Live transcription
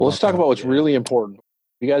Well, let's talk about what's really important.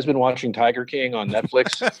 You guys been watching Tiger King on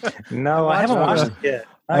Netflix? No, I haven't watched it yet.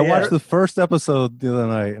 I watched the first episode the other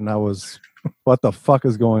night, and I was, "What the fuck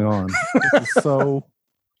is going on?" So,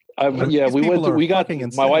 we got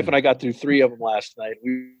my wife and I got through 3 of them last night.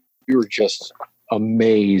 We were just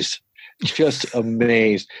amazed,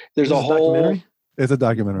 There's a whole documentary. It's a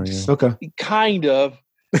documentary. Yeah. Okay, kind of.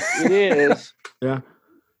 It is. Yeah.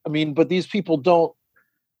 I mean, but these people don't.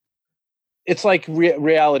 It's like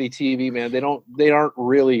reality TV, man. They aren't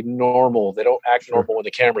really normal. They don't act normal when the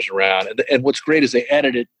camera's around. And what's great is they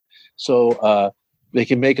edit it so they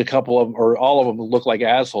can make a couple of them or all of them look like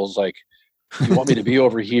assholes. Like, you want me to be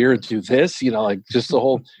over here and do this? Like just the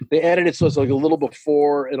whole. They edit it so it's like a little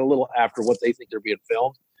before and a little after what they think they're being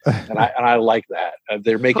filmed, and I like that.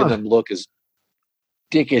 They're making them look as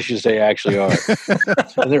dickish as they actually are.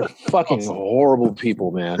 And they're fucking horrible people,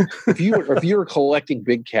 man. If you're collecting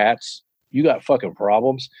big cats, you got fucking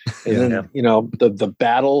problems. And then the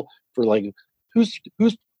battle for like who's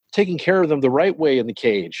taking care of them the right way in the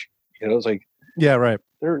cage. It's like, yeah, right.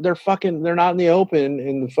 They're not in the open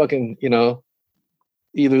in the fucking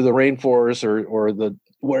either the rainforest or the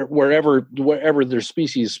wherever their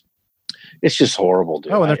species. It's just horrible,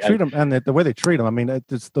 dude. Oh, and they treat them, and the way they treat them. I mean,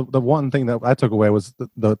 it's the one thing that I took away was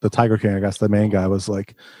the Tiger King. I guess the main guy was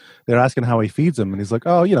like, they're asking how he feeds them, and he's like,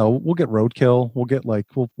 "Oh, we'll get roadkill. We'll get like,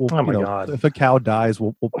 we'll oh my God. If a cow dies,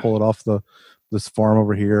 we'll pull it off this farm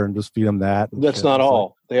over here and just feed them that." That's not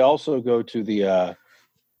all. They also go to is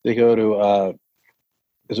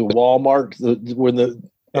it Walmart when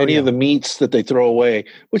any of the meats that they throw away,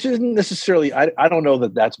 which isn't necessarily. I don't know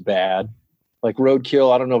that's bad. Like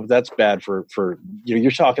roadkill, I don't know if that's bad for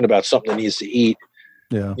you're talking about something that needs to eat.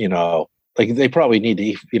 Yeah. Like they probably need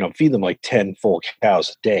to feed them like 10 full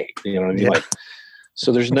cows a day. You know what I mean? Yeah. Like,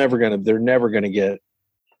 so they're never gonna get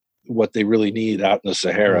what they really need out in the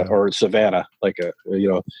Sahara or savannah. Like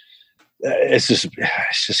it's just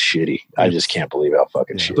shitty. I just can't believe how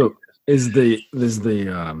fucking shitty. So is the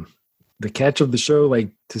catch of the show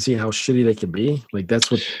like to see how shitty they can be? Like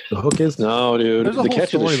that's what the hook is? No, dude. The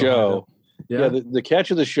catch of the show. Yeah, the catch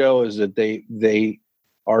of the show is that they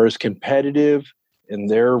are as competitive in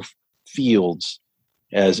their fields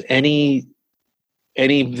as anything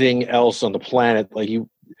else on the planet. Like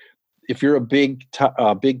if you're a big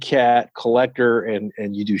cat collector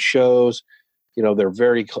and you do shows, they're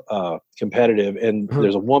very competitive. And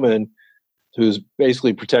there's a woman who's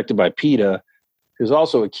basically protected by PETA, who's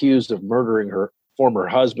also accused of murdering her former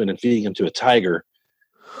husband and feeding him to a tiger.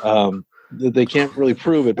 They can't really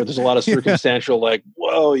prove it, but there's a lot of circumstantial like,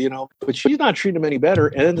 whoa, but she's not treating them any better.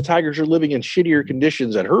 And then the tigers are living in shittier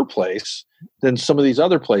conditions at her place than some of these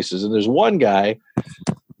other places. And there's one guy,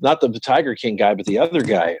 not the Tiger King guy, but the other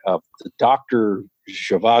guy, the Dr.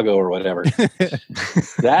 Zhivago or whatever.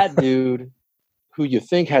 That dude who you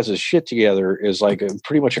think has his shit together is like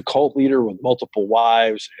pretty much a cult leader with multiple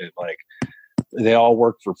wives and like, they all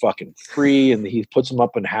work for fucking free, and he puts them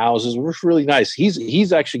up in houses. It's really nice.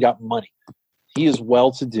 He's actually got money. He is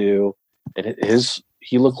well to do, and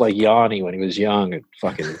he looked like Yanni when he was young. And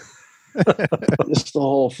fucking, it's the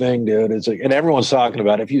whole thing, dude. It's like, and everyone's talking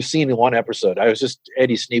about it. If you've seen one episode,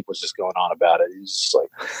 Eddie Sneap was just going on about it. He's just like,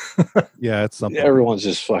 yeah, it's something. Everyone's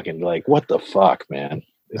just fucking like, what the fuck, man?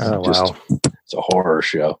 It's a horror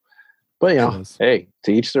show. But hey,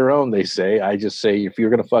 to each their own. They say. I just say if you're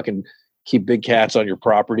gonna fucking keep big cats on your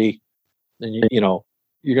property, and you're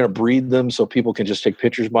going to breed them so people can just take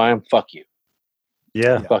pictures by them. Fuck you.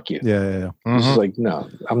 Yeah. Fuck you. Yeah. Mm-hmm. This is like, no,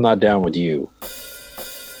 I'm not down with you.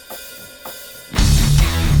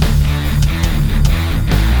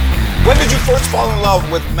 When did you first fall in love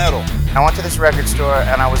with metal? I went to this record store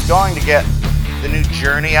and I was going to get the new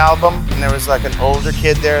Journey album, and there was like an older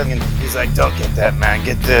kid there, and he's like, "Don't get that, man,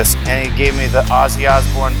 get this." And he gave me the Ozzy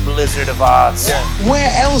Osbourne Blizzard of Oz. Yeah. Where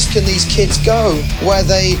else can these kids go where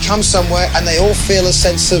they come somewhere and they all feel a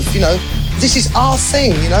sense of, this is our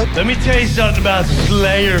thing, Let me tell you something about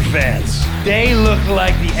Slayer fans. They look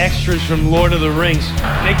like the extras from Lord of the Rings.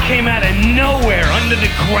 They came out of nowhere, under the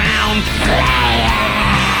ground.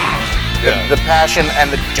 The passion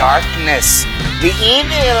and the darkness, the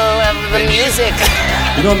evil of the music.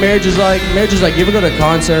 Marriage is like, you ever go to a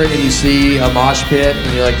concert and you see a mosh pit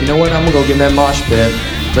and you're like, you know what, I'm gonna go get in that mosh pit.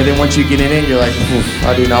 But then once you get in it, you're like,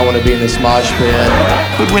 I do not want to be in this mosh pit.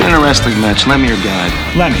 Who'd win in a wrestling match, Lemmy or God?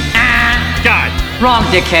 Lemmy. God. Wrong,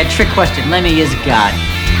 dickhead. Trick question. Lemmy is God.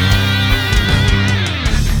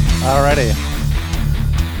 Alrighty.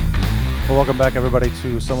 Well, welcome back, everybody,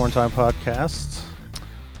 to Somewhere in Time Podcast.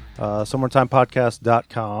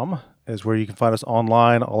 SomewhereInTimePodcast.com is where you can find us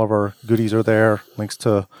online. All of our goodies are there. Links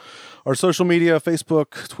to our social media,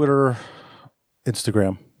 Facebook, Twitter,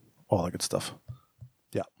 Instagram, all that good stuff.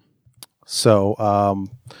 Yeah. So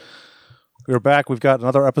we're back. We've got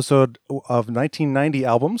another episode of 1990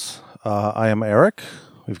 albums. I am Eric.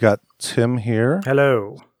 We've got Tim here.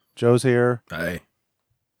 Hello. Joe's here. Hey.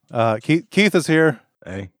 Keith is here.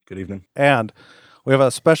 Hey, good evening. And we have a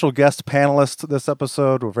special guest panelist this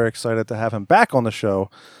episode. We're very excited to have him back on the show.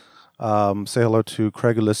 Say hello to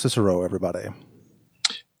Craig LeCicero, everybody.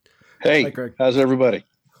 Hey, Hi, Craig. How's everybody?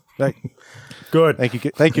 Hey. Good.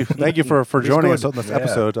 Thank you for joining us on this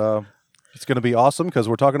episode. It's going to be awesome because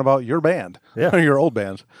we're talking about your band, your old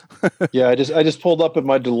band. Yeah, I just pulled up in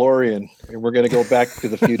my DeLorean, and we're going to go back to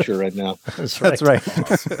the future right now. That's right.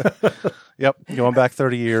 Yep, going back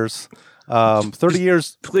 30 years. 30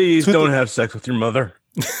 years. Please don't have sex with your mother.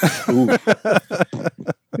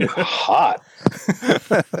 Hot.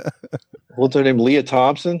 What's her name? Leah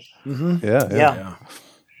Thompson. Mm-hmm. Yeah.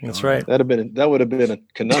 That's right. That would have been a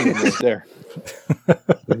conundrum right there.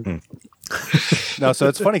 No, so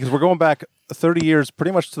it's funny because we're going back 30 years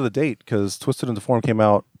pretty much to the date because Twisted into Form came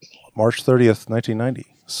out March 30th, 1990.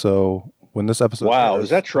 So when this episode is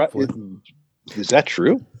that true? Is that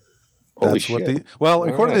true? Holy shit.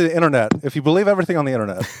 According to the internet, if you believe everything on the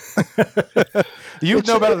internet, you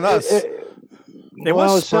know better than us.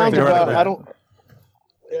 It sounds about. I don't.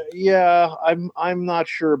 Yeah, I'm not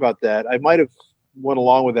sure about that. I might have went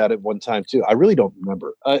along with that at one time too. I really don't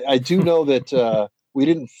remember. I do know that we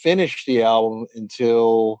didn't finish the album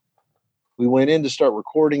until we went in to start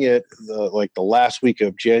recording it the last week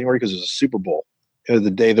of January because it was a Super Bowl,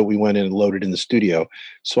 the day that we went in and loaded in the studio.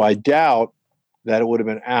 So I doubt that it would have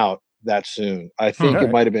been out that soon. I think it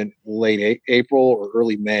might have been late April or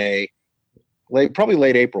early May, probably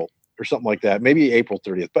late April or something like that. Maybe April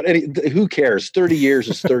 30th. But who cares? 30 years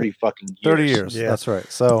is 30 fucking years. 30 years. Yeah. That's right.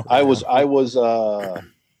 So I was 20.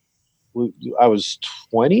 I was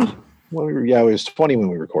 20 when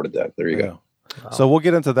we recorded that. There you go. Wow. So we'll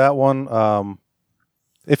get into that one.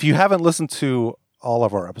 If you haven't listened to all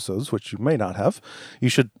of our episodes, which you may not have, you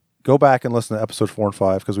should go back and listen to episode 4 and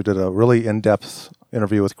 5 because we did a really in-depth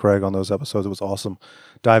interview with Craig on those episodes. It was awesome.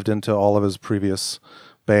 Dived into all of his previous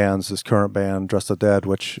bands, his current band, Dressed to Dead,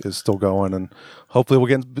 which is still going, and hopefully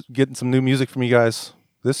we'll get some new music from you guys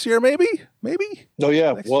this year, maybe. Oh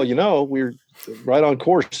yeah. Well, we're right on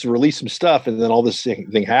course to release some stuff, and then all this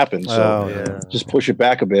thing happened. So just push it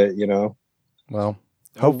back a bit, Well,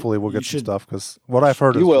 hopefully we'll get some stuff because what I've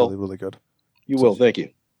heard is really, really good. You will. Thank you.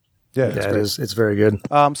 Yeah, it's very good.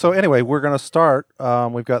 So anyway, we're going to start.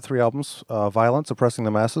 We've got 3 albums: Violence, Oppressing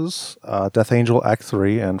the Masses, Death Angel, Act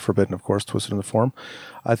 3, and Forbidden, of course, Twisted into Form.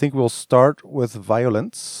 I think we'll start with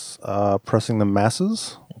Violence, Oppressing the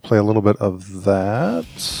Masses. We'll play a little bit of that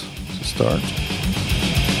to start.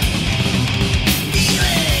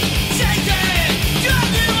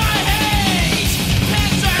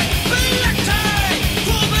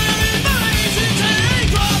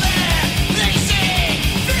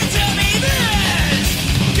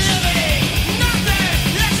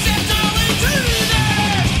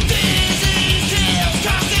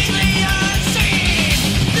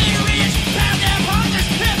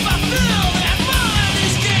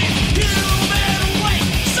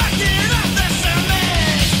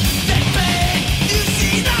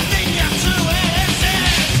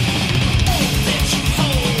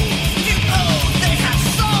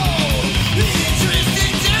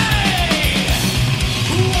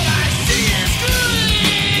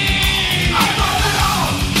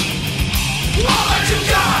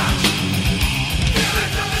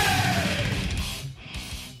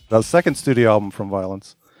 The second studio album from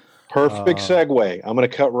Violence. Perfect segue. I'm going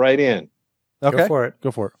to cut right in. Okay. Go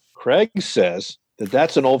for it. Craig says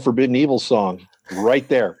that's an old Forbidden Evil song right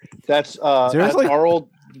there. That's seriously our old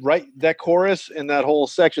that chorus and that whole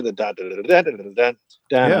section. Rob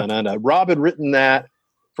had written that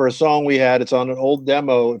for a song we had. It's on an old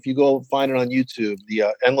demo. If you go find it on YouTube,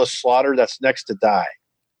 the Endless Slaughter. That's Next to Die.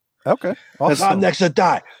 Okay. Awesome. I'm next to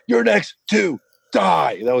die. You're next to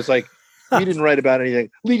die. That was like. He didn't write about anything.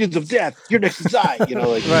 Legions of Death. You're next to die. Right.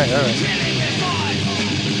 All right.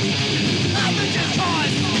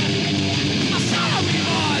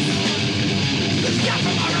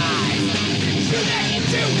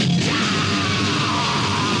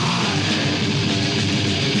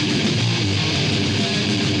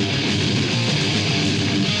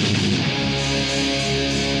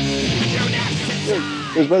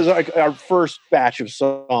 It was like our first batch of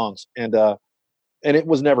songs, and it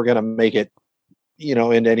was never going to make it,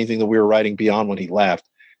 into anything that we were writing beyond when he left.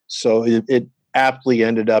 So it aptly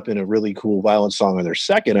ended up in a really cool Violence song on their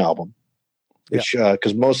second album, which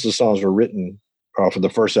because most of the songs were written off of the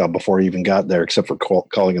first album before he even got there, except for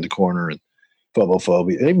Calling in the Corner and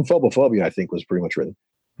Phobophobia. And even Phobophobia, I think, was pretty much written.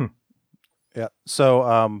 Yeah.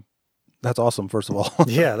 So that's awesome, first of all.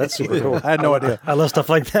 Yeah, that's super cool. I had no idea. I love stuff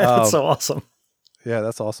like that. It's so awesome. Yeah,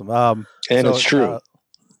 that's awesome. And it's true.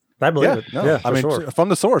 I believe it. No, Yeah, I mean, sure. from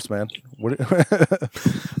the source, man.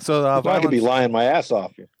 So I could be lying my ass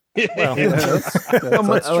off here. Well,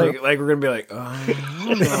 that's like we're gonna be like,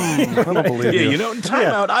 I don't believe you. You know, time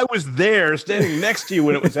out. I was there, standing next to you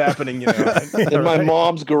when it was happening. You know, in my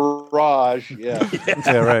mom's garage. Yeah,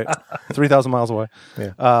 right. 3,000 miles away.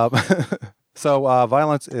 Yeah. So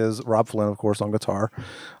Violence is Rob Flynn, of course, on guitar,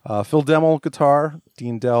 Phil Demmel guitar,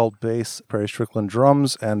 Dean Dell bass, Perry Strickland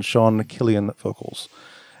drums, and Sean Killian vocals.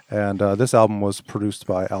 And this album was produced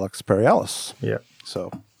by Alex Perialis. Yeah.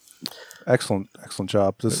 So excellent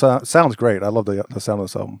job. This sounds great. I love the sound of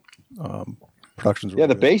this album. Production's really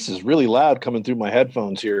the good. bass is really loud coming through my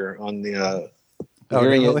headphones here on the.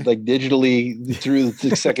 Hearing really? it like digitally through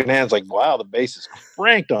the second hands, like wow, the bass is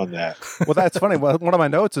cranked on that. Well, that's funny. One of my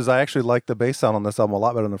notes is I actually like the bass sound on this album a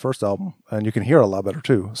lot better than the first album, and you can hear it a lot better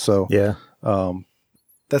too. So yeah,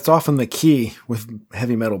 that's often the key with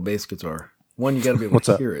heavy metal bass guitar. One, you got to be able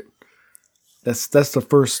to hear it. That's the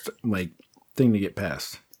first thing to get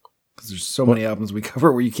past, because there's so many albums we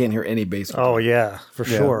cover where you can't hear any bass guitar. Oh yeah, for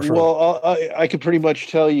sure. Well, I could pretty much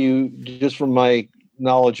tell you just from my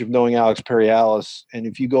knowledge of knowing Alex Perialis, and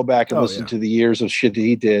if you go back and listen to the years of shit that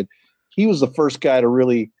he did, he was the first guy to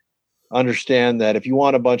really understand that if you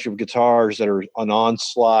want a bunch of guitars that are an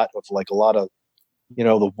onslaught of like a lot of, you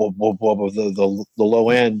know, the low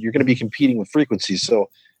end, you're going to be competing with frequencies. So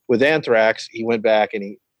with Anthrax, he went back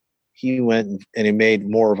and he went and he made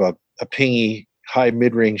more of a pingy, high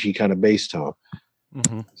mid-rangey kind of bass tone.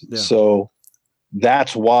 Mm-hmm. Yeah. So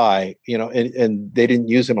that's why, you know, and they didn't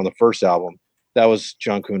use him on the first album. That was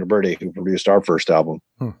John Cunaberte, who produced our first album,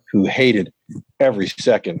 who hated every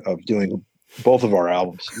second of doing both of our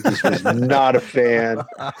albums. He just was not a fan.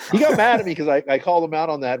 He got mad at me because I called him out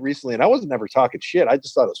on that recently, and I wasn't ever talking shit. I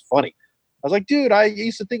just thought it was funny. I was like, dude, I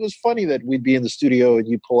used to think it was funny that we'd be in the studio and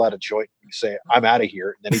you'd pull out a joint and you say, I'm out of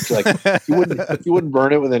here. And then he's like, he wouldn't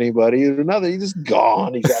burn it with anybody or nothing. He's just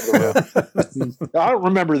gone. He's out of the room. I don't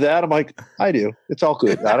remember that. I'm like, I do. It's all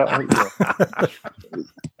good.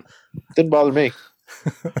 Didn't bother me.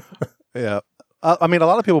 Yeah. I mean, a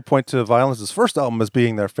lot of people point to Violence's first album as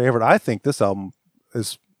being their favorite. I think this album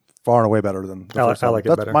is far and away better than the first album. I like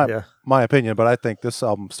it better. My opinion, but I think this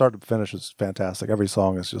album, start to finish, is fantastic. Every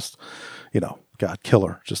song is just, God,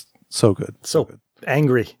 killer. Just so good. So good.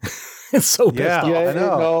 Angry. It's so pissed off. I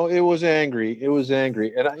know. No, it was angry. It was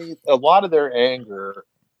angry. And a lot of their anger,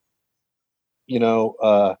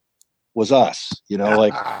 was us,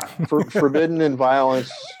 like Forbidden and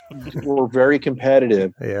Violence were very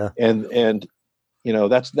competitive. Yeah. And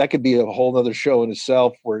that could be a whole other show in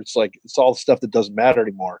itself where it's like, it's all the stuff that doesn't matter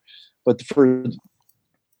anymore. But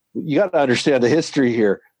you got to understand the history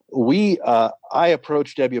here. I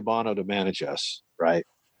approached Debbie Abano to manage us. Right.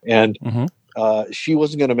 And, she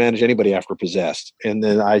wasn't going to manage anybody after Possessed. And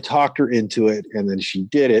then I talked her into it, and then she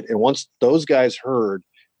did it. And once those guys heard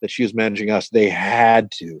that she was managing us, they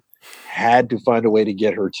had to find a way to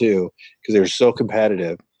get her too, because they were so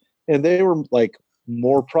competitive. And they were like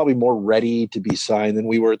probably more ready to be signed than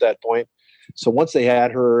we were at that point. So once they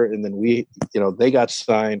had her, and then they got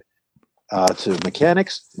signed to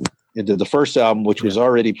Mechanics and did the first album, which was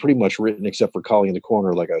already pretty much written except for Calling in the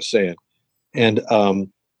Corner, like I was saying. And,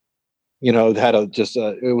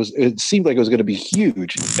 it seemed like it was going to be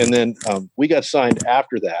huge. And then we got signed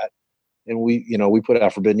after that, and we put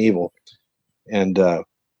out Forbidden Evil. And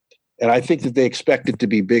I think that they expected to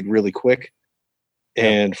be big really quick.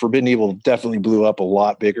 And Forbidden Evil definitely blew up a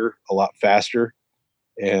lot bigger, a lot faster.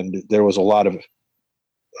 And there was a lot of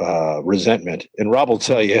resentment. And Rob will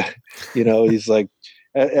tell you, he's like,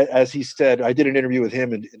 as he said, I did an interview with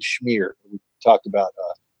him and Schmier. We talked about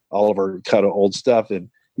all of our kind of old stuff. And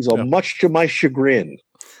he's all, much to my chagrin,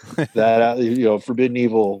 that, Forbidden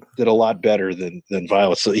Evil did a lot better than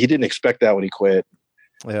Violence. So he didn't expect that when he quit.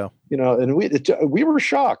 Yeah. And we were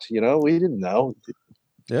shocked, we didn't know.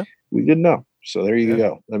 Yeah. We didn't know. So there you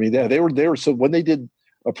go. I mean, they were, so when they did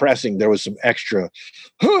Oppressing, there was some extra,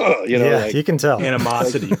 you can tell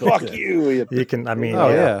animosity. Like, fuck you. You can, I mean,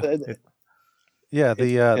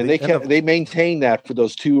 they maintained that for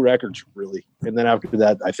those two records, really. And then after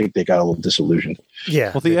that, I think they got a little disillusioned.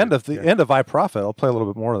 Yeah. Well, the end of I Prophet, I'll play a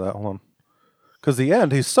little bit more of that. Hold on. Because the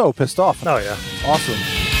end, he's so pissed off. Oh, yeah. Awesome.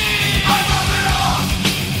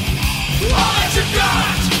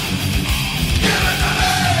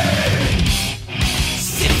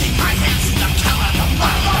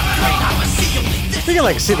 You can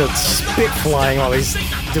like see the spit flying while he's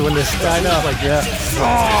doing this stuff. I know. Like, yeah.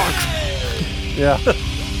 Yeah.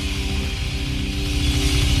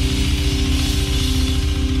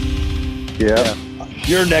 Yeah.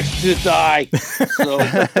 You're next to die. So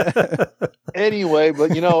anyway,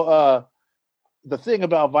 but the thing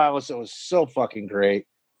about Violence that was so fucking great,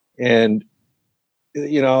 and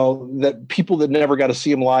that people that never got to see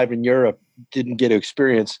him live in Europe didn't get to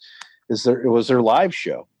experience, it was their live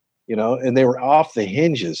show, and they were off the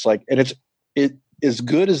hinges. Like, and it as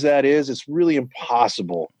good as that is, it's really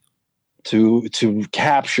impossible to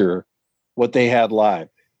capture what they had live.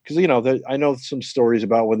 Because I know some stories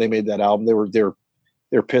about when they made that album. They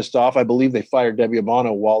were pissed off. I believe they fired Debbie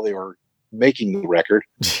Bono while they were making the record,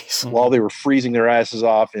 while they were freezing their asses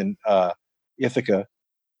off in Ithaca.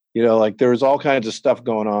 Like there was all kinds of stuff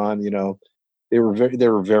going on. They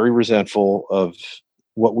were very resentful of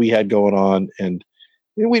what we had going on, and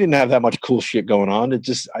we didn't have that much cool shit going on.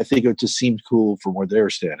 I think it just seemed cool from where they were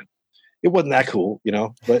standing. It wasn't that cool,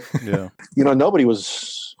 but yeah. Nobody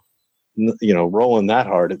was rolling that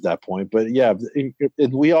hard at that point. But yeah, and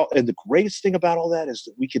the greatest thing about all that is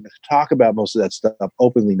that we can talk about most of that stuff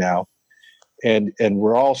openly now. And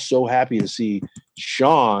we're all so happy to see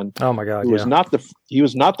Sean. Oh my God. He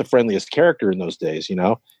was not the friendliest character in those days.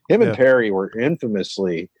 Him and Perry were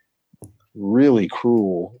infamously really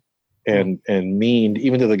cruel and mean,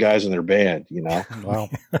 even to the guys in their band, Wow.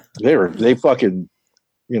 they fucking,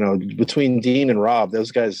 between Dean and Rob,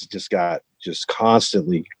 those guys got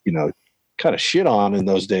constantly, kind of shit on in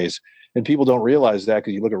those days. And people don't realize that,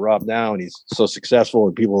 because you look at Rob now and he's so successful,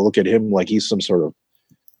 and people look at him like he's some sort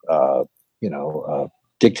of,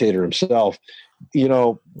 dictator himself,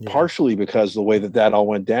 partially because the way that all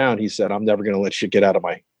went down. He said, I'm never going to let shit get out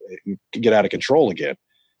of control again.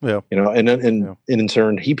 Yeah. And in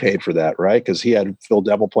turn, he paid for that, right? Because he had Phil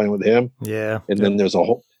Devil playing with him. Yeah. And then there's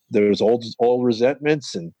old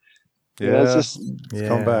resentments, and it's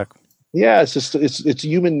come back. Yeah, it's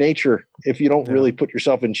human nature if you don't really put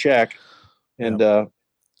yourself in check. And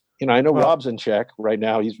I know Rob's in check right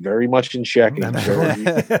now. He's very much in check.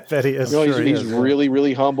 That he is. He's really,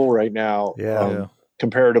 really humble right now. Yeah.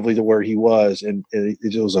 Comparatively to where he was, and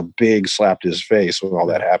it was a big slap to his face when all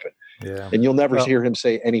that happened. Yeah. And you'll never hear him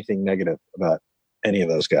say anything negative about any of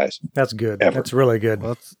those guys. That's good. Ever. That's really good.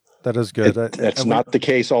 Well, that is good. That's not the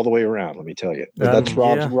case all the way around, let me tell you. But that's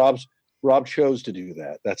Rob's. Rob chose to do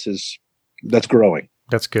that. That's growing.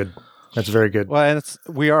 That's good. That's very good. Well, and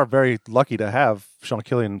we are very lucky to have Sean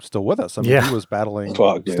Killian still with us. I mean, he was battling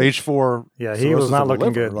stage 4. Yeah, he was not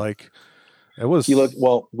looking good. Like, it was. He looked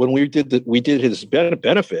when we did his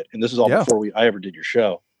benefit, and this is all before I ever did your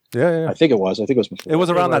show. Yeah. I think it was before. It was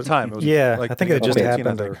around that time. It was I think it just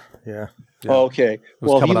happened. Yeah. Oh, okay.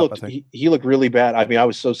 Well, he looked really bad. I mean, I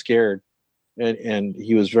was so scared, and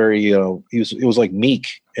he was very, it was like meek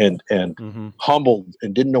and humbled,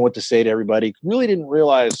 and didn't know what to say to everybody. Really didn't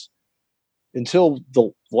realize until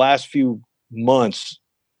the last few months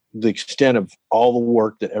the extent of all the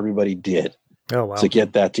work that everybody did to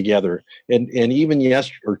get that together. And even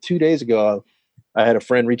 2 days ago, I had a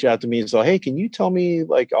friend reach out to me and say, "Hey, can you tell me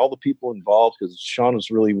like all the people involved? Because Sean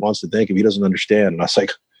really wants to thank him. He doesn't understand." And I was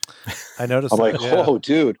like, I noticed. I'm like, "Oh,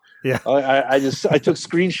 dude." Yeah. I took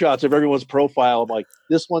screenshots of everyone's profile. I'm like,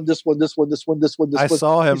 this one. I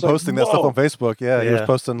saw him posting that stuff on Facebook. Yeah, he was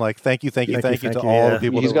posting like, thank you to all the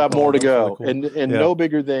people. He's got more to go. Really cool. And no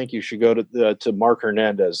bigger thank you should go to Mark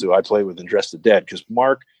Hernandez, who I play with in Dress the Dead, because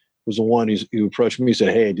Mark was the one who approached me and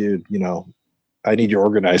said, "Hey, dude, I need your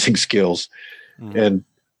organizing skills." And,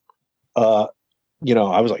 I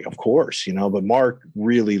was like, of course, but Mark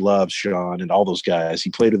really loves Sean and all those guys. He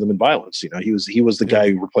played with them in Violence. He was the guy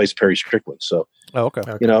who replaced Perry Strickland. So, okay.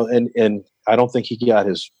 And I don't think he got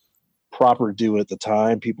his proper due at the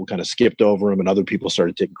time. People kind of skipped over him, and other people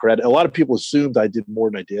started taking credit. A lot of people assumed I did more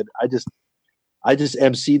than I did. I just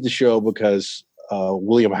emceed the show because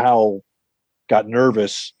William Howell got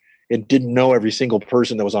nervous and didn't know every single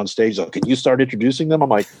person that was on stage. Like, can you start introducing them? I'm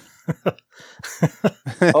like,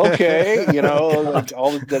 okay, like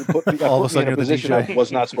all that put me in a position I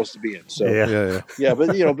was not supposed to be in. So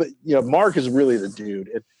but Mark is really the dude.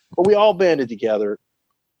 But we all banded together,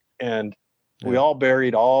 and we all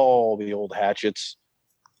buried all the old hatchets.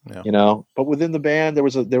 Yeah. But within the band, there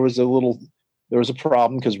was a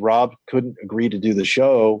problem because Rob couldn't agree to do the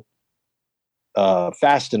show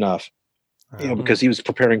fast enough, because he was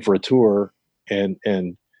preparing for a tour, and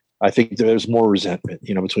I think there's more resentment,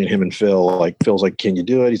 between him and Phil. Like, Phil's like, "Can you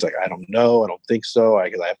do it?" He's like, "I don't know. I don't think so.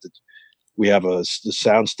 We have the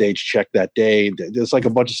sound stage check that day." There's like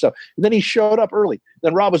a bunch of stuff. And then he showed up early.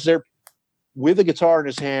 Then Rob was there with a guitar in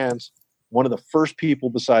his hands, one of the first people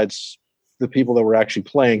besides the people that were actually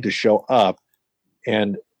playing to show up.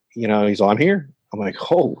 And, you know, he's on here. I'm like,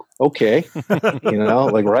 oh, okay. You know,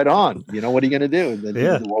 like right on. You know, what are you going to do? And then he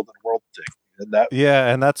did the World in a World thing.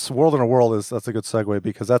 And that's World in a World that's a good segue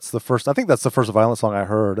because that's the first. I think that's the first Violent song I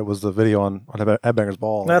heard. It was the video on Headbangers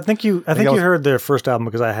Ball. I think you heard their first album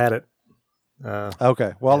because I had it.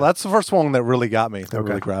 Okay, well, that's the first one that really got me. That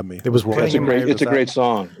really grabbed me. It was. It's a great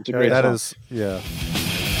song. It's a great song. That is, yeah.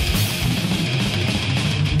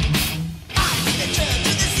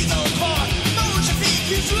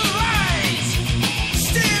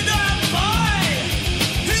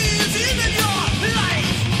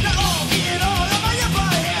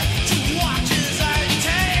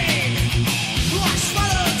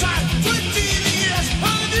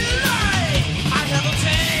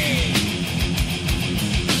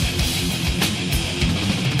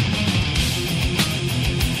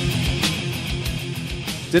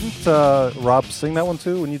 Didn't Rob sing that one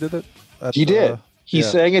too when you did it? He did. He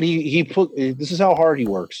sang it. He put. This is how hard he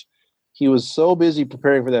works. He was so busy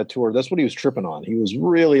preparing for that tour. That's what he was tripping on. He was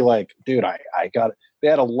really like, dude, I got it. They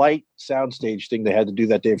had a light soundstage thing they had to do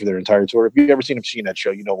that day for their entire tour. If you've ever seen him sing that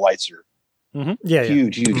show, you know lights are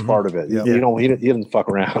huge part of it. Yeah. You know, he doesn't fuck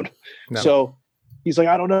around. No. So he's like,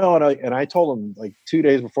 I don't know. And I told him like 2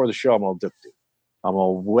 days before the show, I'm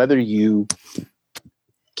all, whether you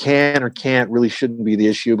can or can't really shouldn't be the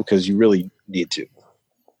issue because you really need to.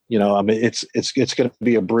 You know, I mean, it's going to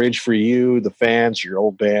be a bridge for you, the fans, your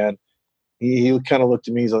old band. He kind of looked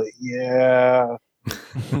at me. He's like, yeah.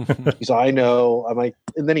 He's like, I know. I'm like,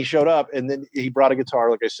 and then he showed up, and then he brought a guitar,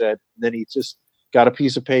 like I said. And then he just got a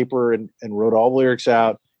piece of paper and wrote all the lyrics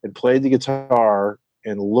out and played the guitar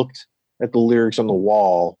and looked at the lyrics on the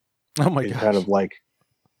wall. Oh my god! Kind of like,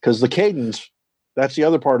 because the cadence. That's the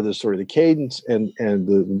other part of the story. The cadence and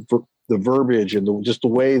the verbiage and just the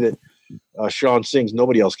way that Sean sings,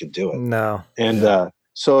 nobody else can do it. No. And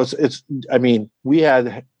so it's. I mean, we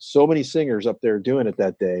had so many singers up there doing it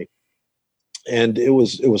that day, and it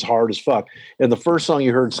was hard as fuck. And the first song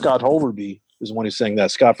you heard, Scott Holderby, is the one who sang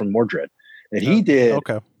that. Scott from Mordred, and he did.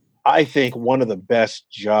 Okay. I think one of the best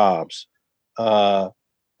jobs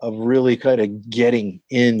of really kind of getting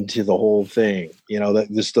into the whole thing, you know, that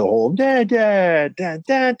this the whole da da da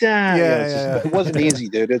da da. It wasn't easy,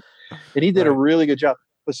 dude. And he did a really good job.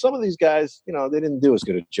 But some of these guys, you know, they didn't do as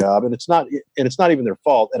good a job, and it's not even their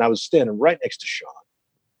fault. And I was standing right next to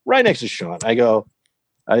Sean. I go,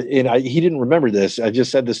 he didn't remember this. I just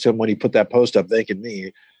said this to him when he put that post up thanking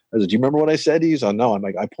me. I said, "Do you remember what I said?" He's on. No, I'm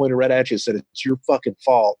like, I pointed right at you and said, "It's your fucking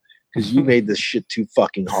fault." Because you made this shit too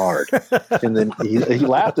fucking hard. And then he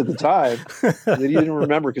laughed at the time. And then he didn't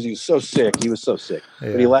remember because he was so sick. He was so sick.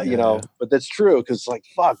 But he you know, but that's true because it's like,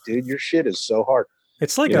 fuck, dude, your shit is so hard.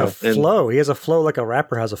 It's like a flow. He has a flow like a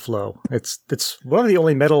rapper has a flow. It's one of the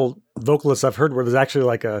only metal vocalists I've heard where there's actually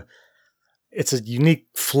like it's a unique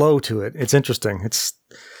flow to it. It's interesting. It's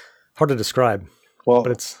hard to describe. Well,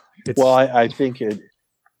 but it's I think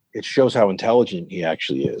it shows how intelligent he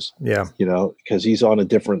actually is. Yeah. You know, because he's on a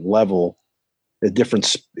different level,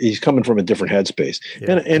 he's coming from a different headspace.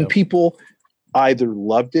 Yeah, and people either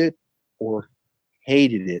loved it or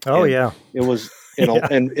hated it. Oh, and yeah. It was,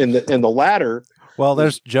 and in the latter. Well,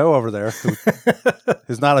 there's Joe over there who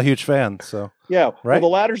is not a huge fan. So, yeah. Right. Well, the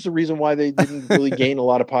latter's the reason why they didn't really gain a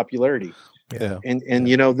lot of popularity. Yeah. And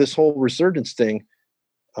you know, this whole resurgence thing,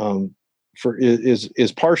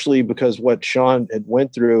 is partially because what Sean had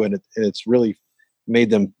went through, and it's really made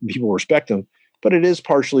people respect him. But it is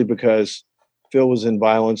partially because Phil was in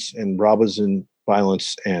Violence and Rob was in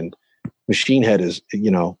Violence, and Machine Head is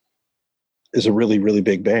a really, really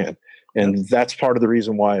big band, and that's part of the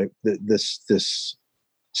reason why this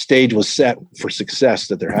stage was set for success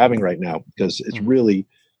that they're having right now, because it's really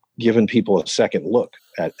given people a second look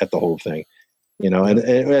at the whole thing, you know, and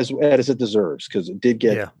as it deserves, because it did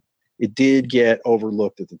get. Yeah. It did get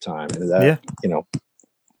overlooked at the time, and that, you know.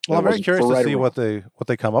 Well, I'm very curious to see what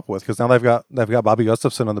they come up with, because now they've got Bobby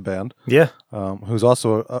Gustafson in the band, who's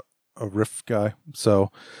also a riff guy. So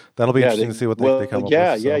that'll be interesting to see what they come up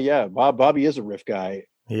with. Yeah. Bobby is a riff guy.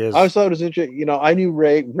 He is. I always thought it was interesting. You know, I knew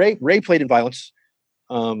Ray played in Violence.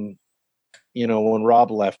 You know, when Rob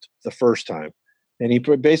left the first time, and he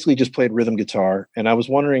basically just played rhythm guitar. And I was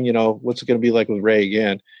wondering, you know, what's it going to be like with Ray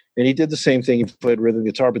again? And he did the same thing. He played rhythm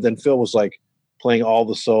guitar, but then Phil was like playing all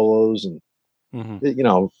the solos. And, you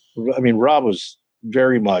know, I mean, Rob was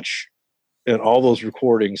very much in all those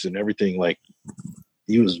recordings and everything. Like,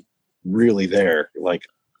 he was really there, like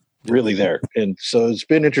really there. And so it's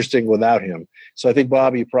been interesting without him. So I think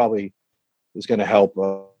Bobby probably is going to help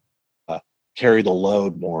carry the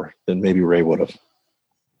load more than maybe Ray would have.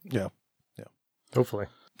 Yeah. Hopefully.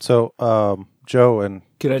 So, Joe and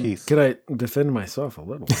Keith. Could I defend myself a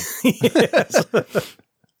little? Yes.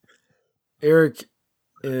 Eric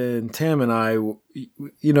and Tam and I,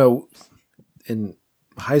 in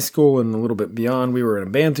high school and a little bit beyond, we were in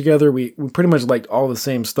a band together. We pretty much liked all the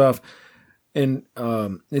same stuff. And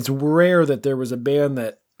it's rare that there was a band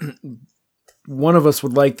that one of us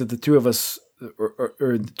would like that the two of us, or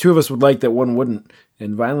the two of us would like that one wouldn't.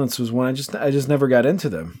 And Violence was one. I just never got into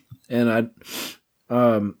them. And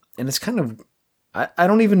and it's kind of, I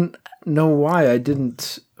don't even know why I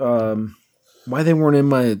didn't, why they weren't in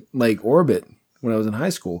my orbit when I was in high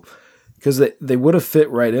school, because they would have fit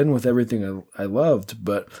right in with everything I loved.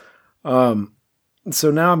 But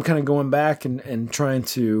so now I'm kind of going back and trying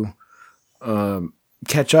to play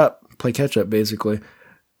catch up basically.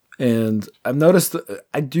 And I've noticed that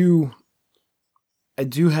I do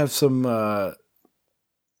have some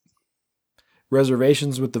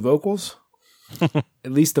reservations with the vocals.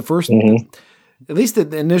 At least the first, at least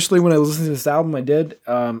initially when I was listening to this album, I did.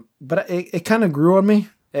 But it kind of grew on me.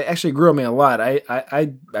 It actually grew on me a lot.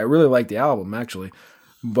 I really like the album actually,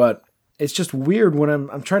 but it's just weird when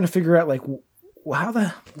I'm trying to figure out why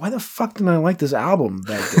the fuck didn't I like this album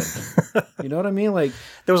back then? You know what I mean? Like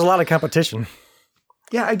there was a lot of competition.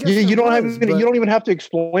 Yeah, I guess you don't even have to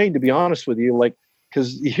explain, to be honest with you.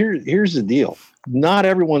 Because here's the deal: not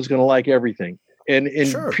everyone's going to like everything. And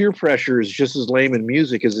sure. Peer pressure is just as lame in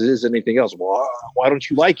music as it is anything else. Well, why don't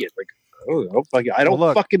you like it? I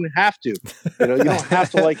don't fucking have to. You don't have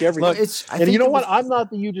to like everything. And you know what? I'm not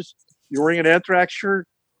you're wearing an Anthrax shirt.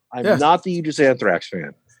 I'm not the just Anthrax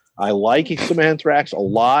fan. I like some Anthrax a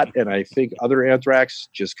lot, and I think other Anthrax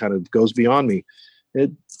just kind of goes beyond me.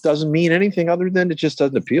 It doesn't mean anything other than it just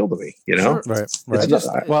doesn't appeal to me. Sure. Right.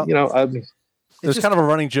 There's kind of a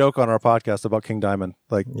running joke on our podcast about King Diamond.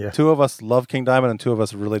 Two of us love King Diamond and two of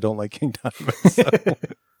us really don't like King Diamond. So.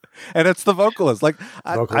 And it's the vocalist.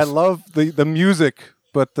 I love the music,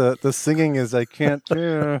 but the singing is I can't.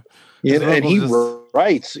 And he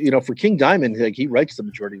writes, for King Diamond, he writes the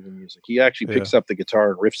majority of the music. He actually picks up the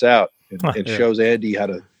guitar and riffs out and shows Andy how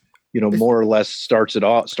to, more or less starts him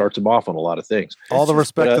off on a lot of things. All the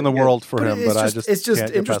respect in the world for him, it's just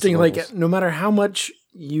interesting. No matter how much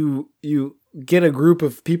you get a group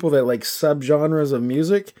of people that like subgenres of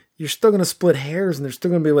music, you're still going to split hairs, and they're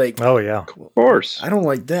still going to be like, "Oh yeah, of course, I don't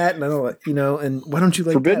like that," and I don't like, and why don't you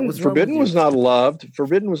like Forbidden? That? Forbidden was not loved.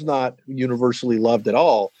 Forbidden was not universally loved at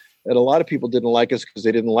all, and a lot of people didn't like us because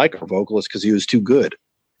they didn't like our vocalist because he was too good.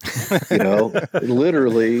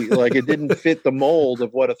 Literally, it didn't fit the mold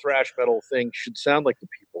of what a thrash metal thing should sound like to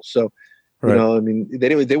people. So,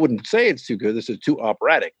 they wouldn't say it's too good. This is too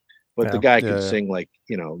operatic. But the guy could sing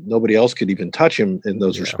nobody else could even touch him in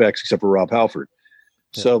those respects except for Rob Halford.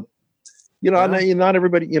 Yeah. So, not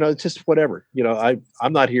everybody, it's just whatever.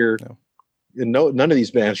 I'm not here. And none of these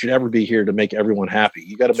bands should ever be here to make everyone happy.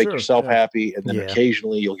 You got to make yourself happy, and then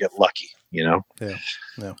occasionally you'll get lucky. Yeah.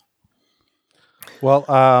 Well,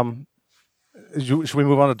 should we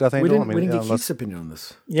move on to Death Angel? We didn't get Keith's opinion on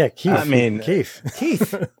this. Yeah, Keith.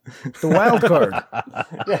 Keith, the wild card.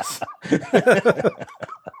 Yes.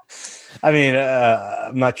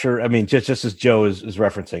 I'm not sure. Just as Joe is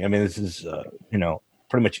referencing. This is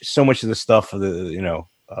pretty much so much of the stuff.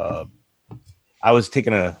 I was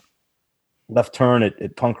taking a left turn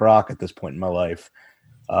at punk rock at this point in my life.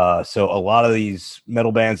 So a lot of these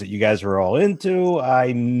metal bands that you guys are all into,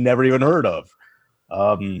 I never even heard of.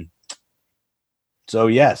 So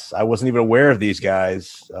yes, I wasn't even aware of these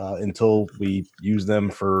guys until we used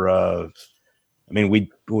them for. What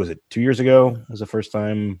was it? 2 years ago was the first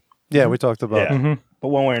time. Yeah, we talked about. Yeah, but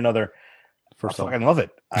one way or another, I fucking love it.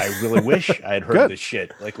 I really wish I had heard this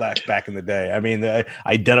shit back in the day. I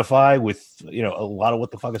identify with a lot of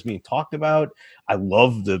what the fuck is being talked about. I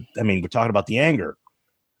love we're talking about the anger.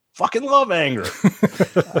 Fucking love anger.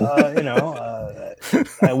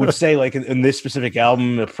 I would say in this specific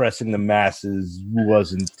album, Oppressing the Masses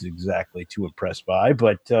wasn't exactly too impressed by,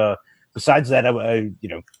 but besides that, I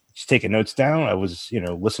just taking notes down. I was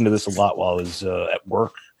listening to this a lot while I was at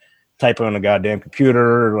work, typing on a goddamn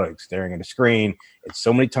computer, staring at a screen. And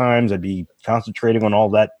so many times I'd be concentrating on all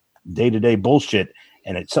that day-to-day bullshit,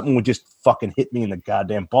 and something would just fucking hit me in the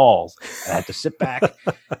goddamn balls. I had to sit back,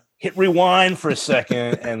 hit rewind for a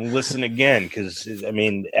second, and listen again, because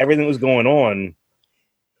everything was going on.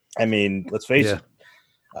 Let's face it.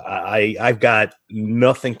 I've got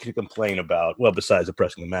nothing to complain about. Well, besides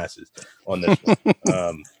Oppressing the Masses on this one.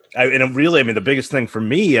 The biggest thing for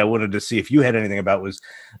me, I wanted to see if you had anything about was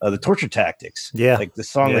the Torture Tactics. Yeah. The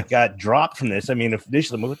song that got dropped from this.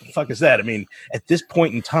 Initially, what the fuck is that? At this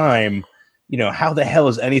point in time, how the hell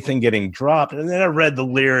is anything getting dropped? And then I read the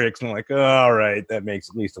lyrics and I'm like, oh, all right, that makes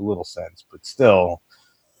at least a little sense, but still.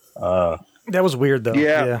 That was weird, though.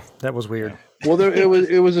 Yeah, that was weird. Well,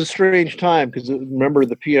 it was a strange time because remember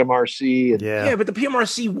the PMRC. Yeah, but the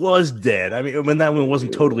PMRC was dead. I mean, when that one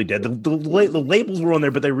wasn't totally dead, the labels were on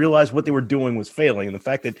there, but they realized what they were doing was failing, and the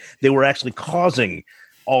fact that they were actually causing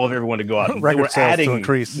all of everyone to go out. They were adding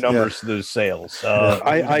numbers to those sales. But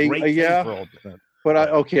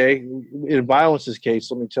okay, in Violence's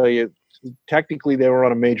case, let me tell you, technically they were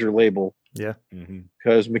on a major label. Yeah,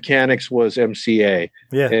 because Mechanics was MCA.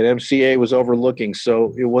 Yeah, and MCA was overlooking,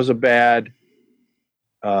 so it was a bad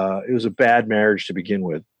marriage to begin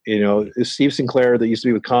with. Steve Sinclair, that used to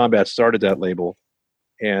be with Combat, started that label,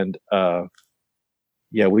 and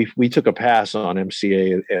we took a pass on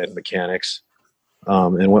MCA and Mechanics,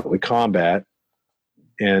 and went with Combat.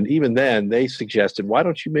 And even then, they suggested, why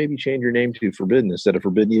don't you maybe change your name to Forbidden instead of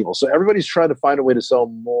Forbidden Evil? So everybody's trying to find a way to sell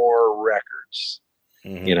more records,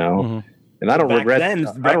 And I don't regret that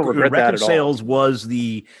at all. Record sales was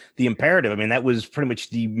the imperative. I mean, that was pretty much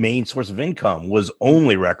the main source of income, was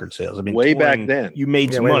only record sales. I mean, way back then, you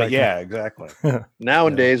made some money. Yeah, exactly.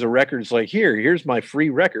 Nowadays, a record's like, here's my free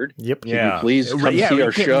record. Yep. Can you please come see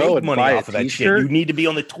our show and buy a t-shirt? You need to be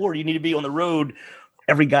on the tour. You need to be on the road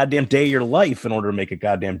every goddamn day of your life in order to make a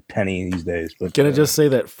goddamn penny these days. But can I just say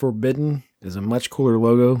that Forbidden is a much cooler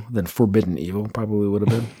logo than Forbidden Evil probably would have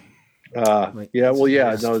been.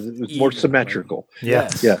 It's more symmetrical.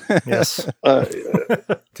 Yes. Yes.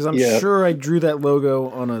 Because I'm sure I drew that logo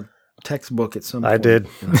on a textbook at some point. I did.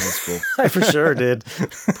 In high school. I for sure did.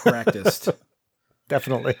 Practiced.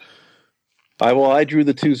 Definitely. I drew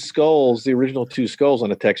the original two skulls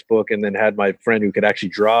on a textbook, and then had my friend who could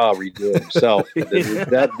actually redo it himself.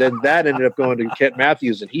 That ended up going to Kent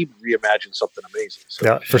Matthews, and he reimagined something amazing. So,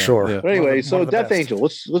 yeah, for sure. Yeah. But anyway, so Death Angel.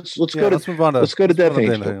 Let's go to Death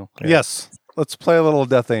Angel. Yeah. Yes, let's play a little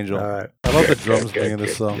Death Angel. All right. I love the drums being in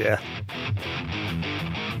this song. Yeah.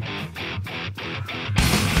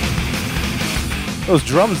 Those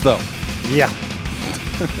drums, though. Yeah.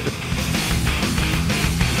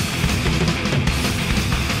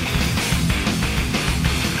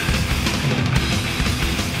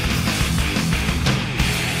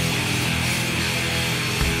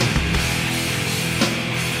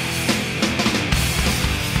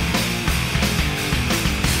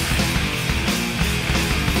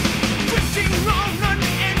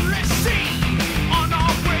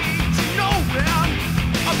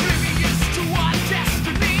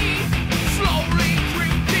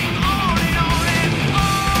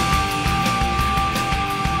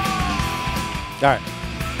 All right.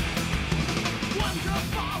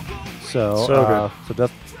 So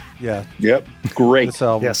Death, yeah. Yep. Great. This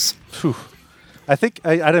album, yes. Whew. I think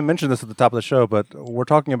I didn't mention this at the top of the show, but we're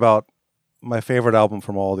talking about my favorite album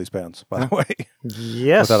from all of these bands, by the way.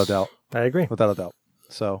 Yes. Without a doubt. I agree. Without a doubt.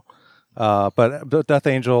 So, but Death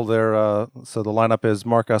Angel, so the lineup is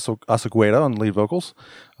Mark Asagueda on lead vocals,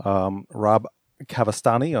 Rob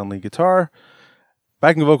Cavastani on lead guitar,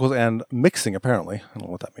 backing vocals and mixing, apparently. I don't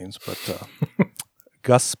know what that means, but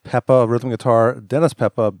Gus Peppa, rhythm guitar, Dennis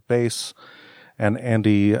Peppa, bass, and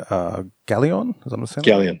Andy Gallion. Is that what I'm saying?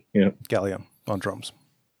 Gallion, yeah. Gallion on drums.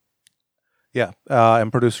 Yeah,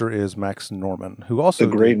 and producer is Max Norman, who also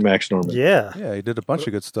the great Max Norman. Yeah, he did a bunch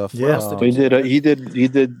of good stuff. Yeah, he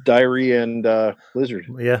did Diary and Blizzard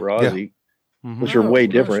for Ozzy, which are way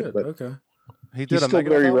different. But okay, he did. He's still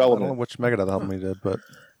very relevant. I don't know which Megadeth album he did, but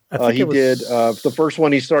he did. The first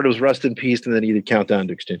one he started was Rest in Peace, and then he did Countdown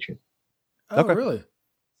to Extinction. Oh, really?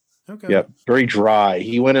 Okay. Yeah, very dry.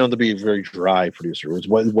 He went on to be a very dry producer. It was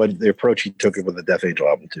what the approach he took with the Death Angel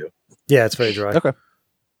album too. Yeah, it's very dry. Okay.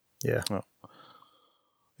 Yeah. Oh.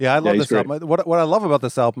 Yeah, I love this album. What I love about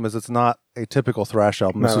this album is it's not a typical thrash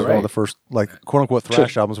album. This is one of the first, quote unquote,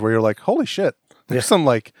 thrash albums where you're like, holy shit, there's some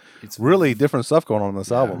it's really different stuff going on in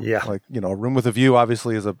this album. Yeah, Room with a View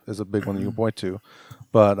obviously is a big one that you can point to,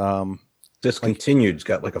 but Discontinued's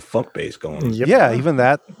got a funk bass going. Yep. Yeah, even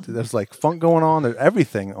that, there's funk going on. There's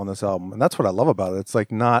everything on this album, and that's what I love about it. It's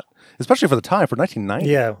not, especially for the time, for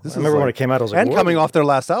 1990. Yeah, I remember when it came out. I was like, and coming off their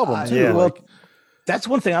last album too. Yeah, that's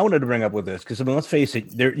one thing I wanted to bring up with this, because let's face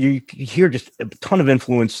it, you hear just a ton of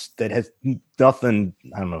influence that has nothing.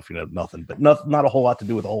 I don't know if you know nothing, but not a whole lot to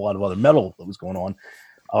do with a whole lot of other metal that was going on.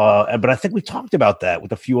 But I think we talked about that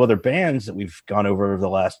with a few other bands that we've gone over the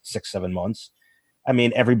last 6-7 months. I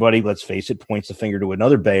mean, everybody, let's face it, points the finger to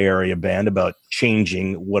another Bay Area band about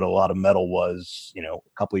changing what a lot of metal was, a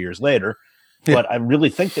couple of years later. Yeah. But I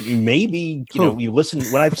really think that maybe, you listen,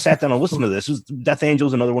 when I sat down and listened to this, Death Angel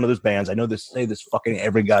is another one of those bands. I know say this fucking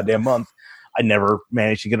every goddamn month. I never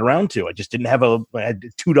managed to get around to. I just didn't have I had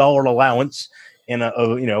 $2 allowance. And, in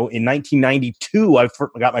 1992, I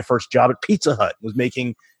got my first job at Pizza Hut, was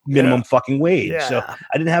making minimum fucking wage. Yeah. So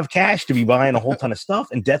I didn't have cash to be buying a whole ton of stuff.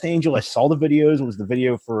 And Death Angel, I saw the videos. It was the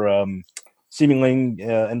video for Seemingly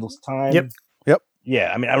Endless Time. Yep.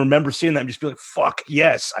 Yeah, I mean, I remember seeing that and just be like, fuck,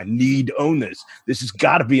 yes, I need to own this. This has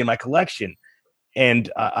got to be in my collection. And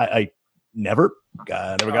I never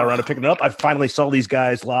got around to picking it up. I finally saw these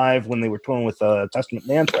guys live when they were touring with Testament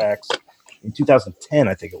and Anthrax in 2010,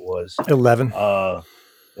 I think it was. 11.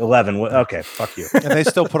 11. Okay, fuck you. And they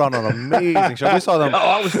still put on an amazing show. We saw them. Oh,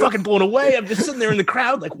 I was fucking blown away. I'm just sitting there in the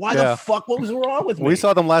crowd like, why the fuck? What was wrong with me? We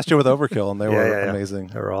saw them last year with Overkill, and they were amazing.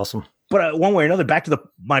 They were awesome. But one way or another, back to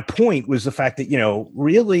my point was the fact that,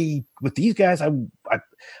 really with these guys,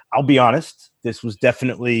 I'll be honest, this was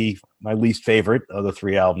definitely my least favorite of the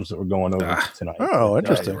 3 albums that we're going over tonight. Oh,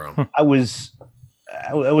 interesting. I was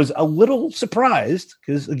a little surprised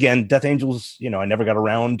because, again, Death Angels, I never got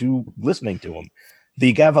around to listening to them.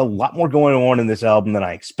 They have a lot more going on in this album than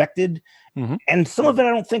I expected. Mm-hmm. And some of it I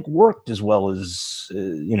don't think worked as well as,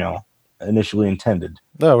 initially intended.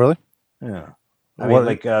 Oh, really? Yeah. I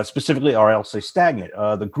mean, specifically, or I'll say stagnant.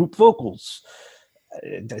 The group vocals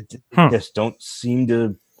just don't seem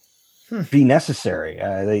to be necessary.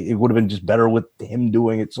 It would have been just better with him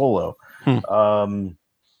doing it solo.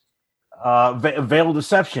 Veil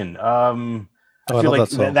Deception. I feel like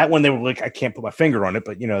that one they were like, I can't put my finger on it,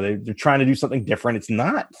 but they're trying to do something different. It's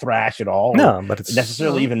not thrash at all. No, but it's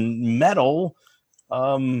necessarily even metal.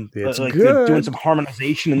 It's like good. They're doing some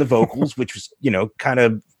harmonization in the vocals, which was kind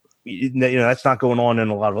of that's not going on in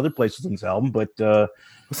a lot of other places in this album. But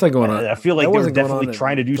what's that going on? I feel like they were definitely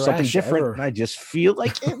trying to do something different. And I just feel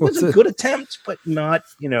like it was a good attempt, but not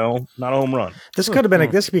not a home run. This could have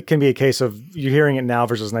been this can be a case of you hearing it now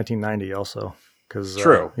versus 1990 also.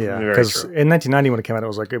 True. Because in 1990 when it came out, it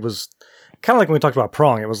was kind of like when we talked about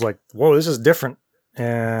Prong. It was like, whoa, this is different,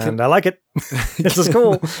 and I like it. This is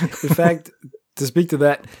cool. In fact, to speak to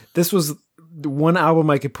that, this was the one album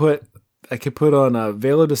I could put on a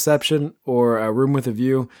Veil of Deception or A Room with a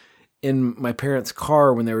View in my parents'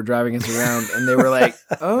 car when they were driving us around, and they were like,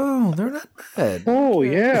 "Oh, they're not bad." Oh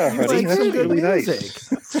yeah, honey, that's really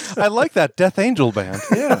nice. I like that Death Angel band.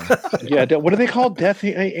 Yeah. What do they call Death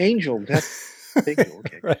Angel? Okay.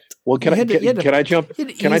 Right. Well, can I jump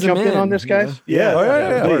in on this, guys?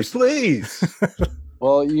 Yeah. Please.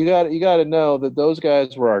 Well, you got to know that those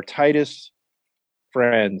guys were our tightest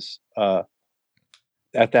friends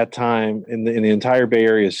at that time in the entire Bay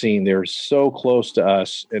Area scene. They were so close to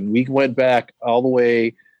us, and we went back all the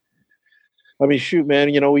way. I mean, shoot, man,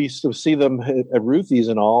 we used to see them at Ruthie's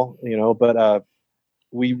and all, but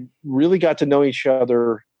we really got to know each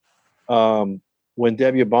other. When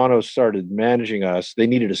Debbie Abano started managing us, they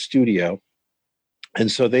needed a studio.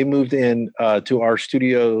 And so they moved in to our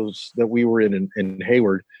studios that we were in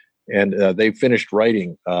Hayward, and they finished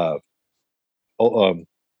writing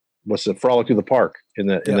what's the Frolic Through the Park in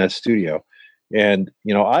that studio. And,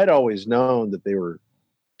 I'd always known that they were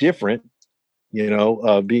different,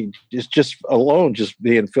 being just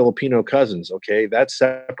being Filipino cousins. Okay. That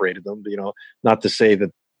separated them, not to say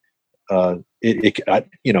that, it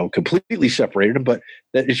completely separated them, but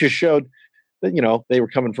that it just showed that, they were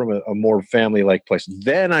coming from a more family-like place.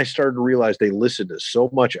 Then I started to realize they listened to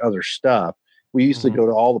so much other stuff. We used to go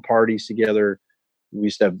to all the parties together. We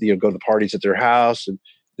used to have, go to the parties at their house, and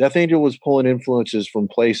Death Angel was pulling influences from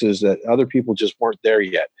places that other people just weren't there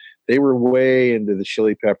yet. They were way into the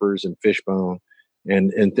Chili Peppers and Fishbone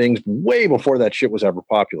and things way before that shit was ever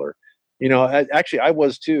popular. Actually I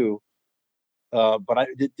was too, but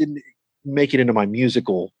it didn't make it into my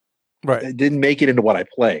musical. Right. It didn't make it into what I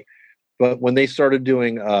play. But when they started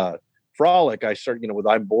doing Frolic, I started, with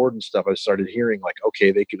I'm Bored and stuff, I started hearing like,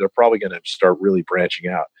 okay, they're probably going to start really branching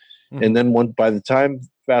out. Mm-hmm. And then by the time,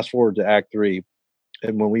 fast forward to Act 3,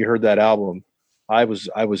 and when we heard that album, I was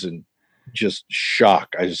in just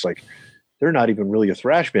shock. I was like, they're not even really a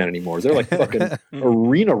thrash band anymore. They're like fucking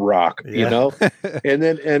arena rock, And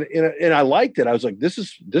then and I liked it. I was like, this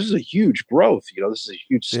is a huge growth. This is a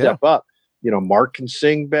huge step up. Mark can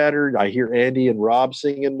sing better. I hear Andy and Rob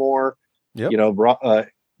singing more. Yep.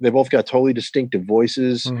 They both got totally distinctive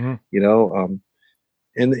voices. Mm-hmm.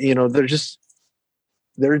 And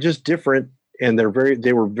they're just different, and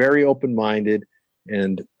they were very open-minded,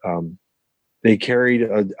 and they carried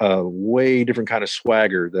a way different kind of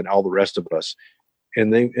swagger than all the rest of us.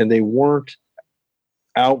 And they weren't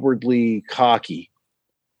outwardly cocky.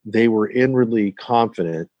 They were inwardly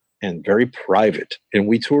confident and very private. And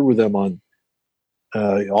we toured with them on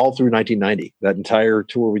all through 1990. That entire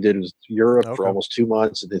tour we did was Europe for almost 2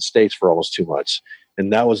 months and then States for almost 2 months.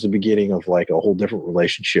 And that was the beginning of like a whole different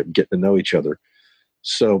relationship, getting to know each other.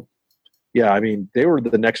 So, yeah, I mean, they were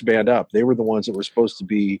the next band up. They were the ones that were supposed to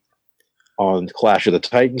be on Clash of the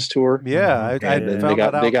Titans tour. Yeah, and then they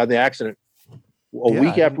got in the accident. A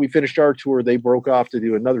week after we finished our tour, they broke off to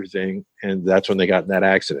do another thing, and that's when they got in that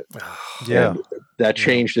accident. Yeah. And that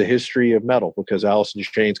changed the history of metal because Alice in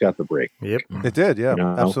Chains got the break. Yep. It did, yeah. You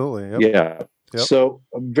know? Absolutely. Yep. Yeah. Yep. So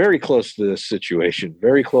I'm very close to this situation,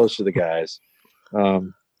 very close to the guys.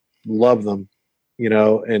 Love them, you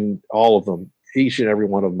know, and all of them, each and every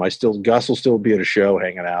one of them. Gus will still be at a show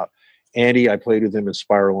hanging out. Andy, I played with him in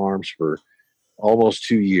Spiral Arms for almost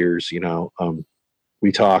 2 years, you know.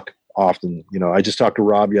 We talk often, you know. I just talked to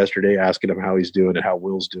Rob yesterday, asking him how he's doing and how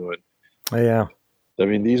Will's doing. Oh, yeah. I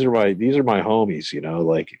mean, these are my homies, you know,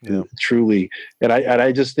 like truly. And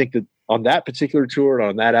I just think that on that particular tour and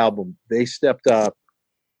on that album, they stepped up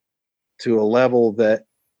to a level that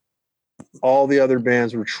all the other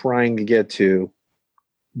bands were trying to get to,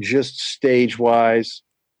 just stage wise.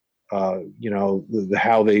 You know,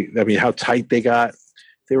 how tight they got.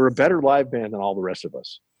 They were a better live band than all the rest of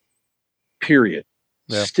us. Period.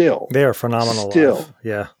 Yeah. Still, they are phenomenal. Still, live.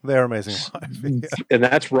 Yeah, they're amazing live. Yeah. And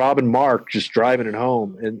that's Rob and Mark just driving it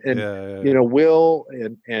home. And you know, Will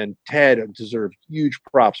and Ted deserve huge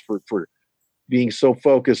props for being so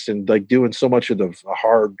focused and like doing so much of the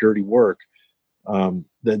hard, dirty work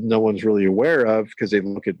that no one's really aware of because they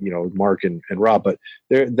look at, you know, Mark and Rob. But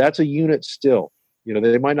that's a unit still. You know,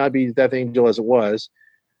 they might not be Death Angel as it was.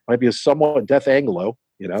 Might be a somewhat Death Anglo.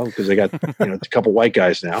 You know, because they got, you know, a couple white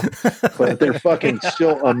guys now, but they're fucking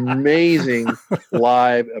still amazing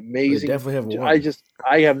live, amazing. They definitely have one.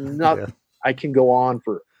 I have not. Yeah. I can go on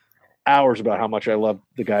for hours about how much I love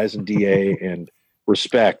the guys in DA and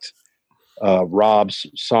respect Rob's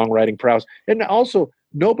songwriting prowess, and also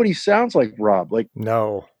nobody sounds like Rob. Like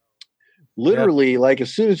no, literally, like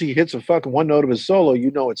as soon as he hits a fucking one note of his solo,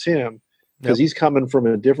 you know it's him because he's coming from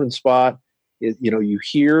a different spot. You know, you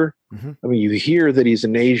hear. I mean, you hear that he's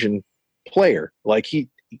an Asian player. Like he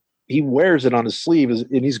wears it on his sleeve,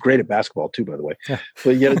 and he's great at basketball too, by the way. Yeah.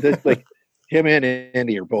 But yeah, like him and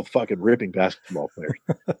Andy are both fucking ripping basketball players.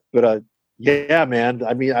 But yeah, man.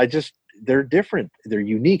 I mean, they're different. They're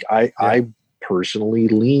unique. I personally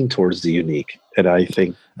lean towards the unique, and I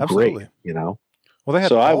think great. You know. Well, they had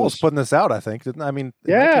balls putting this out, I think. Didn't I mean,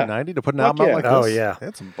 in 1990 to put an album out like this? Oh, yeah. They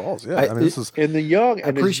had some balls, yeah. I mean, this is... And the young... I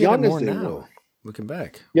appreciate it more now, looking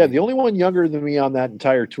back. Yeah, the only one younger than me on that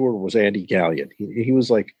entire tour was Andy Gallion. He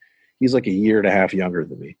was like... He's like a year and a half younger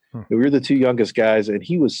than me. We were the two youngest guys, and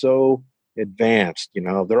he was so advanced, you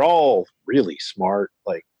know. They're all really smart.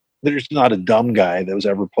 Like, there's not a dumb guy that was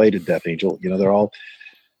ever played at Death Angel. You know, they're all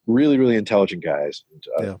really, really intelligent guys.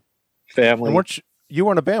 And, family... And you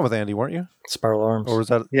were in a band with Andy, weren't you? Spiral Arms. Or was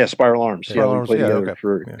that? Yeah, Spiral Arms. Spiral Arms, we played together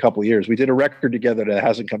for a couple of years. We did a record together that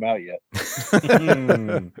hasn't come out yet.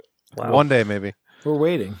 Wow. One day, maybe. We're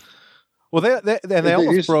waiting. Well, they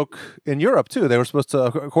almost broke in Europe, too. They were supposed to,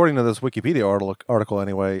 according to this Wikipedia article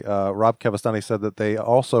anyway, Rob Cavestani said that they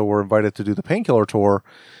also were invited to do the Painkiller tour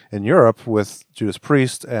in Europe with Judas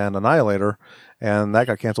Priest and Annihilator, and that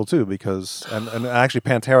got canceled, too, because, and actually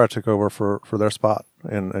Pantera took over for their spot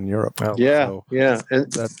in Europe. Oh, yeah, so yeah.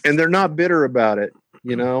 And they're not bitter about it,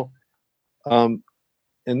 you know?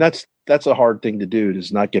 And that's a hard thing to do,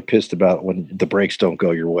 is not get pissed about when the breaks don't go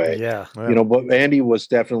your way. Yeah. You know, but Andy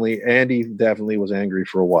definitely was angry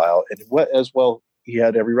for a while. And as well, he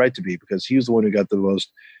had every right to be, because he was the one who got the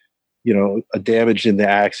most, you know, damaged in the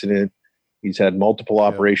accident. He's had multiple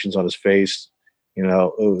operations on his face. You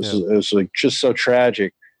know, it was like just so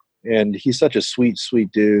tragic. And he's such a sweet,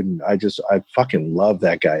 sweet dude. And I fucking love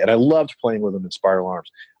that guy. And I loved playing with him in Spiral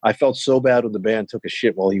Arms. I felt so bad when the band took a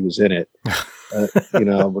shit while he was in it, you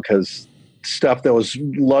know, because stuff that was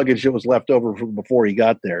luggage that was left over from before he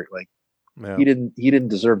got there. Like he didn't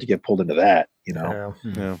deserve to get pulled into that, you know?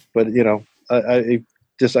 Yeah. But you know,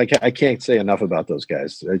 I can't say enough about those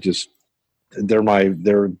guys. They're just my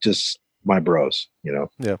bros, you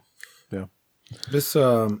know? Yeah. Yeah. This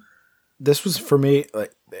was for me,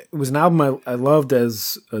 like, it was an album I loved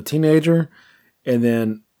as a teenager, and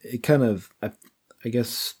then it kind of, I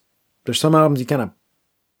guess there's some albums you kind of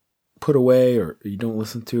put away or you don't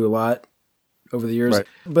listen to a lot over the years. Right.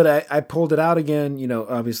 But I pulled it out again, you know,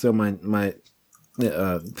 obviously on my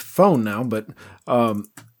phone now, but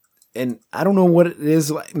and I don't know what it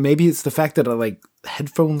is. Like, maybe it's the fact that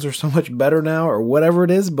headphones are so much better now or whatever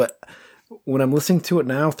it is, but when I'm listening to it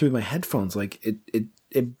now through my headphones, like it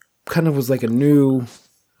kind of was like a new,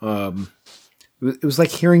 it was like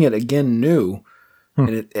hearing it again new,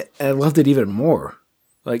 and I loved it even more.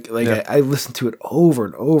 I listened to it over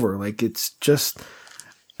and over. Like it's just,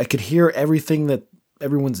 I could hear everything that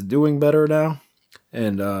everyone's doing better now,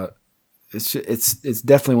 and it's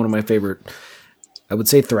definitely one of my favorite. I would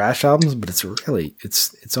say thrash albums, but it's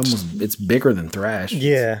bigger than thrash.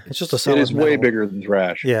 Yeah, it's just a solid. It is way metal. bigger than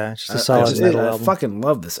thrash. Yeah, it's just a solid metal album. I fucking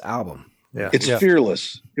love this album. Yeah, it's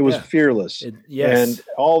fearless. It was fearless. Yes. And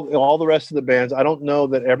all the rest of the bands, I don't know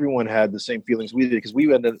that everyone had the same feelings we did, because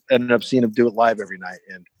we ended up seeing them do it live every night,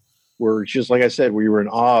 and we're just, like I said, we were in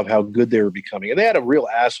awe of how good they were becoming. And they had a real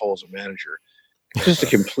asshole as a manager, just a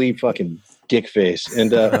complete fucking dick face.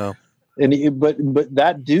 And but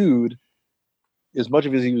that dude, as much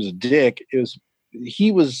as he was a dick,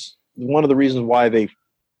 he was one of the reasons why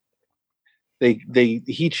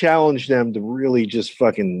he challenged them to really just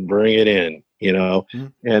fucking bring it in,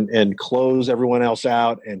 and close everyone else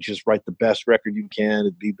out and just write the best record you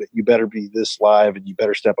can. You better be this live and you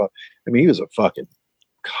better step up. I mean, he was a fucking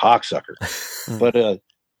cocksucker, but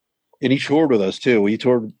and he toured with us too. He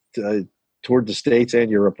toured the States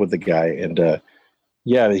and Europe with the guy, and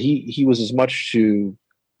he was as much to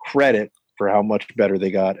credit for how much better they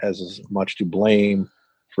got as much to blame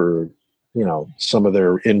for some of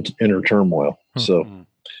their inner turmoil. So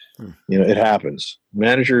it happens.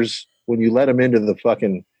 Managers, when you let them into the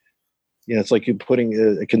fucking, it's like you're putting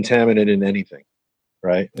a contaminant in anything,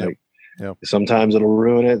 right? Yep. Like sometimes it'll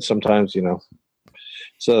ruin it. Sometimes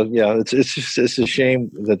So yeah, it's a shame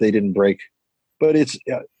that they didn't break, but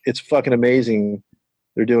it's fucking amazing.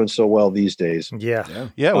 They're doing so well these days. Yeah.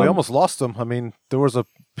 We almost lost them. I mean, there was a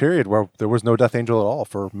period where there was no Death Angel at all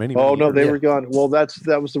for many. Oh no, years. they were gone. Well, that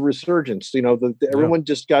was the resurgence. Everyone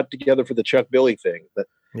just got together for the Chuck Billy thing.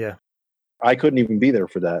 I couldn't even be there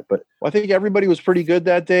for that, but I think everybody was pretty good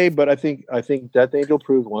that day. But I think Death Angel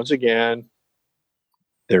proved once again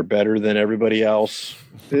they're better than everybody else.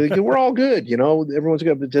 We're all good, Everyone's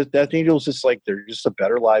good, but Death Angel's just like they're just a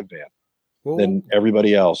better live band than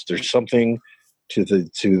everybody else. There's something to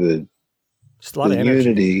the just a lot of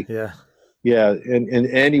unity. Yeah. Yeah, and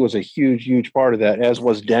Andy was a huge part of that, as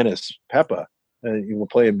was Dennis Peppa. You were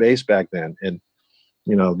playing bass back then, and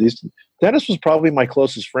Dennis was probably my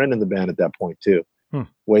closest friend in the band at that point too,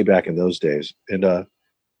 way back in those days. And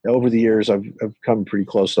over the years, I've come pretty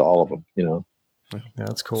close to all of them. Yeah,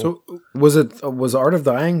 that's cool. So was Art of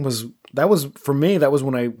Dying for me? That was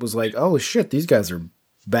when I was like, oh shit, these guys are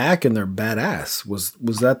back and they're badass. Was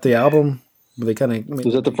that the album? They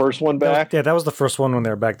was that the first one back? Yeah, that was the first one when they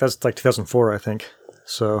were back. That's like 2004, I think.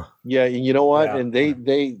 So yeah, you know what? Yeah. And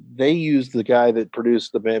they used the guy that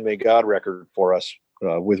produced the Man Made God record for us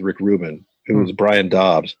with Rick Rubin, who was Brian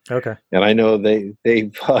Dobbs. Okay, and I know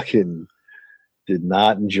they fucking did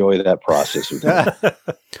not enjoy that process.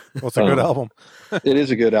 Well, it's a good album. It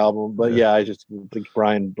is a good album, but I just think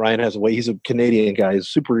Brian has a way. He's a Canadian guy.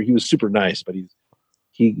 He was super nice, but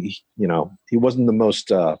he wasn't the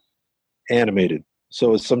most animated.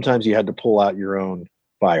 So sometimes you had to pull out your own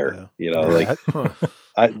fire.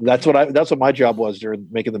 That's what my job was during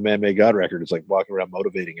making the Man Made God record. It's like walking around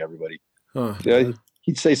motivating everybody.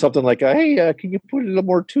 He'd say something like, "Hey, can you put a little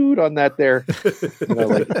more toot on that there?"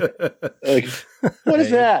 What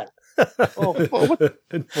is that? What?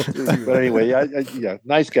 But anyway,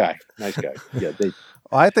 nice guy. Yeah,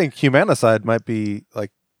 I think Humanicide might be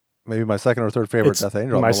like maybe my second or third favorite Death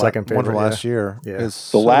Angel. My second favorite one from last year. Yeah, is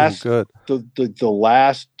so good. The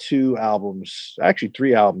last two albums, actually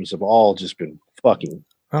 3 albums, have all just been fucking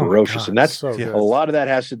ferocious, and that's so a lot of that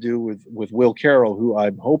has to do with Will Carroll, who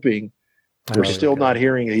I'm hoping we're still not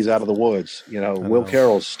hearing he's out of the woods. Will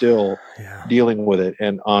Carroll's still dealing with it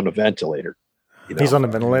and on a ventilator. He's on a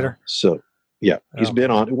ventilator. So he's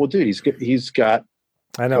been on. Well, dude, he's got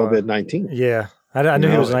COVID-19. Yeah. I knew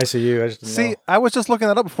he was in ICU. I just didn't know. I was just looking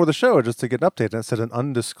that up before the show just to get an update, and it said an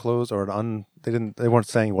undisclosed or they weren't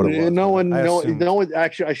saying what it was. No one.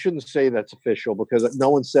 Actually, I shouldn't say that's official because no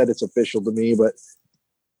one said it's official to me, but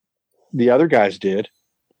the other guys did.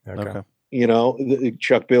 Okay.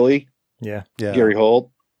 Chuck Billy. Yeah. Gary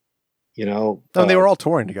Holt. They were all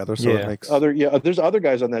touring together, so it makes there's other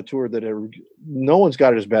guys on that tour that no one's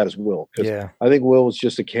got it as bad as Will. I think Will was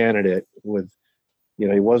just a candidate with,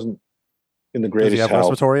 he wasn't in the greatest health. Does he have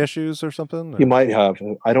health. respiratory issues or something? Or? He might have.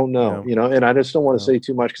 I don't know. And I just don't want to say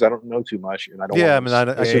too much because I don't know too much, and I don't.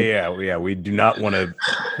 We do not want to.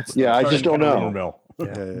 I just don't know.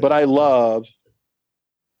 But I love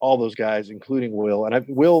all those guys, including Will, and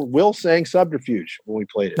Will sang Subterfuge when we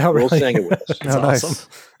played it. Oh, really? Will sang it with us. That's awesome.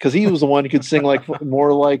 Because he was the one who could sing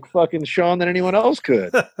more like fucking Sean than anyone else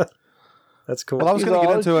could. That's cool. Well, I was going to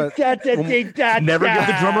get into it. Never give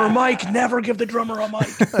the drummer a mic. Never give the drummer a mic.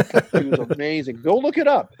 He was amazing. Go look it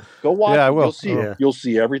up. Go watch. Yeah, I will. You'll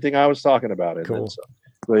see everything I was talking about. And cool.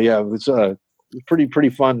 But yeah, it's a pretty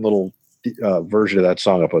fun little version of that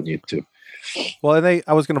song up on YouTube. Well, and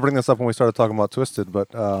I was going to bring this up when we started talking about Twisted, but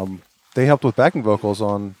they helped with backing vocals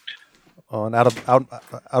on Out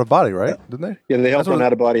of Body, right? Didn't they? Yeah, they helped on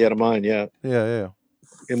Out of Body, Out of Mind. Yeah.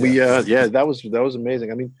 And we that was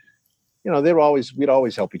amazing. I mean, you know, we'd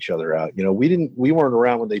always help each other out. You know, we weren't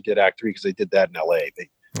around when they did Act 3 because they did that in LA.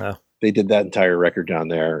 They did that entire record down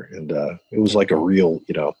there, and it was like a real,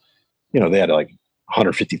 you know, they had like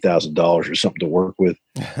 $150,000 or something to work with.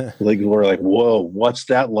 Like we're like, whoa, what's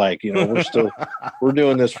that like? You know, we're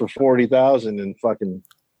doing this for 40,000 and fucking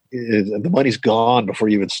the money's gone before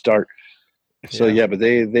you even start. So but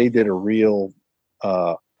they did a real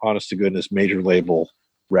honest to goodness major label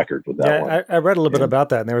record with that one. I read a little bit about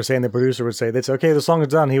that, and they were saying the producer would say, okay, the song is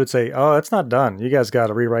done. He would say, oh, it's not done. You guys got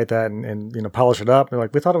to rewrite that and you know, polish it up. They're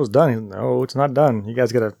like, we thought it was done. He's, no, it's not done. You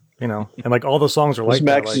guys got to, you know, and like all the songs are like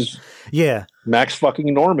Max that. Like, Max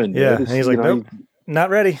fucking Norman. Yeah. And he's like, nope, not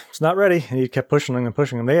ready. It's not ready. And he kept pushing them and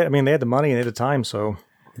pushing them. They had the money and they had the time. So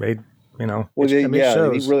they, you know, well, he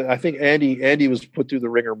really, I think Andy was put through the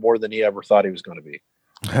ringer more than he ever thought he was going to be.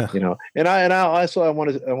 You know, and I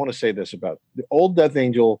want to say this about the old Death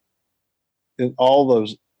Angel and all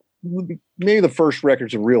those, maybe the first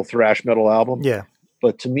record's a real thrash metal album. Yeah.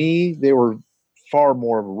 But to me, they were far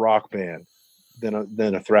more of a rock band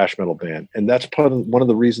than a thrash metal band. And that's one of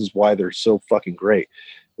the reasons why they're so fucking great.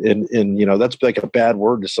 And you know, that's like a bad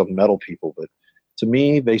word to some metal people, but to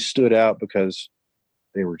me, they stood out because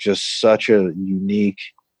they were just such a unique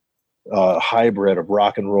hybrid of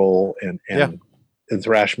rock and roll and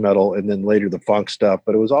thrash metal, and then later the funk stuff,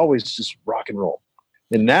 but it was always just rock and roll.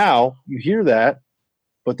 And now you hear that,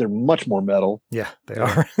 but they're much more metal. Yeah, they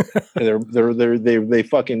are. they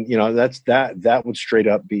fucking, you know, that would straight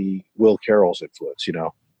up be Will Carroll's influence, you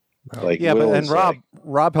know. Like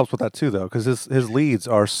Rob helps with that too, though, because his leads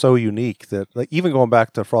are so unique that, like, even going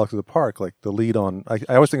back to Frolic Through the Park, like the lead on, I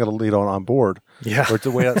always think of the lead on Board. Yeah, where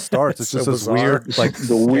the way that starts, it's just this weird, like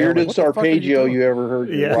the weirdest arpeggio you ever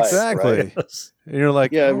heard. In your life, exactly. Right? And you're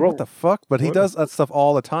like, what the fuck? But he does that stuff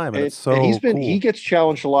all the time, and it's so. And he gets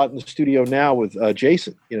challenged a lot in the studio now with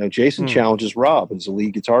Jason. You know, Jason challenges Rob as a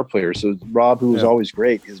lead guitar player. So Rob, who was always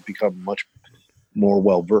great, has become much more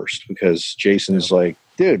well versed because Jason is like,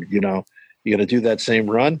 dude, you know, you got to do that same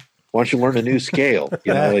run. Why don't you learn a new scale?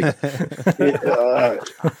 You know, like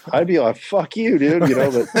I'd be like, fuck you, dude. You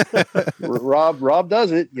know, but Rob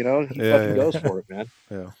does it. You know, he fucking goes for it, man.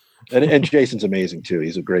 Yeah. And Jason's amazing too.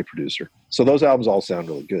 He's a great producer. So those albums all sound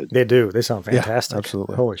really good. They do. They sound fantastic. Yeah,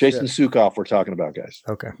 absolutely. Holy Jason shit. Sukoff, we're talking about, guys.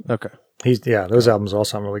 Okay. Those albums all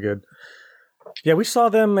sound really good. Yeah, we saw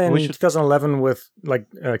them in 2011 with, like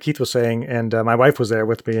Keith was saying, and my wife was there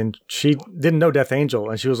with me, and she didn't know Death Angel,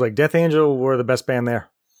 and she was like, Death Angel were the best band there.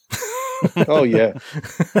 Oh, yeah.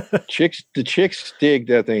 The chicks dig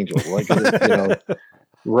Death Angel. Like, you know,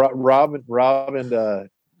 Rob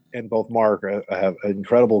and both Mark have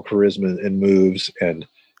incredible charisma and moves, and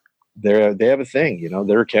they have a thing, you know,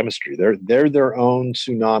 their chemistry. They're their own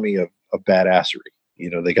tsunami of badassery. You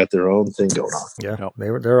know, they got their own thing going on. Yeah,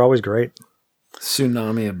 they're always great.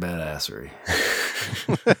 Tsunami of badassery.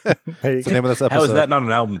 That's the name of this episode. How is that not an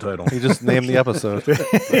album title? You just named the episode.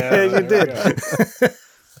 Yeah, you did.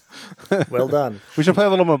 Well done. We should play a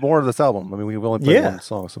little bit more of this album. I mean, we've only played one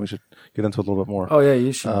song, so we should get into it a little bit more. Oh yeah,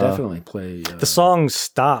 you should definitely play. The song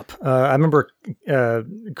 "Stop." I remember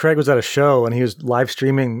Craig was at a show and he was live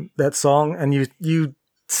streaming that song, and you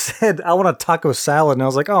said, "I want a taco salad," and I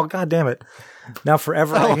was like, "Oh, god damn it!" Now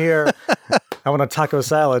forever I hear, "I want a taco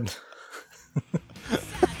salad."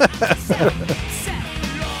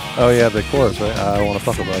 Oh yeah, the chorus, right? I want to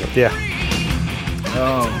fuck about it. Yeah.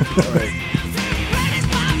 Oh, all right.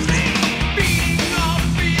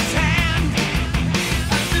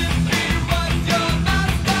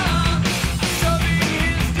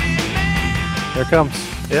 Here it comes.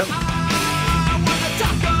 Yep.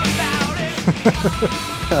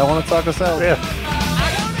 I want a taco salad. Yeah.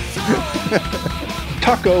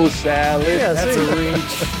 Taco salad. Yeah, that's a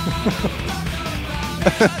reach.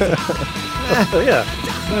 Yeah.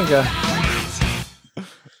 Okay.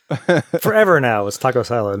 Forever now it's taco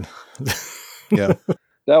salad. Yeah.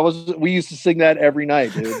 We used to sing that every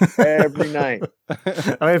night, dude. Every night. I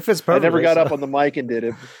mean, it fits perfectly. I never got up on the mic and did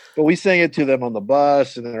it, but we sang it to them on the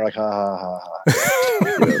bus, and they're like, ha ha ha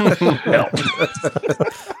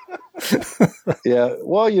ha. Yeah.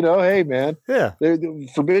 Well, you know, hey man. Yeah.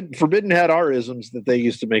 Forbidden had our isms that they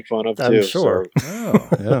used to make fun of too. I'm sure.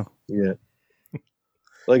 So, yeah.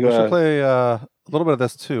 Like, we should play a little bit of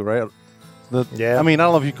this too, right? I mean, I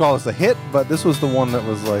don't know if you call this a hit, but this was the one that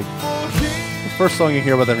was like the first song you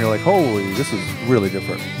hear about them. You're like, holy, this is really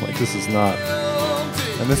different. Like, this is not.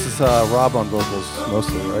 And this is Rob on vocals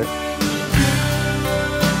mostly, right?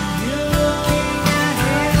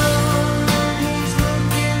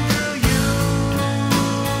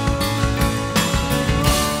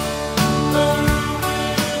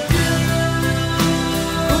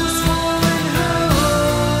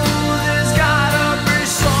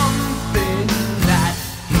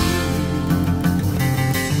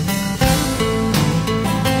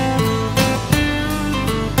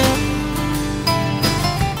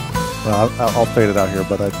 I'll fade it out here,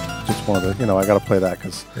 but I just wanted to, I got to play that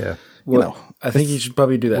because, I think you should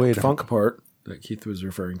probably do that funk part that Keith was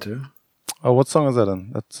referring to. Oh, what song is that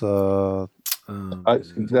in? That's that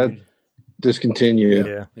Discontinue.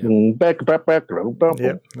 Yeah. Back.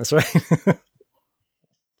 Yeah, that's right.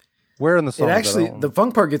 Where in the song? It actually, the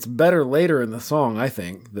funk part gets better later in the song. I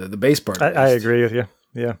think the bass part. I agree with you.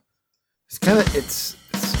 Yeah, it's kind of it's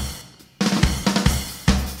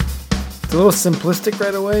a little simplistic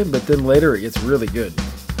right away, but then later it gets really good.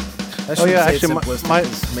 Actually, my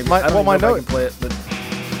note. Play it, but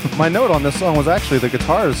my note on this song was actually the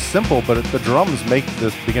guitar is simple, but the drums make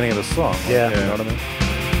the beginning of the song. Yeah, you know what I mean.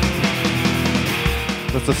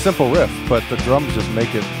 It's a simple riff, but the drums just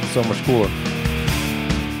make it so much cooler.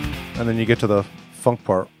 And then you get to the funk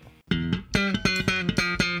part.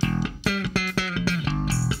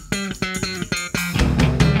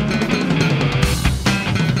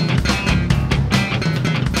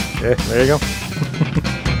 Yeah, there you go.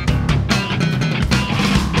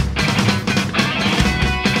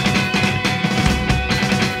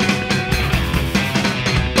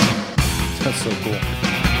 That's so cool.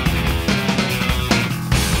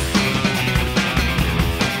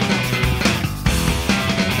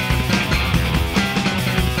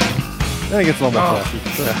 Then it gets a little more flashy.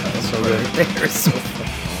 That's so good. They're so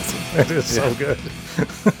awesome. It is so good.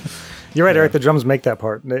 You're right, Eric. The drums make that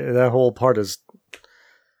part. That whole part is.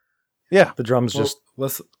 Yeah, the drums just.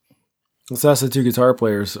 Let's ask the two guitar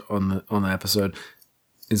players on the episode.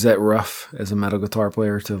 Is that rough as a metal guitar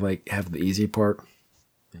player to like have the easy part?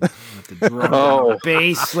 Have to drum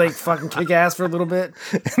bass, like fucking kick ass for a little bit,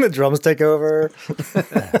 and the drums take over.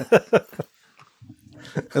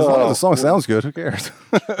 As long as the song sounds good, who cares?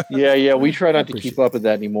 Yeah. We try not to keep up with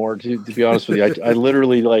that anymore. To be honest with you, I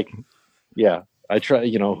literally I try,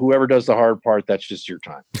 whoever does the hard part, that's just your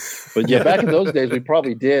time. But yeah, back in those days, we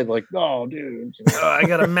probably did like, oh, dude. I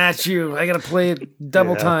got to match you. I got to play it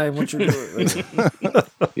double time. What you're doing.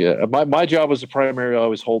 Yeah. My job was to primarily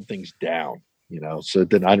always hold things down, so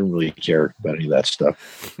then I didn't really care about any of that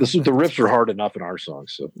stuff. The riffs are hard enough in our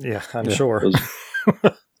songs. So yeah, I'm sure.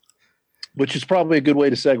 Which is probably a good way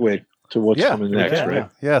to segue to what's coming next, right? Yeah.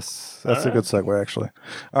 Yes. That's a good segue, actually.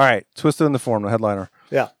 All right. Twisted in the Form, the headliner.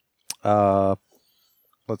 Yeah.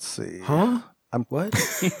 Let's see. Huh? I'm what?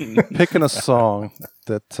 picking a song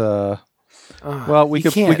that. You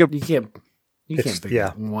can't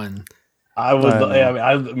pick one. I love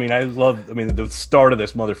the start of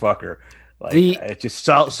this motherfucker. Like it's just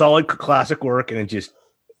solid classic work, and it just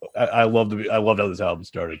I loved how this album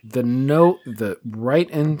started. The note, right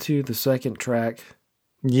into the second track.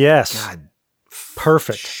 Yes. God,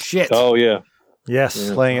 perfect. Shit. Oh yeah. Yes.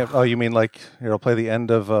 Yeah. Playing it. Oh, you mean like play the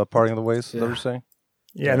end of Parting of the Ways? Is that what you're saying?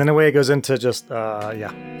 Yeah, and then the way it goes into just That's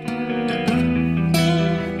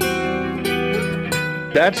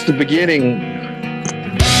the beginning.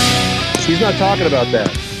 He's not talking about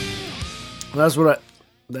that. That's what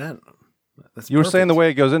you were saying the way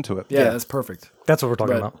it goes into it. Yeah, that's perfect. That's what we're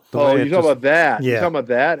talking about. Oh, you're talking about that. Yeah. You're talking about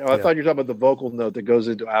that? Oh, I thought you were talking about the vocal note that goes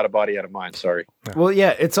into Out of Body, Out of Mind. Sorry. Yeah. Well,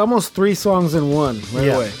 yeah, it's almost 3 songs in one right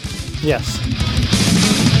away. Yes.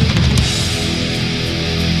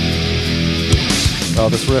 Oh,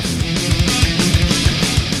 this riff.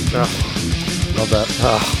 Oh. Love that.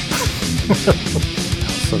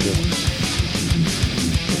 So good.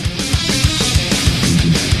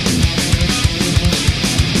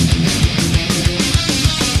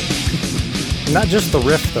 Not just the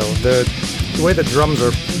riff, though. The way the drums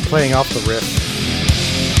are playing off the riff.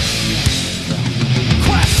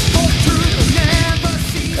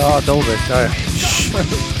 Oh, Dolvik.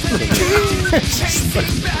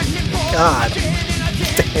 God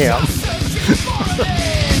damn.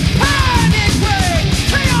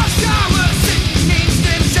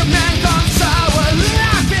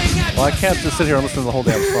 Well, I can't just sit here and listen to the whole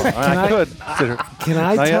damn song. I could sit here. Can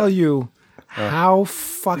I tell you how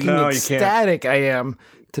fucking ecstatic I am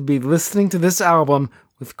to be listening to this album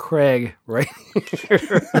with Craig right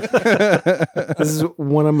here. This is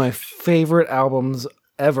one of my favorite albums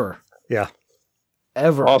ever. Yeah.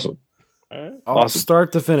 Ever. Awesome.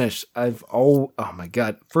 Start to finish. Oh my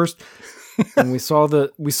God. First, when we saw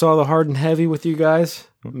the Hard and Heavy with you guys,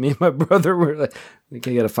 me and my brother were like, we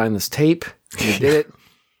got to find this tape. We did it.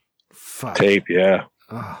 Fuck. Tape, yeah.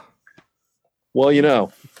 Oh. Well, you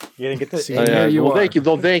know. You didn't get to see well, thank you.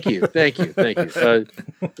 Thank you.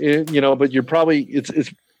 You know, but you're probably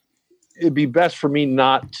it'd be best for me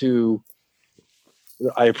not to.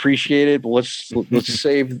 I appreciate it, but let's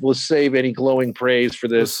save any glowing praise for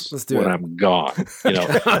this let's do when it. I'm gone. You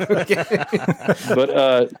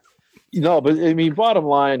know. But I mean, bottom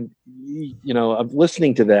line, you know, I'm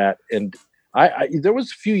listening to that, and I there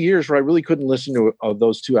was a few years where I really couldn't listen to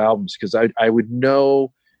those two albums because I would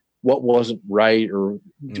know what wasn't right, or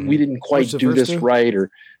we didn't quite do this right,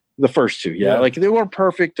 or the first two, yeah, like they weren't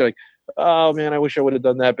perfect. Like, oh man, I wish I would have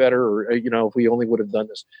done that better, or you know, if we only would have done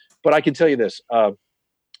this. But I can tell you this: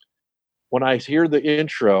 when I hear the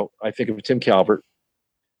intro, I think of Tim Calvert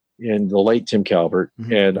and the late Tim Calvert,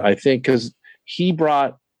 and I think because he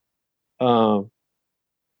brought a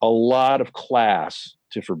lot of class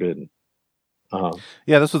to Forbidden.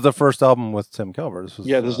 This was the first album with Tim Calvert. This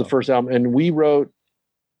is the first album, and we wrote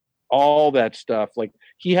all that stuff. Like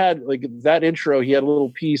he had like that intro, he had a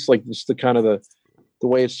little piece like just the kind of the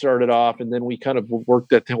way it started off, and then we kind of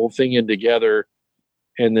worked that whole thing in together.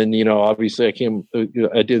 And then, you know, obviously I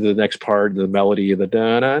did the next part, the melody of the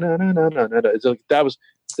da na na na na na na.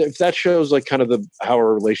 That shows like kind of how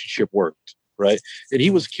our relationship worked, right? And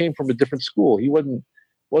he came from a different school. He wasn't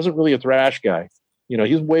really a thrash guy. You know,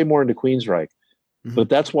 he was way more into Queensryche. But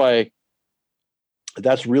that's really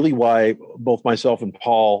why both myself and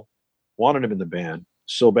Paul wanted him in the band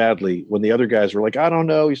so badly. When the other guys were like, I don't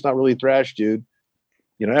know, he's not really thrash, dude.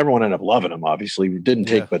 You know, everyone ended up loving him. Obviously, it didn't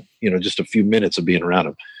take, but you know, just a few minutes of being around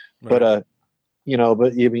him. Right. But you know,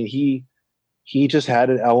 but I mean, he just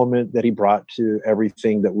had an element that he brought to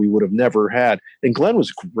everything that we would have never had. And Glenn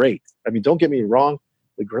was great. I mean, don't get me wrong,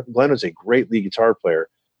 Glenn was a great lead guitar player,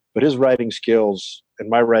 but his writing skills and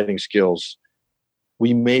my writing skills,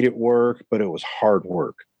 we made it work, but it was hard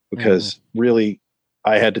work because really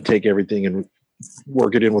I had to take everything and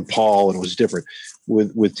work it in with Paul, and it was different.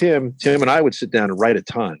 With Tim and I would sit down and write a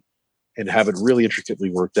ton and have it really intricately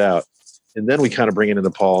worked out. And then we kind of bring it into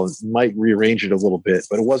Paul and might rearrange it a little bit,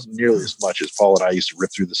 but it wasn't nearly as much as Paul and I used to rip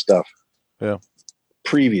through the stuff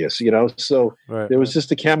previous, you know? So there was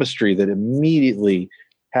just a chemistry that immediately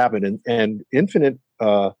happened. And Infinite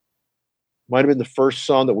might have been the first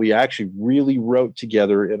song that we actually really wrote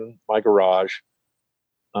together in my garage.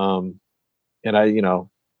 And I, you know,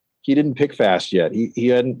 he didn't pick fast yet. He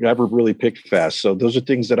hadn't ever really picked fast. So those are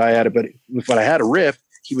things that I had. But if I had a riff,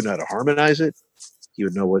 he would know how to harmonize it. He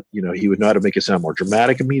would know what, you know, he would know how to make it sound more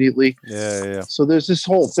dramatic immediately. Yeah. So there's this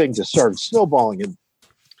whole thing that started snowballing. And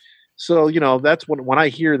so, you know, that's when I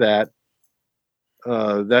hear that,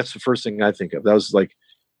 that's the first thing I think of. That was like,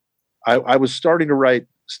 I was starting to write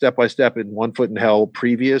Step by Step in One Foot in Hell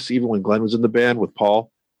previous, even when Glenn was in the band with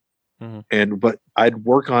Paul. But I'd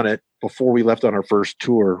work on it before we left on our first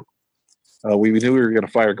tour. We knew we were going to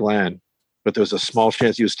fire Glenn, but there was a small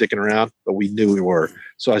chance he was sticking around, but we knew we were.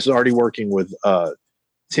 So I was already working with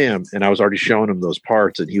Tim, and I was already showing him those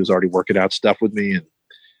parts, and he was already working out stuff with me. And,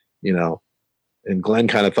 you know, and Glenn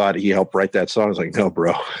kind of thought he helped write that song. I was like, no,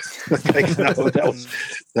 bro. Like, no, that was,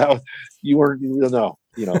 you weren't, you know,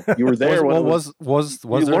 you were there. Was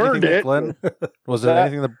there anything that Glenn,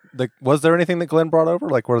 was there anything that Glenn brought over?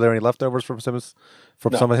 Like, were there any leftovers from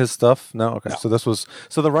some of his stuff? No. Okay. No.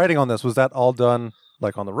 So the writing on this, was that all done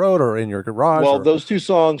like on the road or in your garage? Well, those two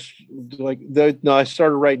songs, I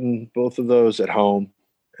started writing both of those at home,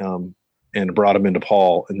 and brought them into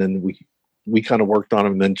Paul, and then we kind of worked on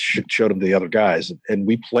them and then showed them to the other guys, and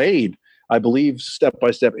we played, I believe, Step by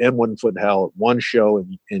Step and One Foot in Hell at one show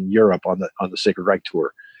in Europe on the Sacred Reich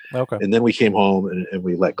tour. Okay. And then we came home and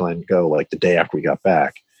we let Glenn go like the day after we got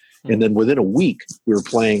back. And then within a week we were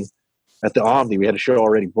playing at the Omni. We had a show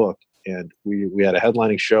already booked, and we had a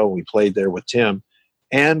headlining show. We played there with Tim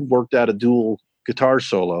and worked out a dual guitar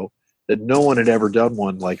solo that no one had ever done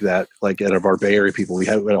one like that, like out of our Bay Area people. We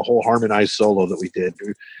had a whole harmonized solo that we did.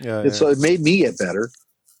 So it made me get better.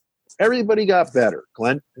 Everybody got better.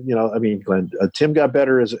 Glenn, Tim got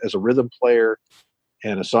better as a rhythm player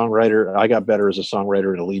and a songwriter. I got better as a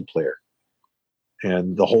songwriter and a lead player,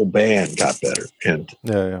 and the whole band got better. And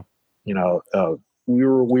you know, we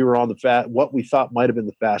were on what we thought might have been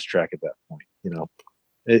the fast track at that point. You know,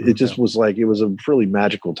 it just was like, it was a really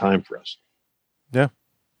magical time for us.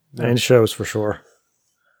 And shows for sure.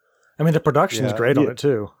 I mean, the production's great on it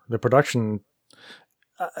too. The production,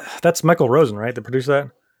 that's Michael Rosen, right? That produced that.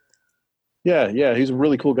 Yeah, he's a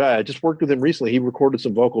really cool guy. I just worked with him recently. He recorded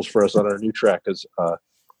some vocals for us on our new track because the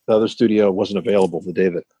other studio wasn't available the day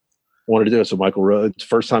that I wanted to do it. So it's the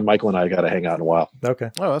first time Michael and I got to hang out in a while. Okay.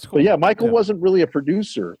 Oh, that's cool. But yeah, Michael wasn't really a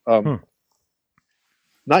producer.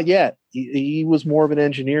 Not yet. He was more of an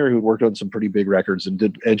engineer who worked on some pretty big records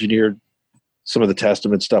and engineered some of the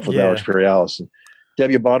Testament stuff with Alex Perialis. And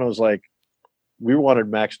Debbie Abano was like, we wanted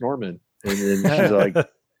Max Norman. And then she's like,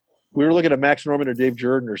 we were looking at Max Norman or Dave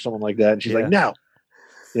Jordan or someone like that. And she's like, no,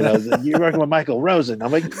 you're working with Michael Rosen.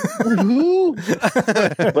 I'm like, who?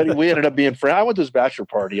 But we ended up being friends. I went to his bachelor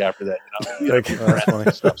party after that. That's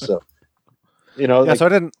funny stuff. So,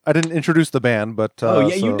 so I didn't introduce the band, but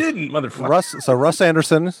you didn't, motherfucker. Russ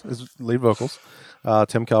Anderson is lead vocals,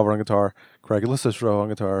 Tim Calver on guitar, Craig Lisisro on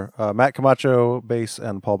guitar, Matt Camacho bass,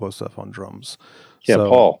 and Paul Bosef on drums. Yeah, so,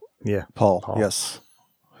 Paul. Yeah, Paul. Yes,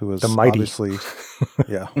 who was the mighty. Obviously,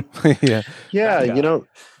 yeah.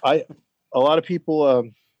 A lot of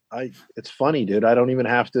people. It's funny, dude. I don't even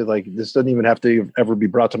have to this doesn't even have to ever be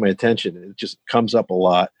brought to my attention. It just comes up a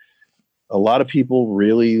lot. A lot of people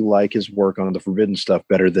really like his work on the Forbidden stuff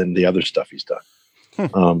better than the other stuff he's done.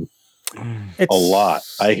 A lot.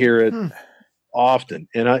 I hear it often,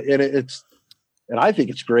 and I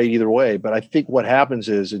think it's great either way. But I think what happens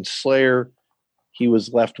is in Slayer, he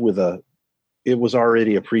was left with it was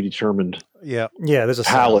already a predetermined there's a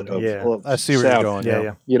palette sound. of I see where sound.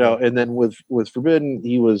 you're going. And then with Forbidden,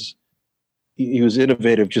 he was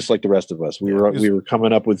innovative just like the rest of us. We were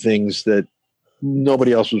coming up with things that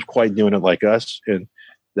nobody else was quite doing it like us, and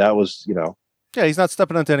that was he's not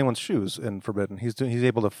stepping into anyone's shoes in Forbidden. He's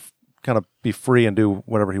able to kind of be free and do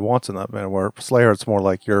whatever he wants in that man. Where Slayer, it's more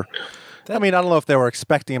like I don't know if they were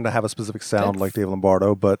expecting him to have a specific sound like Dave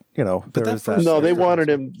Lombardo, but they wanted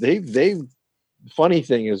him. They funny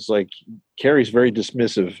thing is Carrie's very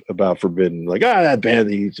dismissive about Forbidden, that band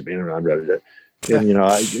that used to be around. And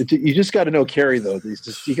you just got to know Carrie though.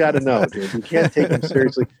 You got to know, dude. You can't take him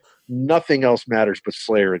seriously. Nothing else matters but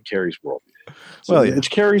Slayer in Carrie's world. So it's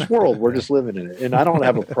Carrie's world. We're just living in it, and I don't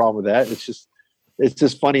have a problem with that. It's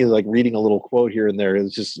just funny, reading a little quote here and there.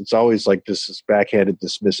 It's always this backhanded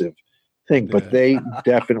dismissive thing. But they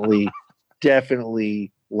definitely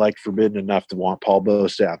liked Forbidden enough to want Paul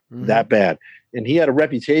Bosef that bad, and he had a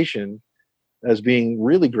reputation as being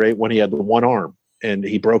really great when he had the one arm. And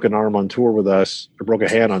he broke an arm on tour with us, or broke a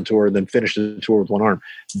hand on tour, and then finished the tour with one arm.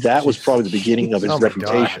 That was probably the beginning of his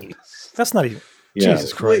reputation. God. That's not even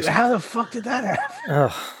Jesus Christ. Wait, how the fuck did that happen?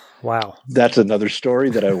 Oh, wow. That's another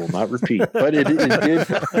story that I will not repeat. But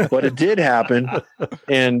it did happen,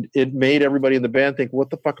 and it made everybody in the band think,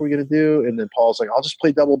 "What the fuck are we going to do?" And then Paul's like, "I'll just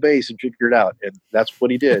play double bass and figure it out." And that's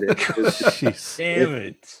what he did. Damn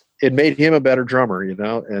it. It made him a better drummer, and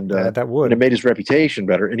that would. And it made his reputation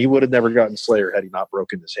better. And he would have never gotten Slayer had he not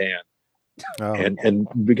broken his hand, and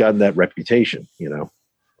gotten that reputation.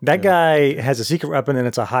 That guy has a secret weapon, and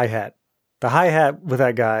it's a hi-hat. The hi-hat with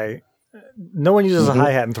that guy, no one uses a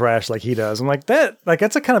hi-hat in thrash like he does. I'm like that.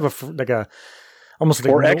 That's a kind of almost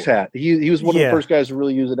like X-hat. He was one of the first guys to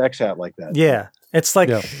really use an X-hat like that. Yeah. It's like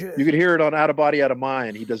you could hear it on Out of Body, Out of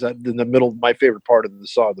Mind. He does that in the middle. My favorite part of the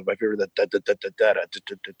song, my favorite that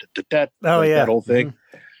whole thing.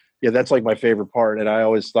 Yeah, that's my favorite part. And I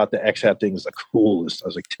always thought the X-hat thing was the coolest. I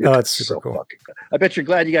was like, dude, that's super cool. Fucking cool. I bet you're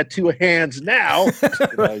glad you got two hands now.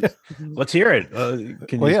 Let's hear it. I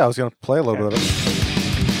was going to play a little bit of it.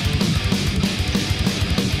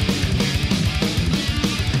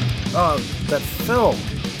 Oh, that film.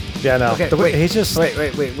 Yeah, no. Okay, wait. He's just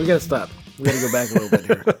wait. We got to stop. We got to go back a little bit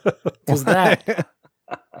here. Because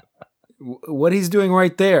what he's doing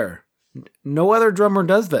right there, no other drummer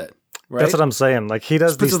does that. Right? That's what I'm saying. He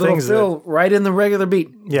does these things right in the regular beat.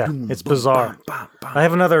 Yeah, it's bizarre. I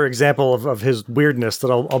have another example of his weirdness that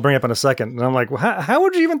I'll bring up in a second. And I'm like, well, how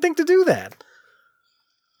would you even think to do that?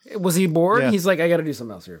 Was he bored? Yeah. He's like, I got to do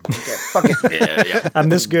something else here. Okay, fuck it. Yeah. I'm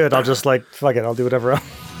this good. I'll just fuck it. I'll do whatever else.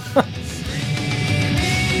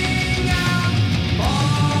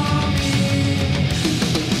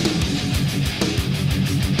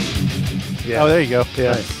 Yeah. Oh, there you go.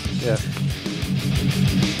 Yeah. Nice. Yeah.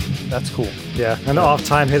 That's cool. Yeah. An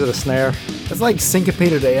off-time hit of the snare. That's like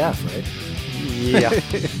syncopated AF, right? Yeah.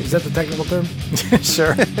 Is that the technical term?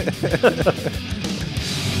 Sure.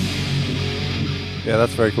 Yeah,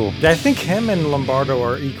 that's very cool. I think him and Lombardo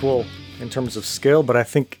are equal in terms of skill, but I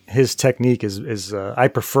think his technique is I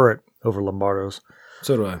prefer it over Lombardo's.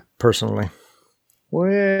 So do I. Personally.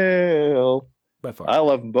 Well... By far. I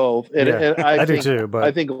love them both, and I think, do too. But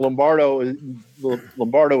I think Lombardo is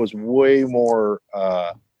way more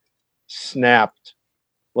snapped.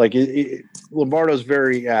 Like Lombardo's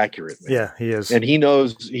very accurate. Man. Yeah, he is. And he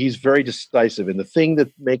knows he's very decisive. And the thing that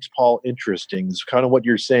makes Paul interesting is kind of what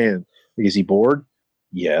you're saying. Is he bored?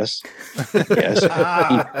 Yes. Yes.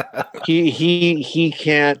 He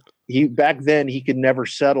can't. Back then he could never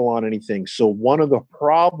settle on anything. So one of the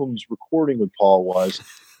problems recording with Paul was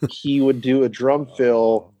he would do a drum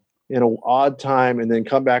fill in an odd time and then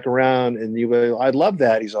come back around and you would, I love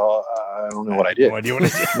that. He's all, I don't know what I did. No idea what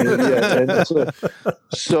I did. Yeah, and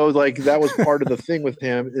so like that was part of the thing with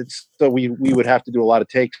him. It's so we would have to do a lot of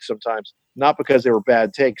takes sometimes, not because they were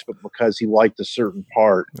bad takes, but because he liked a certain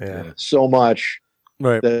part so much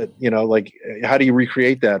that, like, how do you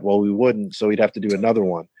recreate that? Well, we wouldn't. So he'd have to do another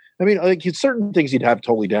one. I mean, like certain things he'd have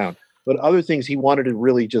totally down, but other things he wanted to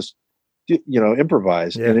really just,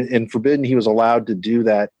 improvise. Yeah. And in Forbidden, he was allowed to do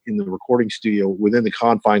that in the recording studio within the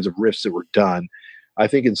confines of riffs that were done. I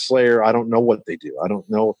think in Slayer, I don't know what they do. I don't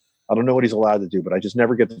know what he's allowed to do, but I just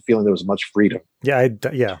never get the feeling there was much freedom. Yeah. I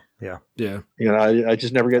just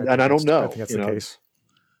never get, and I don't know. I think that's the case.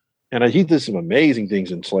 And he did some amazing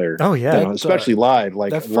things in Slayer. Oh yeah, especially live.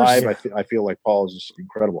 Like live, I feel like Paul is just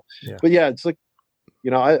incredible. Yeah. But yeah, it's like,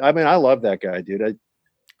 I mean, I love that guy, dude.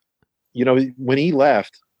 When he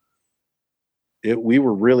left, we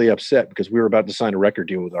were really upset because we were about to sign a record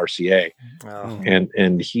deal with RCA,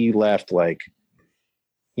 and he left like,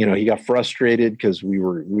 he got frustrated because we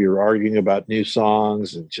were arguing about new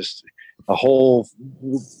songs and just a whole,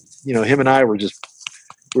 him and I were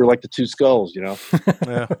like the two skulls, Yeah.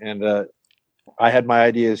 And I had my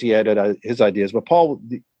ideas, he had his ideas, but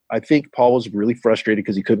I think Paul was really frustrated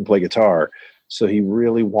because he couldn't play guitar. So he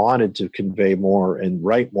really wanted to convey more and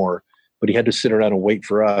write more, but he had to sit around and wait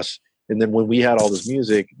for us. And then when we had all this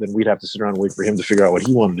music, then we'd have to sit around and wait for him to figure out what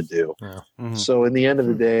he wanted to do. Yeah. Mm-hmm. So in the end of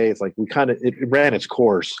the day, it's like it ran its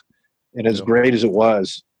course. And as great as it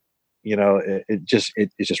was, it just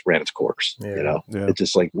ran its course. Yeah. It's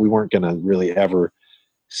just like we weren't going to really ever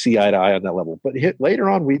see eye to eye on that level. But later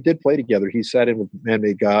on, we did play together. He sat in with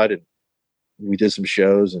Man-Made God, and we did some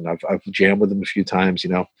shows, and I've jammed with him a few times.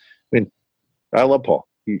 I mean, I love Paul.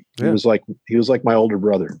 He was like my older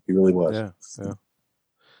brother. He really was. Yeah.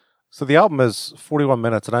 So the album is 41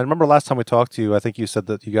 minutes, and I remember last time we talked to you, I think you said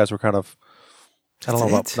that you guys were kind of, I don't know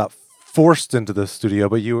about not forced into the studio,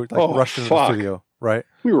 but you were like rushed into the studio, right?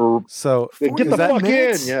 We were so get the fuck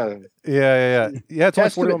minutes? in, yeah. It's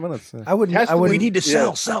only 41 minutes. Yeah. I wouldn't. We need to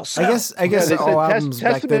sell. I guess all albums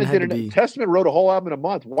back then had to be. Testament wrote a whole album in a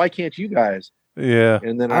month. Why can't you guys? Yeah.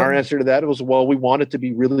 And then our answer to that was, well, we want it to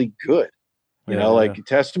be really good.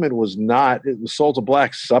 Testament was not. It was Souls of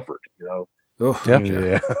Black suffered. Oh,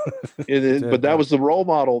 yeah. But that was the role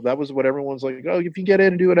model. That was what everyone's like. Oh, if you get in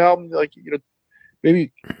and do an album, like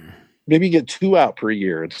maybe get 2 out per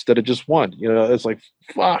year instead of just 1. It's like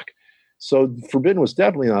fuck. So Forbidden was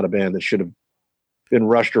definitely not a band that should have been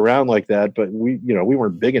rushed around like that. But we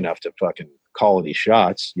weren't big enough to fucking call any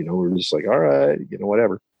shots. We were just like, all right,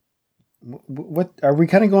 whatever. What are we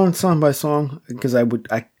kind of going song by song? Because I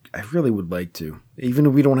really would like to, even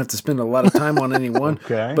if we don't have to spend a lot of time on any one.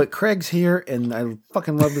 Okay. But Craig's here, and I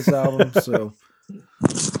fucking love this album, so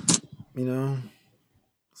let's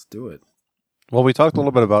do it. Well, we talked a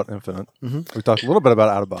little bit about Infinite. Mm-hmm. We talked a little bit about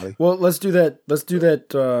Out of Body. Well, let's do that. Let's do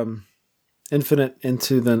that. Infinite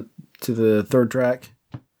into the third track.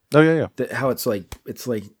 Oh yeah. How it's like it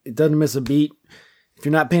doesn't miss a beat. If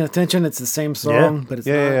you're not paying attention, it's the same song, but it's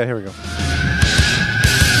not. Yeah. Here we go.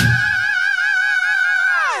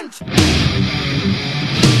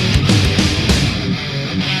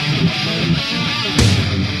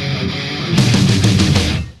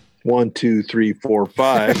 One, 2, 3, 4,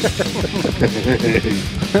 5.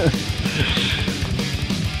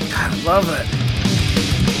 I love it.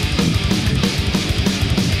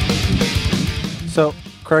 So,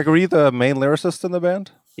 Craig, are you the main lyricist in the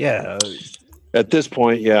band? Yeah. At this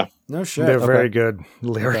point, yeah. No shit. They're very good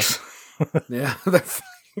lyrics. Yeah, they're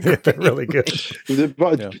really good.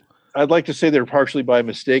 I'd like to say they're partially by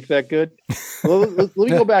mistake that good. Let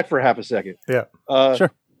me go back for half a second. Yeah. Sure.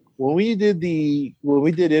 When we did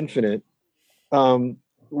Infinite,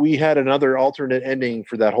 we had another alternate ending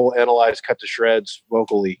for that whole Analyze Cut to Shreds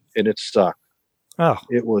vocally, and it sucked. Oh,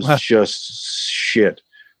 it was just shit,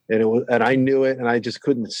 and I knew it, and I just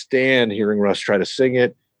couldn't stand hearing Russ try to sing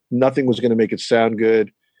it. Nothing was going to make it sound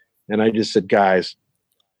good, and I just said, guys,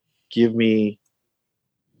 give me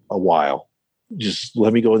a while, just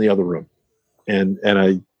let me go in the other room, and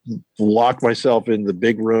I locked myself in the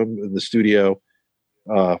big room in the studio.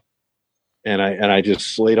 And I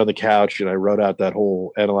just laid on the couch and I wrote out that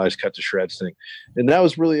whole Analyze Cut to Shreds thing. And that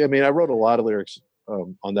was really, I wrote a lot of lyrics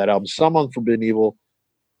on that album, some on Forbidden Evil,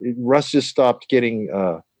 Russ just stopped getting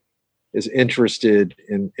is interested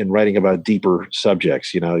in writing about deeper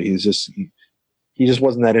subjects. You know, he just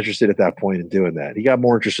wasn't that interested at that point in doing that. He got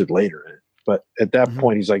more interested later in it. But at that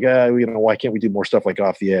point, he's like, why can't we do more stuff like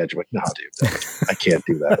Off the Edge? I'm like, no, dude, I can't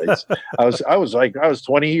do that. I was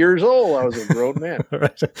 20 years old. I was a grown man.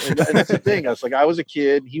 Right. And that's the thing. I was a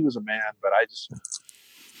kid. He was a man. But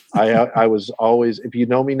I was always, if you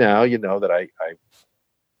know me now, you know that I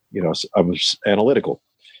was analytical.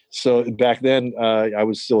 So back then, I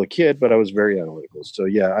was still a kid, but I was very analytical. So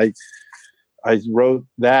yeah, I wrote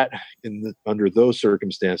that under those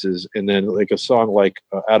circumstances, and then like a song like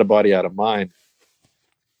 "Out of Body, Out of Mind,"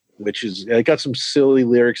 which is I got some silly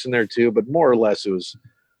lyrics in there too, but more or less it was,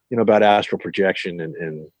 about astral projection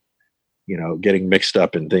and getting mixed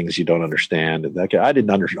up in things you don't understand. And that I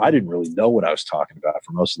didn't really know what I was talking about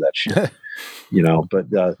for most of that shit,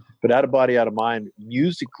 But "Out of Body, Out of Mind"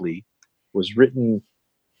 musically was written.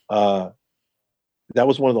 That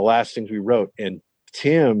was one of the last things we wrote, and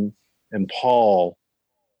Tim and Paul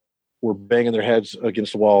were banging their heads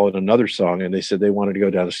against the wall in another song, and they said they wanted to go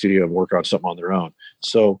down to the studio and work on something on their own.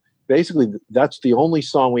 So basically, that's the only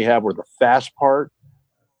song we have where the fast part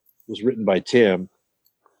was written by Tim,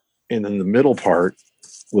 and then the middle part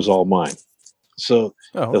was all mine. So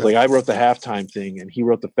it was like I wrote the halftime thing, and he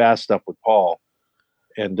wrote the fast stuff with Paul,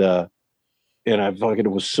 and I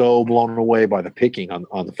fucking was so blown away by the picking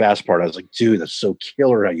on the fast part. I was like, dude, that's so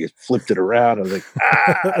killer how you flipped it around. I was like,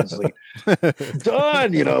 I was like,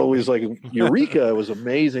 done. It was like eureka. It was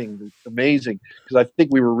amazing. Because I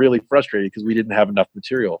think we were really frustrated because we didn't have enough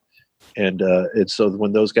material. And so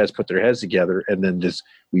when those guys put their heads together and then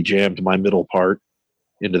we jammed my middle part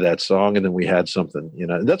into that song, and then we had something,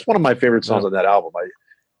 that's one of my favorite songs on that album.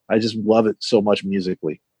 I just love it so much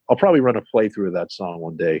musically. I'll probably run a playthrough of that song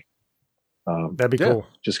one day. That'd be cool.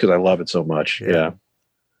 Just because I love it so much. Yeah.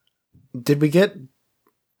 Did we get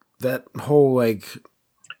that whole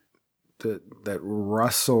that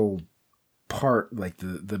Russell part, like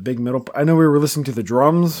the big middle? I know we were listening to the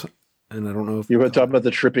drums, and I don't know if you were talking about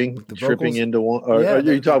the tripping into one. Or are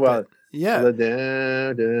you talking about the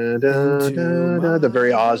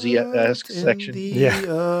very Ozzy-esque section?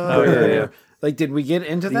 Yeah. Like, did we get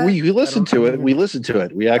into that? We listened to it. We listened to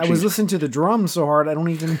it. I was listening to the drums so hard I don't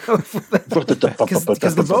even know because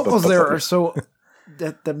the vocals there are so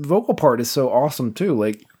that the vocal part is so awesome too.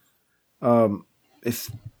 Like,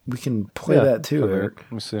 if we can play that too, Eric.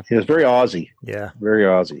 Let me see. Yeah, it's very Ozzy. Yeah, very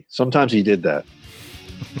Ozzy. Sometimes he did that.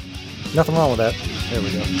 Nothing wrong with that. There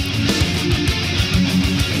we go.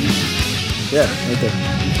 Yeah, right there.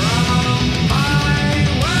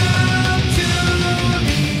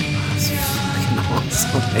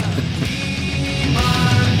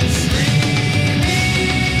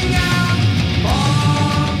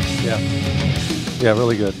 Yeah,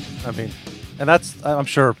 really good. I mean, and I'm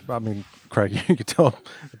sure, Craig, you can tell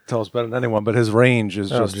us better than anyone, but his range is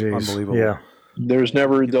just unbelievable. Yeah.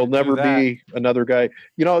 There'll never be another guy.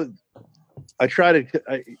 I try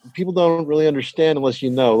to, people don't really understand unless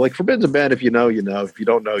you know. Like Forbidden's a band, if you know, you know. If you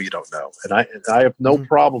don't know, you don't know. And I have no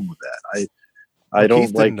problem with that. I don't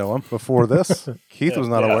Keith didn't know him before this. Keith was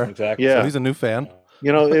not aware. Exactly. Yeah, so he's a new fan.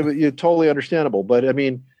 It's totally understandable. But I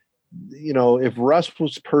mean, if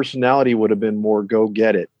Russ's personality would have been more go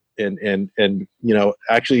get it and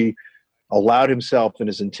actually allowed himself in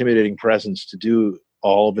his intimidating presence to do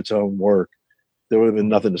all of its own work, there would have been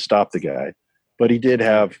nothing to stop the guy. But he did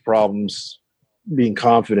have problems being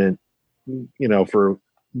confident. For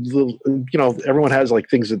everyone has like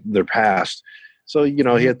things in their past. So,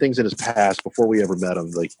 he had things in his past before we ever met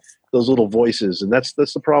him, like those little voices. And that's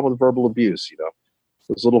the problem with verbal abuse,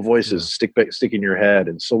 those little voices stick in your head.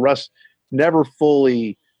 And so Russ never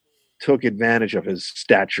fully took advantage of his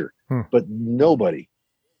stature, but nobody.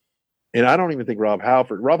 And I don't even think Rob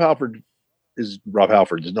Halford is Rob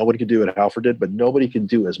Halford. Nobody can do what Halford did, but nobody can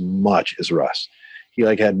do as much as Russ. He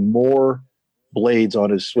had more blades on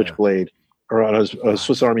his switchblade. Or on a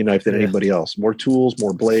Swiss Army knife than anybody else. More tools,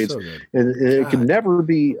 more blades. So and it can never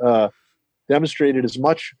be demonstrated as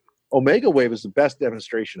much. Omega Wave is the best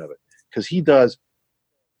demonstration of it because he does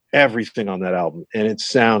everything on that album. And it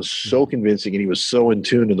sounds so convincing, and he was so in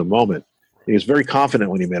tune in the moment. He was very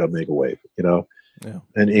confident when he made Omega Wave, Yeah.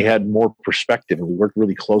 And he had more perspective, and we worked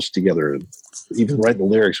really close together. And even writing the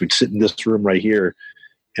lyrics, we'd sit in this room right here.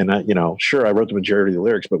 And I wrote the majority of the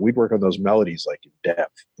lyrics, but we'd work on those melodies like in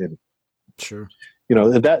depth. And sure.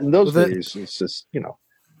 That in those days, it's just,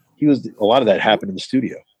 he was, a lot of that happened in the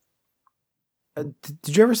studio.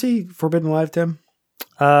 Did you ever see Forbidden live, Tim?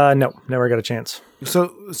 No, never got a chance.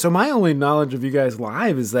 So my only knowledge of you guys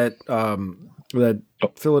live is that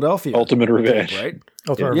Philadelphia Ultimate Revenge, right?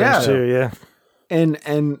 Ultimate Revenge 2, yeah.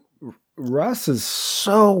 And Russ is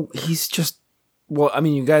he's just, well, I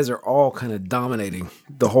mean, you guys are all kind of dominating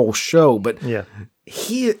the whole show, but yeah,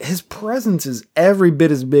 his presence is every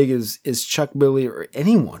bit as big as Chuck Billy or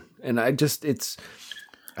anyone. And I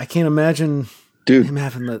can't imagine him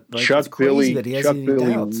having the Chuck Billy. That he has Chuck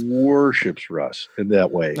Billy doubts. Worships Russ in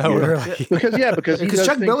that way. Oh, really? because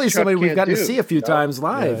Chuck Billy's somebody we've gotten to see a few times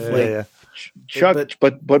live. Yeah. Chuck,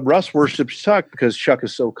 but Russ worships Chuck because Chuck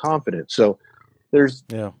is so confident. So there's,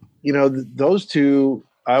 those two.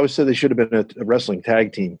 I always said they should have been a wrestling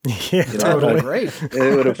tag team. Yeah, totally. Great.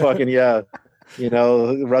 It would have fucking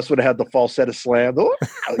Russ would have had the falsetto slam. Throw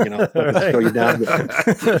you down.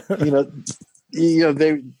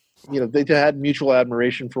 They had mutual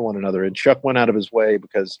admiration for one another, and Chuck went out of his way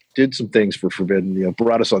because did some things for Forbidden.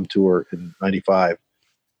 Brought us on tour in '95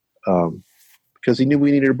 because he knew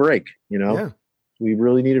we needed a break. We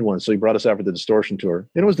really needed one, so he brought us out for the Distortion tour.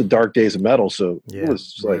 And it was the dark days of metal, so it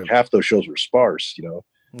was like half those shows were sparse.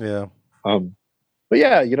 Yeah. But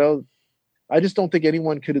yeah, I just don't think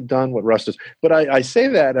anyone could have done what Russ does. But I say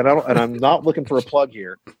that, and I'm not looking for a plug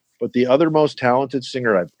here. But the other most talented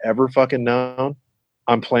singer I've ever fucking known,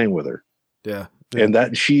 I'm playing with her. Yeah. And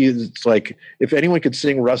that she is like, if anyone could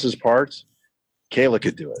sing Russ's parts, Kayla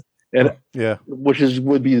could do it. And which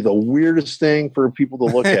would be the weirdest thing for people to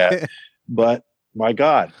look at. But my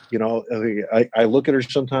God, I look at her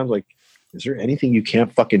sometimes like, is there anything you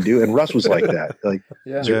can't fucking do? And Russ was like that. Like,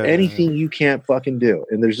 is there anything you can't fucking do?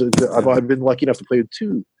 And I've been lucky enough to play with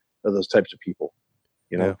two of those types of people,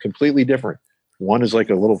 completely different. One is like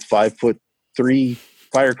a little 5'3"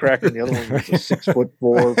 firecracker, and the other one was a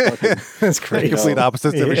 6'4" fucking, that's crazy. Complete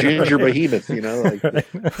opposites. Ginger behemoth,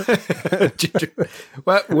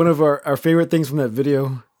 Well, one of our favorite things from that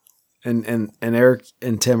video, and Eric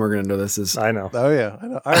and Tim are gonna know this is. I know. Oh yeah, I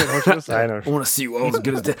know. I know what you're saying. I want to see you all as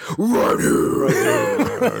good as dead. Right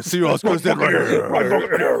here. See you all as good as dead. Right here.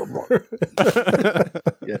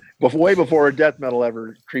 Way before death metal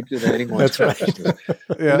ever creeped into anyone's consciousness.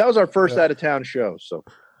 Yeah. That was our first out of town show, so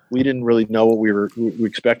we didn't really know what we were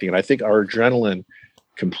expecting, and I think our adrenaline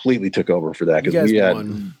completely took over for that because we had.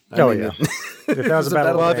 Won. If that was a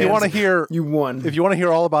battle, well, if you want to hear, you won. If you want to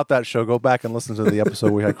hear all about that show, go back and listen to the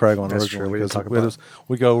episode we had Craig on originally. Because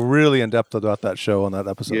we go really in depth about that show on that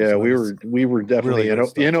episode. Yeah, so we were definitely really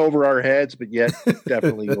in over our heads, but yet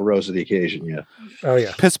definitely rose to the occasion. Yeah. Oh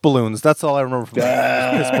yeah. Piss balloons. That's all I remember from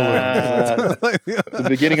piss balloons. The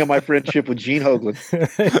beginning of my friendship with Gene Hoglan.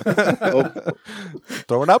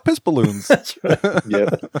 Throwing out piss balloons. That's right. Yeah.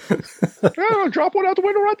 Drop one out the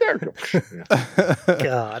window right there.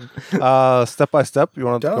 God. Step by Step. You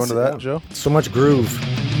want to go into that, Joe? So much groove.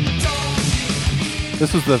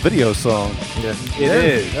 This was the video song. Yeah, it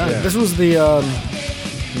is. Yeah. This was the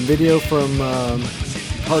video from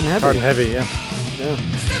Hard and Heavy. Hard and Heavy, yeah.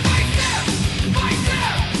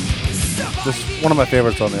 This is one of my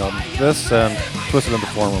favorites on the album. This and Twisted into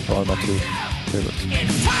Form are probably my two favorites.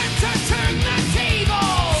 It's time to turn the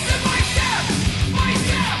tables. My step.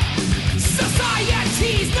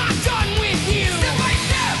 Society's not done with you. My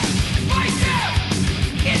step.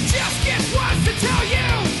 It just gets worse to tell you.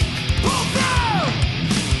 Pull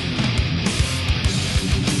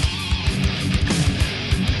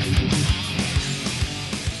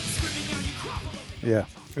through. Yeah.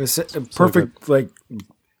 It's perfect, so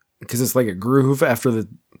because it's like a groove after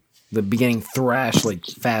the beginning thrash, like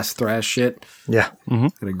fast thrash shit. Yeah. Mm-hmm.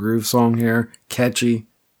 Got a groove song here, catchy,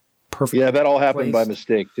 perfect. Yeah, that all happened by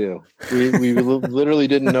mistake too. We literally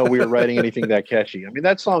didn't know we were writing anything that catchy. I mean,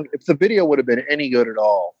 that song, if the video would have been any good at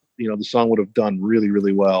all, the song would have done really,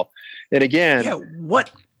 really well. And again,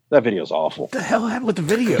 what? That video's awful. What the hell happened with the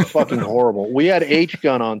video? Fucking horrible. We had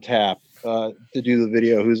H-Gun on tap to do the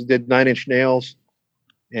video, who did 9 Inch Nails,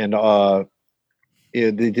 and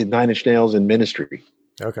they did 9 Inch Nails in Ministry.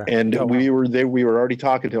 Okay. And we were there. We were already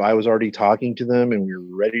I was already talking to them, and we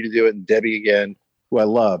were ready to do it. And Debbie, again, who I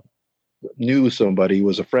love, knew somebody,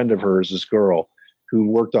 was a friend of hers, this girl who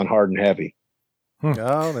worked on Hard and Heavy.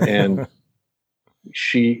 And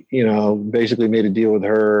she, basically made a deal with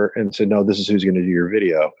her and said, "No, this is who's going to do your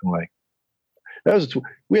video." I'm like,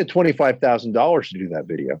 we had $25,000 to do that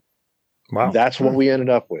video. Wow. That's what we ended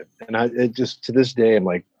up with. And it just, to this day, I'm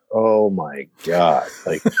like, oh my God.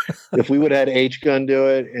 Like, if we would have had H-Gun do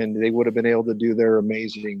it and they would have been able to do their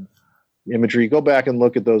amazing imagery, go back and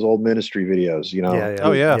look at those old Ministry videos, Yeah.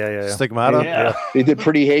 Oh, yeah. Stigmata. Yeah. They did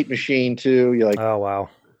Pretty Hate Machine too. You're like, oh, wow.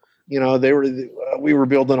 We were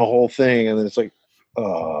building a whole thing, and then it's like,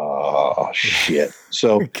 oh, shit.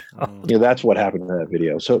 So, that's what happened in that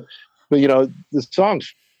video. So, but, the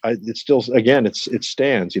song's it's still, again, it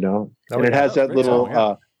stands, you know, and it has that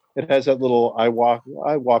little, it has that little, I walk,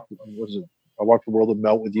 what is it? I walk the world and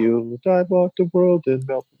melt with you. I walk the world and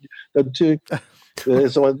melt with you.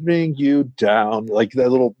 This one bring you down, like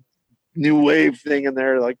that little new wave thing in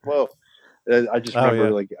there. Like, whoa! I just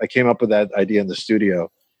remember, like, I came up with that idea in the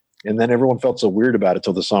studio, and then everyone felt so weird about it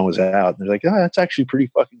till the song was out. And they're like, "Oh, that's actually pretty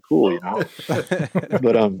fucking cool," you know.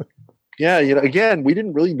 But yeah, you know, again, we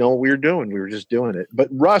didn't really know what we were doing. We were just doing it. But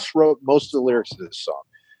Russ wrote most of the lyrics to this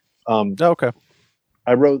song. Okay.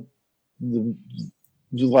 I wrote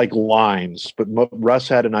like lines, but Russ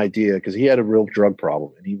had an idea because he had a real drug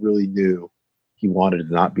problem, and he really knew he wanted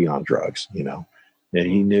to not be on drugs, you know, and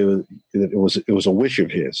he knew that it was a wish of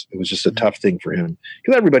his. It was just a tough thing for him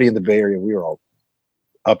because everybody in the Bay Area, we were all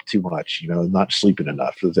up too much, you know, not sleeping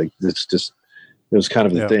enough. It was like, it was kind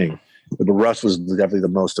of the thing. But Russ was definitely the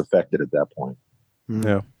most affected at that point.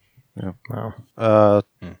 Yeah. Wow.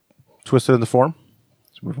 Twisted in the Form.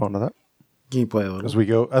 Let's move on to that. Can you play a little? As we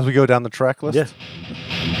go down the track list. Yeah.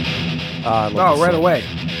 Right away.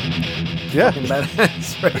 Yeah. Right.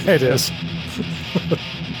 It is.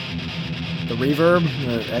 The reverb,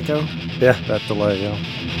 the echo. Yeah. That delay, yeah.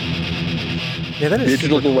 Yeah, that is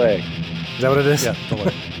digital delay. Is that what it is? Yeah,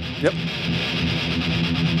 delay. Yep.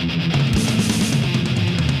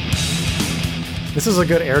 This is a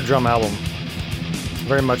good air drum album.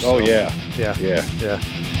 Very much so. Oh, yeah. Yeah. Yeah. Yeah.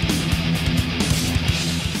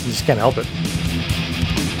 You just can't help it.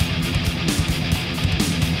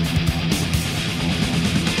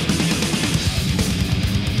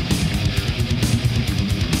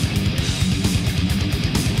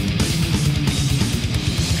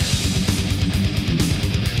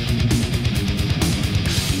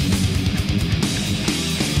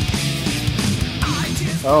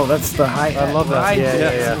 Oh, that's the high. I love that.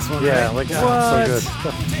 Yeah. Yeah, like, what? So good.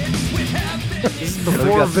 This is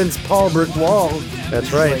before Vince Paul Brick Wall.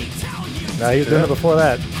 That's right. No, he was doing it before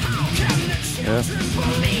that. Yeah.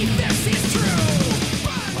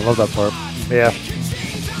 I love that part. Yeah.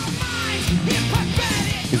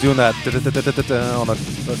 He's doing that on a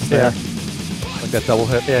snare. Like that double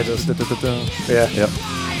hit. Yeah, just yeah. Yep.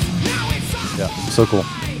 Yeah. So cool.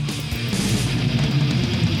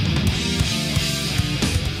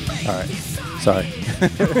 All right. Sorry. I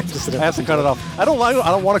have to cut it off. I don't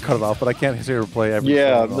want to cut it off, but I can't sit here and play every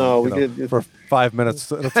song we could for 5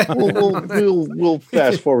 minutes. we'll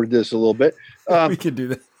fast forward this a little bit. We could do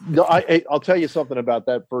that. No, I'll tell you something about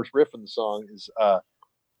that first riff in the song. Is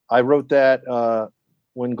I wrote that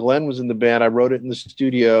when Glenn was in the band. I wrote it in the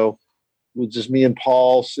studio with just me and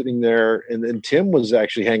Paul sitting there, and then Tim was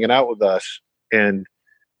actually hanging out with us, and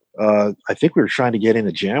I think we were trying to get in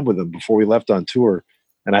a jam with him before we left on tour.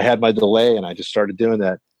 And I had my delay, and I just started doing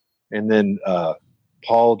that. And then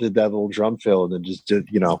Paul did that little drum fill, and then just did,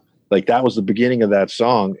 you know, like that was the beginning of that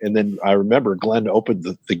song. And then I remember Glenn opened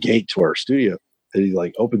the gate to our studio. And he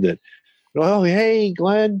like opened it. Oh, hey,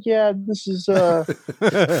 Glenn. Yeah, this is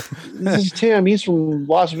Tim. He's from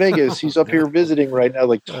Las Vegas. He's up here visiting right now.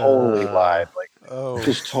 Like totally live. Like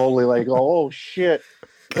just totally like, oh shit.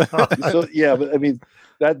 So yeah, but I mean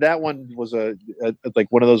that one was a like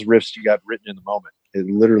one of those riffs you got written in the moment. It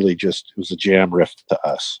literally it was a jam riff to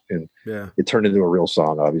us, and it turned into a real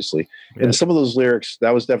song, obviously. Yeah. And some of those lyrics,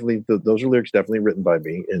 those are lyrics definitely written by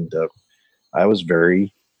me. And I was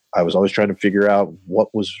always trying to figure out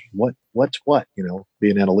what's what, you know,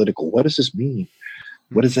 being analytical. What does this mean?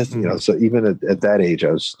 What is this? You know, so even at that age,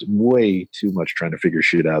 I was way too much trying to figure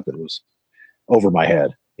shit out that was over my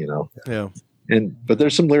head, you know? Yeah. But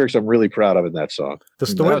there's some lyrics I'm really proud of in that song.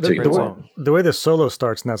 The way the solo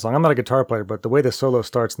starts in that song, I'm not a guitar player, but the way the solo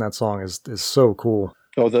starts in that song is so cool.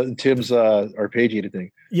 Oh, Tim's arpeggiated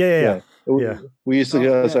thing. Yeah. We used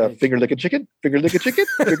to finger lick a chicken, finger lick a chicken,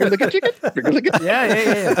 finger lick a chicken, finger lick a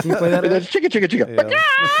Yeah. Can you play that? And then chicken.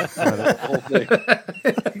 Yeah. Whole thing.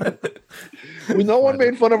 No one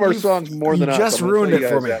made fun of our songs more than us. You just ruined it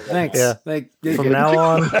for me. Thanks. Yeah. From now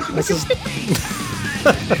on, this is.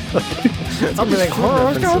 I'll be like,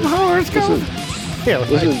 horoscope. Yeah,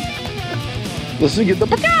 listen, get the.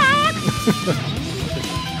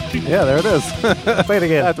 Yeah, there it is. Play it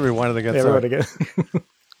again. I have to rewind it again. Yeah, rewind it again.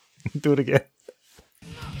 Do it again.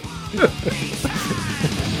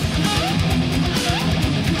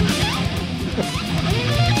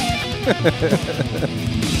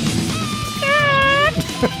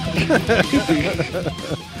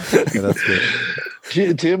 Yeah, that's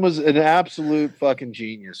good. Tim was an absolute fucking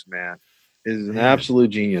genius, man. Is an absolute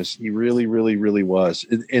genius. He really, really, really was.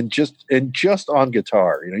 And just on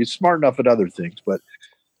guitar, you know, he's smart enough at other things, but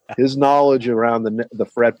his knowledge around the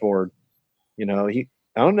fretboard, you know,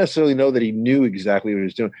 I don't necessarily know that he knew exactly what he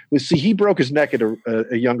was doing. But see, he broke his neck at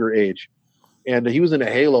a younger age, and he was in a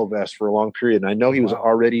halo vest for a long period. And I know he was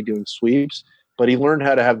already doing sweeps, but he learned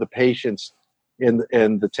how to have the patience and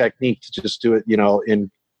the technique to just do it,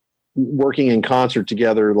 in working in concert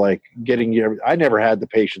together, like I never had the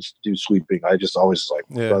patience to do sweeping. I just always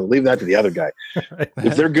well, leave that to the other guy.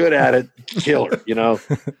 If they're good at it, killer,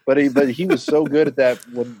 but he was so good at that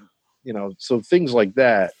when, so things like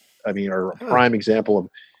that, I mean, are a prime example of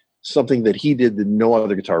something that he did that no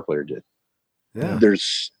other guitar player did. Yeah. There's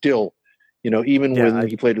still, even when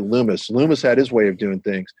he played with Loomis had his way of doing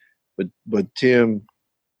things, but Tim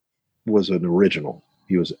was an original.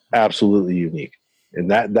 He was absolutely unique. And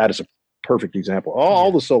that is a perfect example.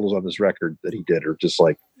 All the solos on this record that he did are just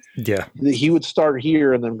like, he would start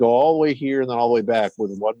here and then go all the way here and then all the way back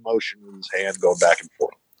with one motion with his hand going back and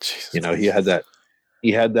forth. Jesus.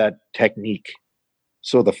 He had that technique.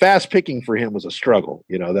 So the fast picking for him was a struggle.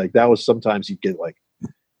 That was sometimes he'd get like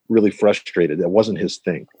really frustrated. That wasn't his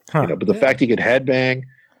thing. But the fact he could headbang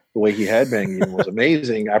the way he headbanged even was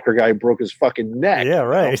amazing after a guy broke his fucking neck. Yeah,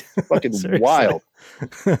 right. Fucking wild.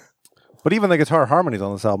 But even the guitar harmonies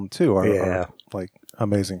on this album too are like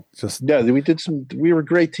amazing. We were a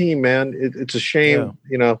great team, man. It's a shame,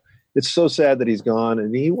 it's so sad that he's gone,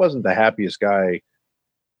 and he wasn't the happiest guy.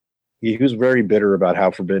 He was very bitter about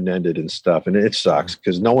how Forbidden ended and stuff, and it sucks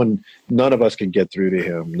because none of us could get through to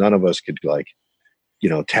him. None of us could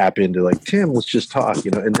tap into like, Tim, let's just talk,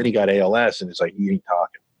 and then he got ALS, and it's like he ain't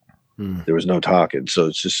talking. There was no talking, so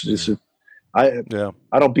it's just I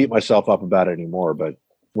don't beat myself up about it anymore, but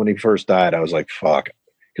when he first died, I was like, fuck,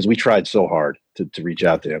 because we tried so hard to reach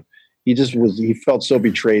out to him. He felt so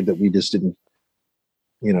betrayed that we just didn't,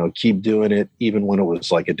 keep doing it even when it was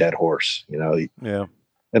like a dead horse,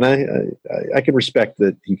 And I can respect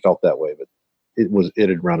that he felt that way, but it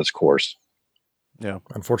had run its course. Yeah.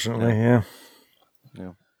 Unfortunately. Yeah.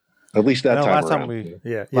 At least that time.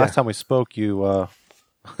 Last time we spoke, you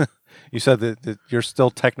said that you're still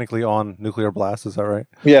technically on Nuclear Blast. Is that right?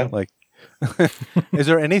 Yeah. Is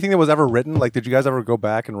there anything that was ever written? Like, did you guys ever go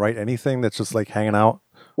back and write anything that's just like hanging out?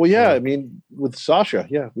 Well, yeah. I mean, with Sasha,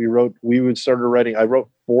 we started writing. I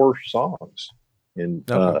wrote 4 songs, and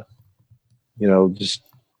just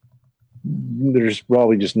there's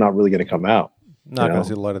probably just not really going to come out. Not going to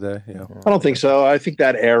see the light of day. Yeah, I don't think so. I think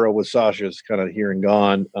that era with Sasha is kind of here and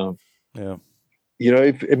gone.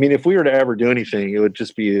 If we were to ever do anything, it would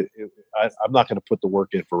just be. I'm not going to put the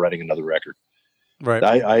work in for writing another record.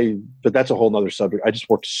 Right. But that's a whole nother subject. I just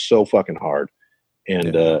worked so fucking hard,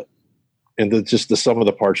 and the sum of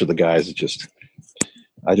the parts of the guys.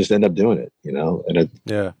 I just end up doing it, and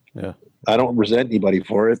I don't resent anybody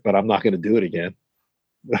for it, but I'm not going to do it again.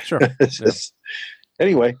 Sure.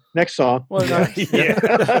 Anyway, next song. Well,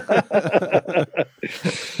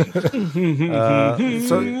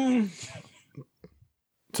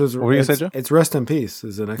 So what were you say, Joe? It's Rest in Peace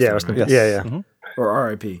is the next one. Rest in Peace. Yeah. Mm-hmm. Or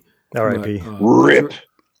R.I.P. R.I.P. Rip.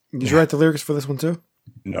 Did you write the lyrics for this one too?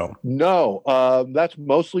 No. That's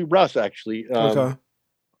mostly Russ, actually.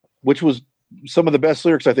 Which was some of the best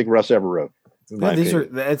lyrics I think Russ ever wrote.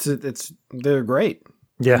 They're great.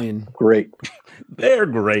 Yeah. I mean, great. They're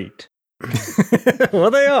great.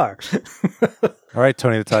 Well, they are. All right,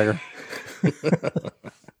 Tony the Tiger.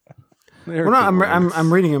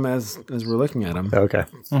 I'm reading them as we're looking at them. Okay.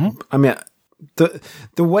 Mm-hmm. I mean,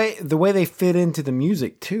 the way they fit into the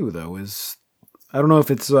music too, though, is I don't know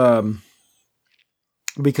if it's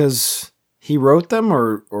because he wrote them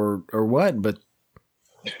or what, but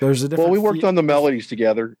there's a different. Well, we worked on the melodies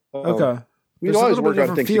together. Okay. We always work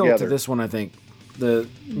on things feel together. To this one, I think there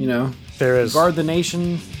is Guard the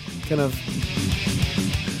Nation, kind of.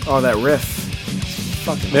 Oh, that riff,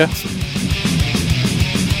 fucking awesome.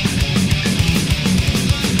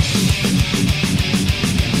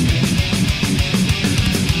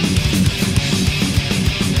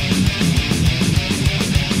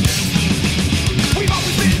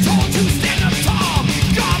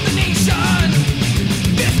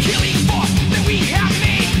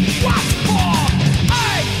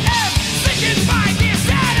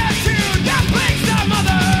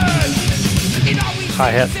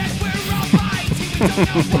 Hi-hat.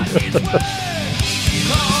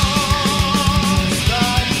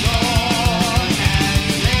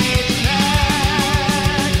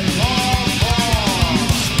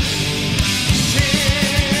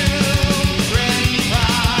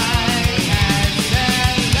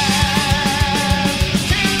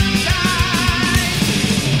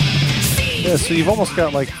 Yeah, so you've almost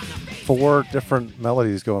got like 4 different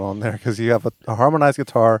melodies going on there because you have a harmonized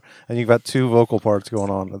guitar and you've got 2 vocal parts going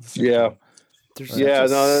on. Yeah. There's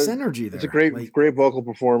synergy there. It's a great vocal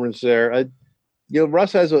performance there.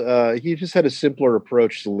 Russ has he just had a simpler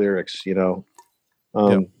approach to lyrics. They weren't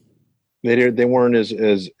as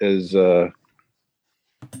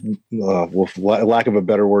with lack of a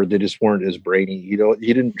better word, they just weren't as brainy. He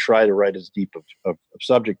didn't try to write as deep of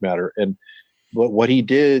subject matter. And what he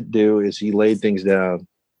did do is he laid things down.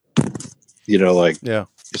 A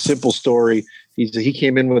simple story. He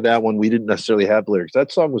came in with that one. We didn't necessarily have lyrics.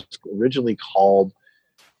 That song was originally called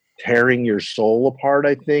 "Tearing Your Soul Apart,"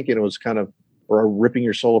 I think, and it was kind of or "Ripping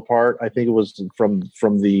Your Soul Apart." I think it was from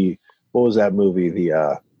the what was that movie?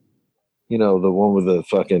 The the one with the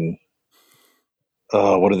fucking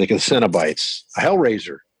what are they called? Cenobites,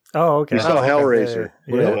 Hellraiser. Oh, okay. We saw Hellraiser.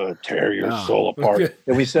 Yeah. Tear your soul apart.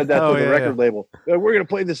 And we said that to the record label. We're going to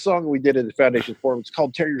play this song we did at the Foundation Forum. It's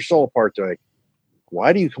called Tear Your Soul Apart. They're like,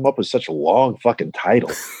 why do you come up with such a long fucking title?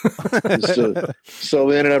 So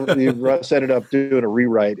Russ ended up doing a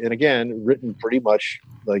rewrite. And again, written pretty much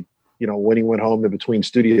like, when he went home in between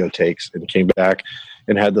studio takes and came back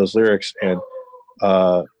and had those lyrics. And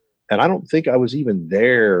I don't think I was even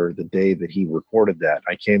there the day that he recorded that.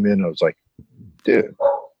 I came in, I was like, dude,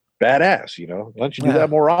 badass, why don't you do that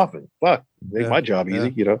more often? Fuck, make my job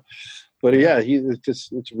easy, But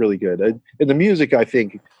it's really good. And the music, I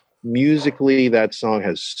think, musically, that song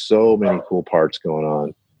has so many cool parts going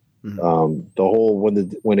on. Mm-hmm. The whole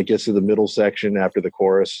when it gets to the middle section after the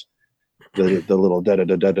chorus, the little that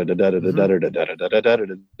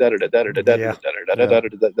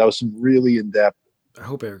was some really in depth. I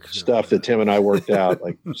hope Eric stuff that Tim and I worked out,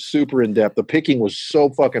 like super in depth. The picking was so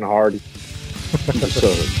fucking hard.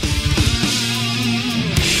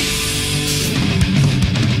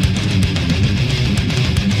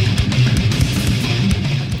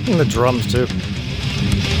 And the drums too.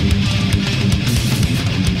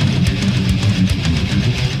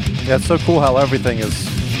 Yeah, it's so cool how everything is,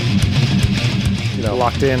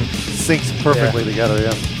 locked in, syncs perfectly together.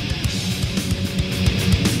 Yeah.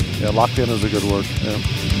 Yeah, locked in is a good word. Yeah.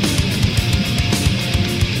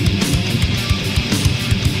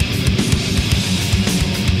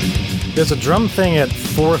 There's a drum thing at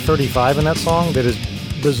 4:35 in that song that is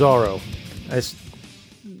bizarro. It's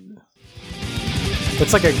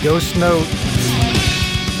like a ghost note.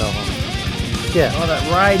 Yeah. Oh,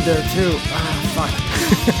 that ride there too. Ah, fuck.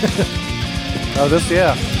 Oh, this,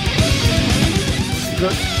 yeah.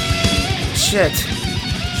 Good. Shit.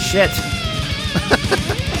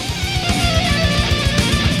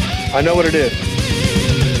 I know what it is.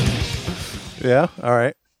 Yeah. All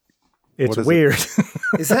right. It's weird.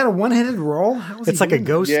 Is that a one-handed roll? It's like a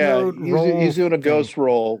ghost note roll. He's doing a ghost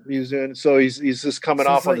roll. He's just coming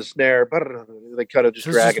off on the snare. They kind of just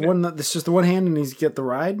dragging it. It's just the one hand, and he's get the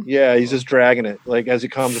ride. Yeah, he's just dragging it. Like as it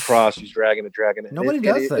comes across, he's dragging it. Nobody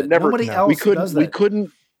does that. Nobody else does that. We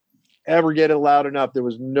couldn't ever get it loud enough. There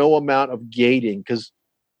was no amount of gating because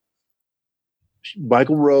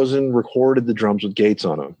Michael Rosen recorded the drums with gates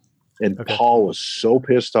on them. And Paul was so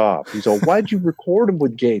pissed off. He's like, why'd you record him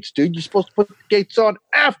with gates, dude? You're supposed to put the gates on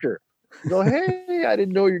after. You go, hey, I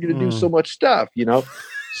didn't know you're going to do so much stuff,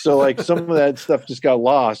 So like some of that stuff just got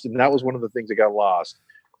lost. And that was one of the things that got lost.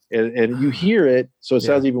 And you hear it, so it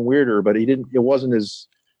sounds even weirder, but it wasn't as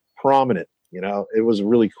prominent, It was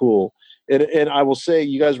really cool. And I will say,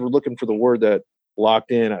 you guys were looking for the word that locked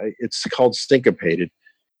in. It's called syncopated.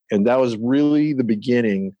 And that was really the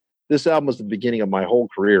beginning. This album was the beginning of my whole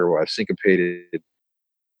career where I syncopated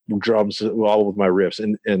drums all with my riffs.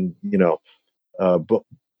 But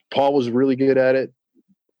Paul was really good at it.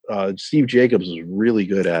 Steve Jacobs was really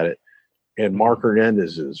good at it. And Mark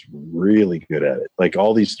Hernandez is really good at it. Like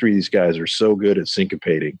all these guys are so good at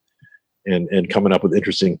syncopating and coming up with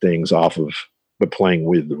interesting things off of, but playing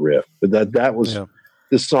with the riff. But that was,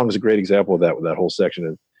 this song is a great example of that with that whole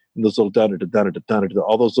section. And those little all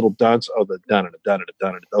those little dunts,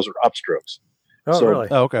 those are upstrokes. Oh, so really?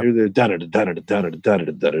 Oh, okay.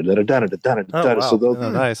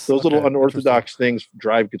 So those little unorthodox things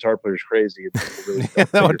drive guitar players crazy. Really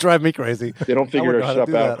that would drive me crazy. They don't figure their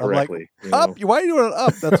stuff out correctly. Up? Why are you doing it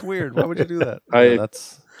up? That's weird. Why would you do that? I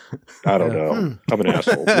don't know. I'm an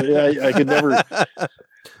asshole. I could never.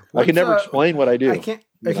 I can never explain what I do. I can't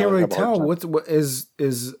really tell.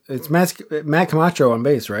 It's Matt Camacho on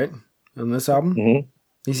bass, right? On this album,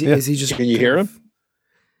 is he just? Can you hear him?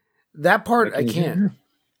 That part I can't.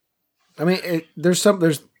 I mean,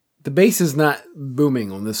 the bass is not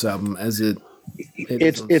booming on this album as it.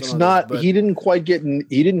 It's not. Others, he didn't quite get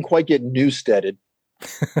Newsteaded.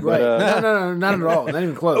 Right? No, not at all. Not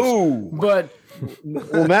even close. Ooh. But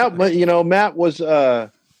Matt was.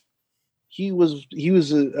 he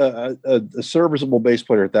was a serviceable bass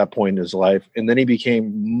player at that point in his life, and then he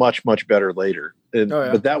became much better later.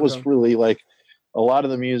 But that was really like a lot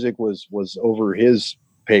of the music was over his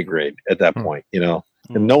pay grade at that point, you know,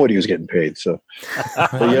 and nobody was getting paid. So,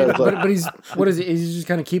 but he's what is he? Is he just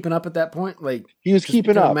kind of keeping up at that point? Like he was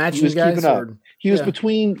keeping up, matching he was guys. Keeping up. He was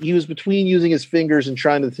between using his fingers and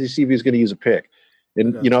trying to see if he was going to use a pick.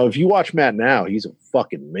 And you know, if you watch Matt now, he's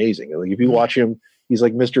fucking amazing. Like if you watch him, he's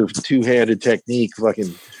like Mr. Two-handed technique.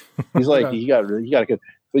 Fucking, he's like he got good.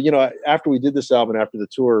 But you know, after we did this album, after the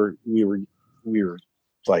tour, we were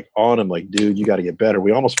like on him, like, dude, you got to get better.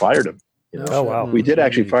 We almost fired him. You know? Oh wow, we did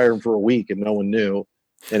actually fire him for a week, and no one knew,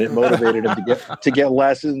 and it motivated him to get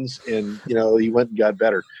lessons, and you know, he went and got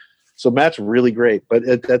better. So Matt's really great, but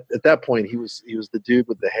at that point, he was the dude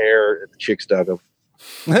with the hair, and the chicks dug him.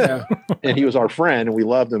 Yeah. And he was our friend, and we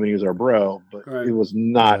loved him, and he was our bro, but it was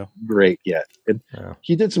not great yet. And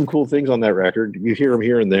he did some cool things on that record. You hear him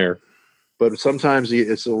here and there, but sometimes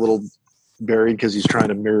it's a little buried because he's trying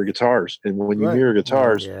to mirror guitars. And when you mirror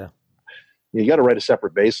guitars, you got to write a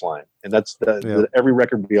separate bass line. And that's every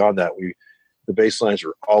record beyond that, the bass lines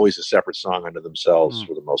are always a separate song unto themselves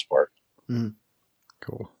for the most part. Mm.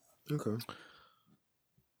 Cool. Okay.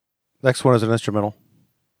 Next one is an instrumental.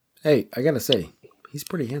 Hey, I gotta say, he's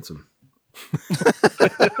pretty handsome.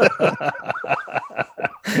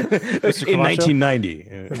 In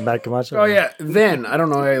 1990. Matt Camacho. Oh yeah, then I don't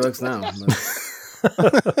know how he looks now.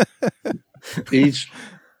 he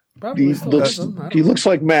looks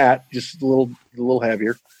like Matt, just a little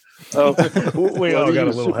heavier. We all got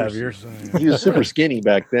a little heavier. So. He was super skinny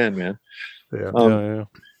back then, man. Yeah.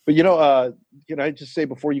 But you know, can I just say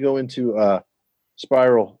before you go into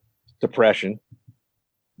Spiral Depression,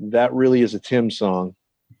 that really is a Tim song.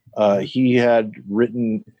 He had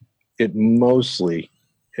written it mostly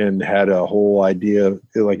and had a whole idea,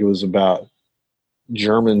 like it was about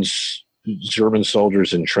German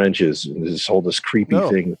soldiers in trenches and this creepy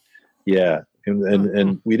thing. Yeah.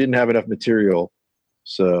 And we didn't have enough material.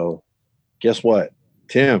 So guess what?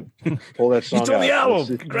 Tim, pull that song out. He's on the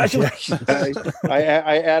album. Congratulations.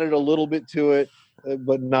 I added a little bit to it,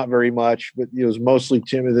 but not very much. But it was mostly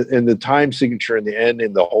Tim, and the time signature in the end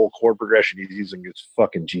and the whole chord progression he's using is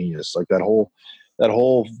fucking genius. Like that whole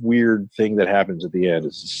weird thing that happens at the end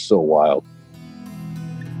is just so wild.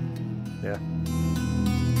 Yeah.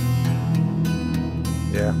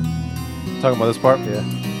 Talking about this part? Yeah.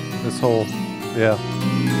 This whole,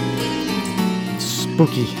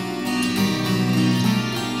 spooky.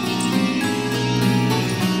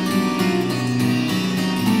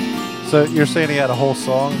 So you're saying he had a whole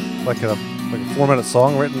song, like a 4-minute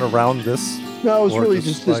song written around this? No, it was really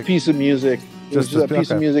just this piece of music. It was just a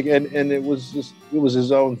piece of music, and it was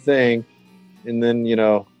his own thing. And then, you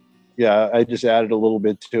know, I just added a little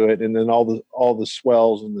bit to it, and then all the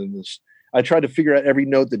swells, and then this. I tried to figure out every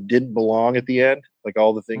note that didn't belong at the end, like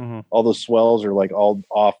all the things, all the swells are like all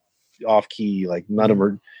off key, like none of them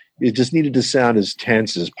are. It just needed to sound as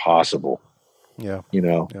tense as possible. Yeah, you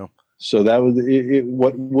know. Yeah. So that was it.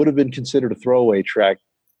 What would have been considered a throwaway track,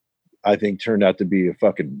 I think, turned out to be a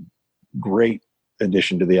fucking great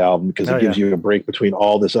addition to the album because it gives you a break between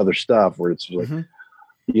all this other stuff where it's like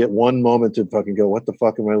you get one moment to fucking go, what the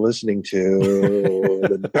fuck am I listening to? And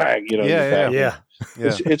then bang, you know.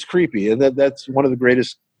 It's creepy, and that's one of the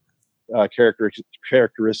greatest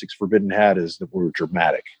characteristics Forbidden had is that we were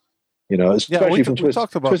dramatic. You know, especially from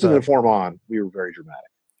Twisted and Form on, we were very dramatic.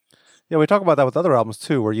 Yeah, we talk about that with other albums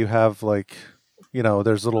too, where you have like, you know,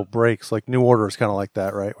 there's little breaks. Like New Order is kind of like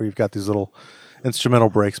that, right? Where you've got these little instrumental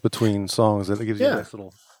breaks between songs that it gives you a nice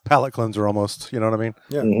little palate cleanser almost. You know what I mean?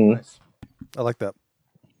 Yeah, nice. I like that.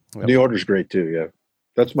 Yep. New Order's great too. Yeah,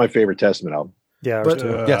 that's my favorite Testament album. Yeah, but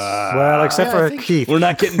yes. Well, except for Keith, we're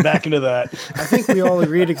not getting back into that. I think we all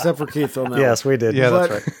agreed except for Keith on that. Yes, we did. Yeah,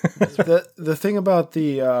 that's right. The thing about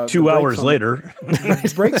the 2 hours later,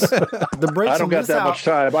 the breaks. I don't got that much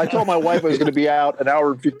time. I told my wife I was going to be out an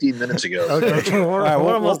hour and 15 minutes ago. Okay, all right,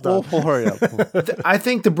 we'll hurry up. I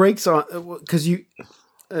think the breaks on because you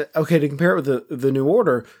to compare it with the New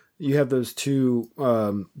Order, you have those two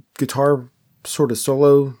guitar sort of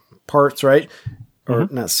solo parts, right? Or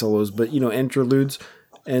not solos, but, you know, interludes.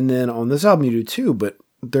 And then on this album you do too, but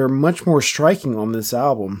they're much more striking on this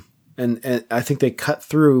album. And I think they cut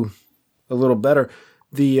through a little better.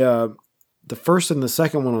 The first and the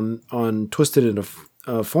second one on Twisted into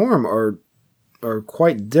Form are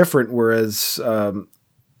quite different, whereas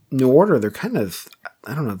New Order, they're kind of,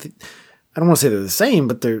 I don't know, I don't want to say they're the same,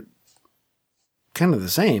 but they're kind of the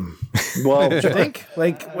same. Well, don't you think?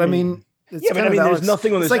 Like, I mean... Yeah, but I mean, there's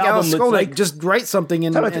nothing on this album that's like just write something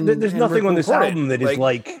and there's nothing on this album that is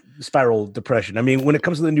like Spiral Depression. I mean, when it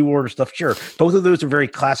comes to the New Order stuff, sure, both of those are very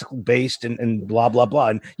classical based and blah blah blah.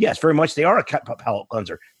 And yes, very much they are a palate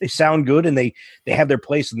cleanser. They sound good and they have their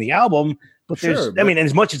place in the album. But there's, I mean,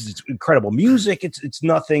 as much as it's incredible music, it's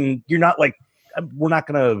nothing. You're not like, we're not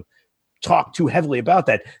going to talk too heavily about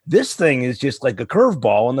that. This thing is just like a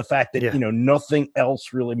curveball, and the fact that nothing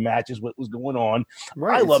else really matches what was going on.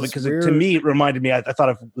 Right, I love it because to me it reminded me. I thought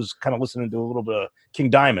I was kind of listening to a little bit of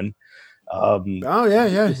King Diamond.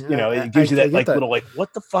 It gives you that like little like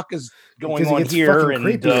what the fuck is going on here, and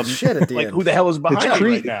shit at the like end. who the hell is behind me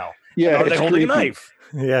right now? Yeah, are they holding a knife?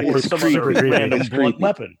 Yeah, or some other random blunt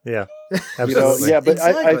weapon. Yeah, absolutely. But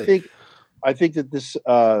exactly. I think that this.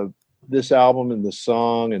 This album and the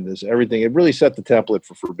song and this everything, it really set the template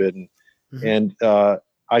for Forbidden. And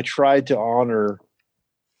I tried to honor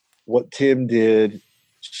what Tim did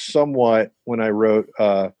somewhat when I wrote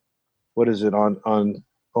what is it on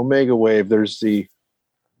Omega Wave. There's the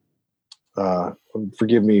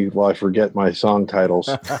forgive me while I forget my song titles.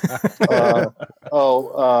 We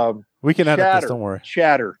can edit this, don't worry.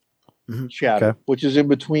 Chatter, okay. Which is in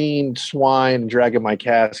between Swine and Dragging My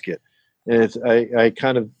Casket. And it's I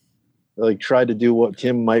kind of like tried to do what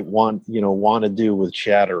Tim might want to do with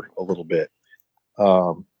Chatter a little bit,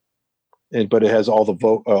 but it has all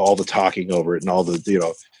the talking over it and all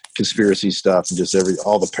the conspiracy stuff and just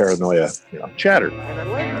all the paranoia. Chatter. And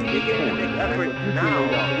unless we begin to make efforts now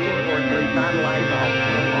to reinforce their satellite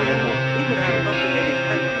we could have something maybe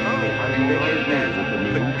 10 times as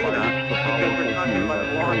big as Katrina, because we're talking about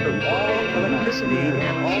the loss of all electricity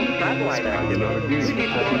and all satellite activity. We need to go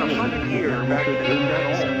 100 years back to the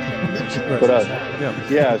But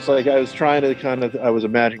it's like I was trying to I was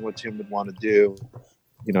imagining what Tim would want to do.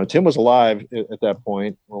 Tim was alive at that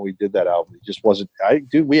point when we did that album. He just wasn't.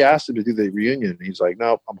 We asked him to do the reunion, and he's like,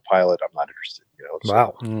 "No, I'm a pilot. I'm not interested."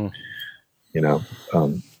 Wow.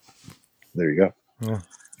 There you go.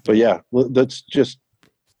 Yeah. But let's just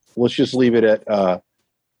leave it at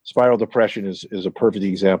Spiral Depression is a perfect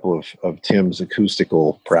example of Tim's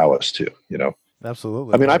acoustical prowess too.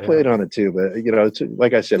 Absolutely. I mean, I played on it too, but it's,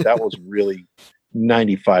 like I said, that was really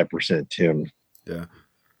 95% Tim. Yeah.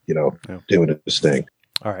 Doing his thing.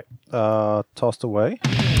 All right. Tossed Away.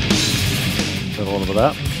 Got a little bit of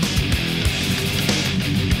that.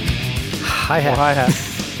 Hi-hat. Hi-hat.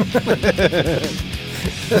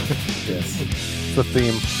 Yes. The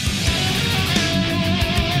theme.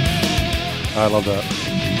 I love that.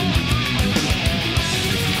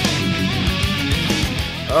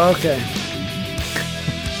 Okay.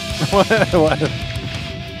 What?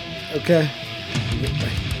 Okay.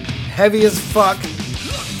 Heavy as fuck.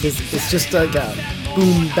 It's just like a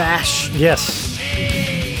boom bash. Yes.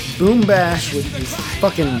 Boom bash with this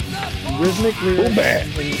fucking rhythmic boom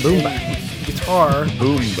bash. Guitar.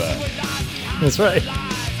 Boom bash. That's right.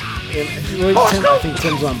 And I think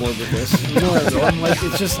Tim's on board with this. You know what I mean? Like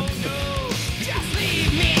it's just.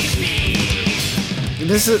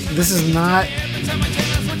 This is not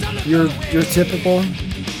your typical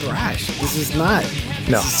thrash. This is not.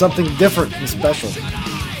 This is something different and special.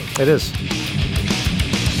 It is.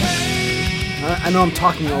 I know I'm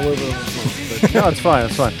talking all over the song, but no, it's fine.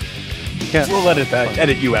 It's fine. We'll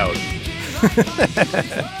edit you out.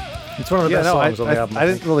 It's one of the best songs on the album. I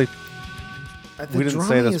didn't really. We didn't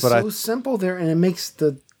say this, but so simple there, and it makes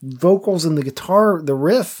the vocals and the guitar, the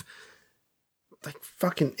riff, like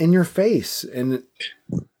fucking in your face. And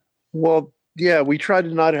we tried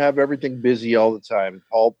to not have everything busy all the time.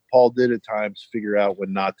 Paul did at times figure out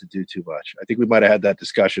when not to do too much. I think we might have had that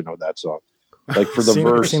discussion on that song. Like for the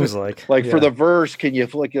verse, seems like for the verse, can you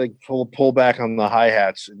pull back on the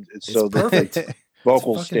hi-hats so that the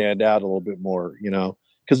vocals stand out a little bit more,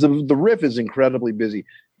 because the riff is incredibly busy.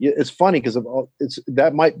 It's funny because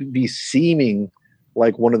that might be seeming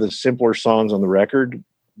like one of the simpler songs on the record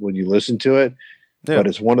when you listen to it, but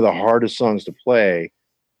it's one of the hardest songs to play.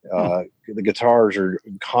 The guitars are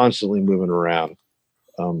constantly moving around.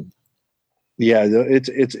 It's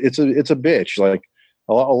a bitch. Like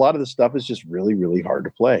a lot of the stuff is just really, really hard to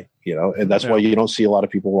play, and that's why you don't see a lot of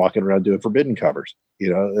people walking around doing Forbidden covers,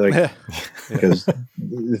 because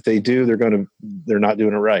if they do, they're not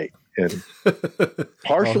doing it right. And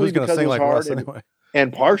partially because it's hard,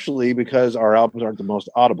 and partially because our albums aren't the most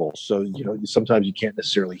audible. So, sometimes you can't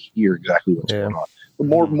necessarily hear exactly what's going on. But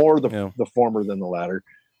more the former than the latter.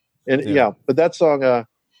 And but that song,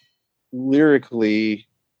 lyrically,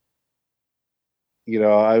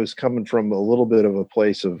 I was coming from a little bit of a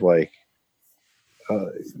place of like,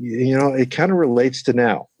 it kind of relates to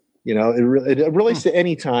now. It relates to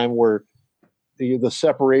any time where the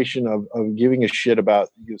separation of giving a shit about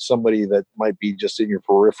somebody that might be just in your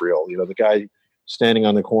peripheral. The guy standing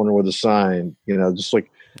on the corner with a sign. Just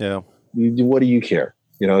like what do you care?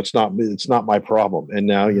 It's not my problem. And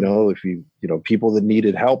now if people that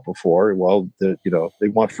needed help before, well, they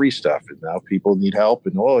want free stuff, and now people need help,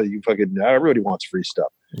 and everybody wants free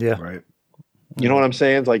stuff. Yeah, right. You know what I'm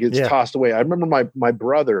saying? It's like it's tossed away. I remember my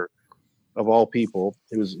brother, of all people,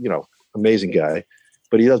 he was amazing guy,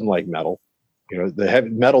 but he doesn't like metal. The heavy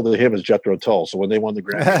metal to him is Jethro Tull. So when they won the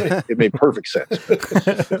Grammy, it made perfect sense.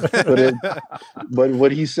 But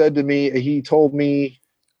what he said to me, he told me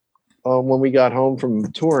when we got home from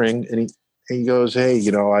touring, and he goes, "Hey,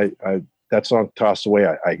 I that song Tossed Away.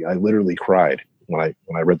 I literally cried when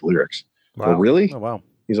I read the lyrics." Wow. Well, really? Oh, wow.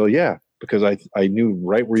 He's like, "Yeah, because I knew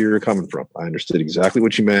right where you were coming from. I understood exactly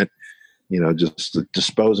what you meant. Just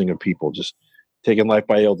disposing of people, just taking life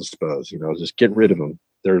by ill dispose. Just get rid of them.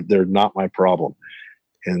 They're not my problem."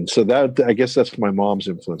 And so that, I guess that's my mom's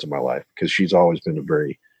influence in my life, because she's always been a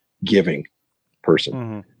very giving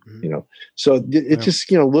person. Mm-hmm. So it's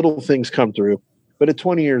just, little things come through. But at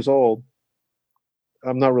 20 years old,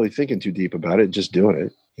 I'm not really thinking too deep about it, just doing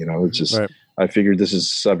it. It's just, right. I figured this is a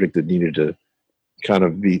subject that needed to kind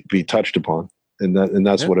of be touched upon. And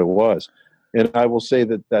that's what it was. And I will say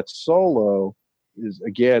that solo is,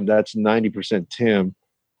 again, that's 90% Tim.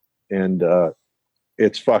 And,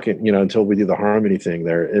 it's fucking, until we do the harmony thing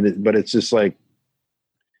there. But it's just like,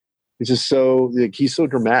 it's just so, he's so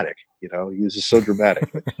dramatic, he was just so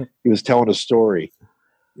dramatic. He was telling a story.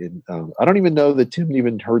 And, I don't even know that Tim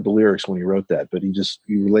even heard the lyrics when he wrote that, but he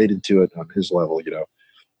related to it on his level,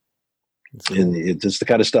 and it's just the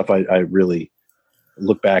kind of stuff I really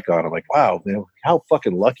look back on. I'm like, wow, man, how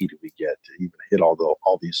fucking lucky did we get to even hit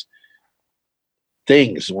all these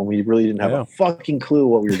things when we really didn't have a fucking clue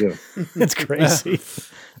what we were doing. It's crazy.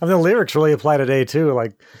 The lyrics really apply today too,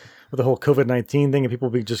 like with the whole COVID-19 thing, and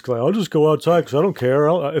people be just like, "I'll just go outside because I don't care.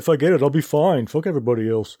 If I get it, I'll be fine. Fuck everybody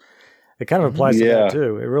else." It kind of applies to that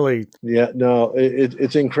too. It really,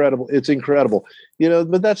 it's incredible. It's incredible,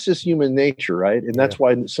 but that's just human nature, right? And that's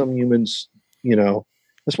why some humans,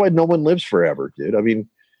 that's why no one lives forever, dude. I mean,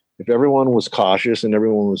 if everyone was cautious and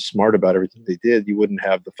everyone was smart about everything they did, you wouldn't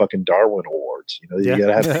have the fucking Darwin Awards. You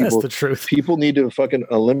gotta have people. That's the truth. People need to fucking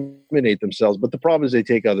eliminate themselves, but the problem is they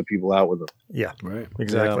take other people out with them. Yeah, right.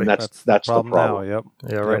 Exactly. And that's the problem. Now, yep.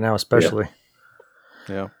 Yeah, right now especially.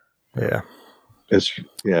 Yeah. Yeah.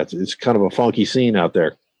 It's kind of a funky scene out there.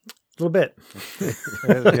 A little bit.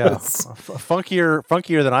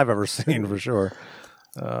 Funkier than I've ever seen, for sure.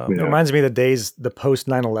 It reminds me of the post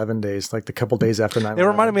 9/11 days, like the couple days after 9/11. It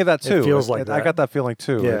reminded me of that too. It feels like that. I got that feeling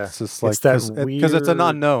too. Yeah. It's just like, because it's an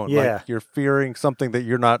unknown. Yeah. Like you're fearing something that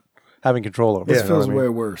you're not having control over. This feels way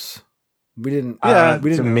worse. We didn't.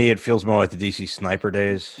 To me, it feels more like the DC Sniper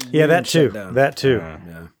days. Yeah, that too. That too.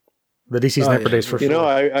 Yeah. The DC Sniper days for sure.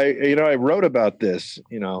 I wrote about this.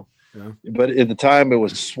 But at the time it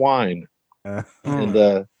was swine,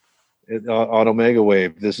 and on Omega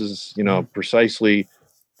Wave, this is precisely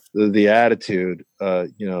the attitude.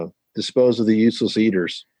 Dispose of the useless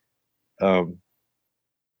eaters.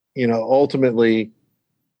 Ultimately,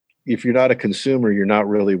 if you're not a consumer, you're not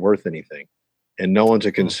really worth anything, and no one's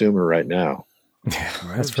a consumer right now. Yeah,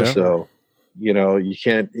 that's fair. So, you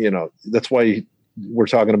can't. That's why we're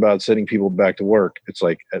talking about sending people back to work. It's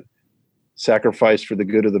like a sacrifice for the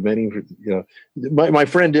good of the many. My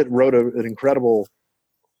friend wrote an incredible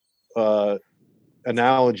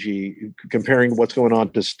analogy comparing what's going on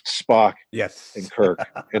to Spock, and Kirk,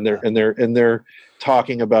 and they're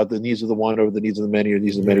talking about the needs of the one over the needs of the many, or the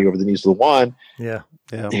needs of the many over the needs of the one. Yeah.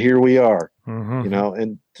 Here we are. Mm-hmm.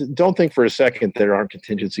 And don't think for a second there aren't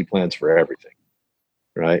contingency plans for everything,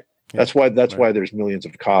 right? That's why there's millions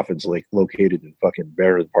of coffins located in fucking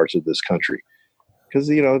barren parts of this country, because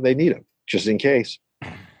they need them just in case.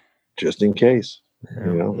 That's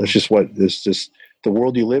just the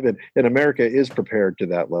world you live in. And America is prepared to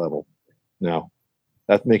that level. Now,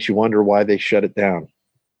 that makes you wonder why they shut it down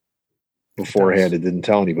beforehand. It didn't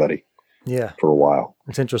tell anybody. Yeah, for a while.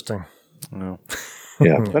 It's interesting. No.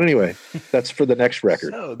 Yeah, but anyway, that's for the next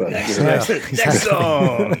record. Next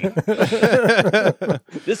song.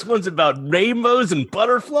 This one's about rainbows and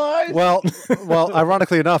butterflies. Well,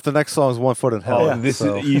 ironically enough, the next song is One Foot in Hell. This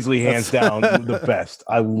is easily hands down the best.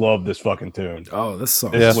 I love this fucking tune. Oh, this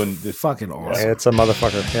song is fucking awesome. Yeah, it's a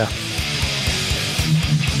motherfucker. Yeah.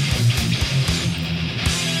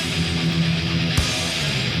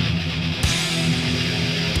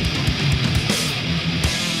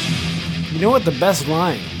 You know what? The best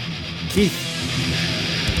line, Keith.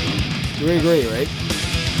 You agree, right?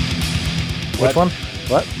 Which one?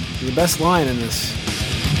 What? Your best line in this.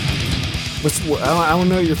 I want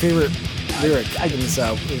to know your favorite lyric in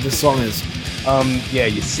this song is. Yeah,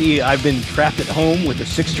 you see, I've been trapped at home with a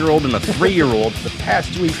 6-year-old and a 3-year-old for the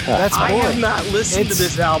past week. I have not listened to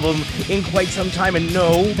this album in quite some time, and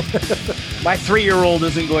no, my 3-year-old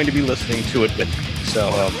isn't going to be listening to it with me. So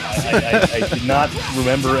I did not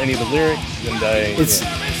remember any of the lyrics, and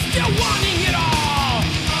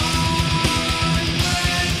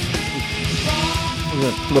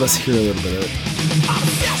let us hear a little bit of it.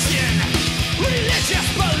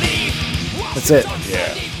 That's it.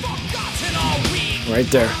 Yeah. Right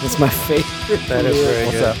there. That's my favorite. That is very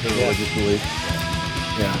good. What's that? Religious belief.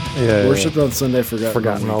 Yeah. Worship on Sunday,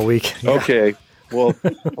 forgotten all week. Yeah. Okay. Well,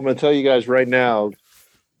 I'm going to tell you guys right now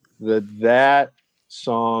that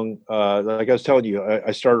song, like I was telling you,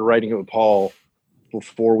 I started writing it with Paul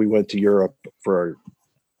before we went to Europe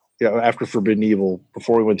after Forbidden Evil,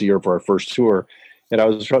 before we went to Europe for our first tour. And I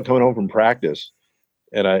was coming home from practice,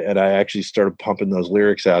 and I actually started pumping those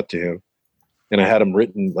lyrics out to him. And I had them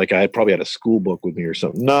written, like I probably had a school book with me or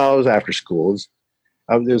something. No, it was after school.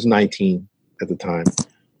 I was 19 at the time.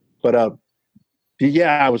 But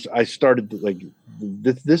yeah, I started like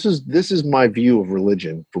this is my view of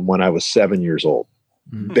religion from when I was 7 years old.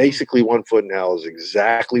 Mm-hmm. Basically, One Foot in Hell is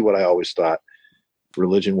exactly what I always thought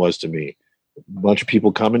religion was to me. A bunch of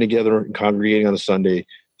people coming together and congregating on a Sunday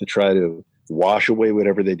to try to wash away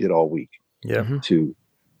whatever they did all week. Yeah. To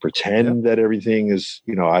pretend that everything is,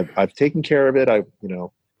 I've taken care of it. I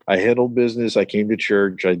handled business. I came to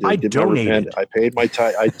church. I did my repent. I paid my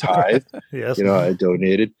tithe. I tithed. Yes. I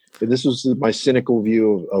donated. And this was my cynical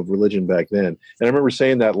view of religion back then. And I remember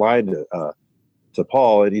saying that line to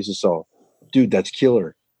Paul, and he's just all, dude, that's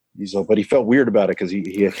killer. He's all, but he felt weird about it because he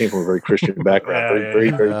came from a very Christian background,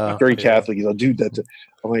 very Catholic. He's all, dude,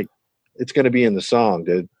 I'm like, it's going to be in the song,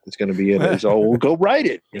 dude. It's going to be in it. He's all, we'll go write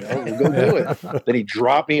it. We'll go do it. Then he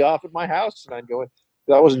dropped me off at my house, and I'd go in.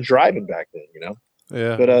 I wasn't driving back then,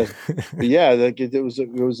 Yeah. But yeah, it was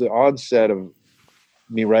the onset of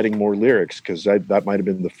me writing more lyrics, because that might have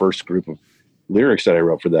been the first group of lyrics that I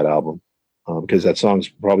wrote for that album, because that song's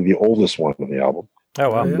probably the oldest one on the album. Oh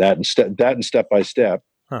wow! That and Step by Step.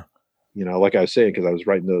 Huh. Like I was saying, because I was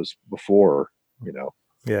writing those before.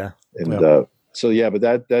 Yeah. And so yeah, but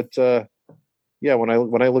that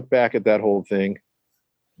when I look back at that whole thing,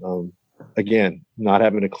 again, not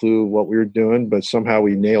having a clue what we were doing, but somehow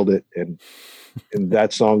we nailed it, and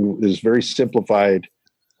that song is a very simplified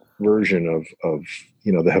version of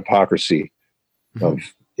the hypocrisy of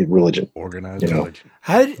religion, organized religion.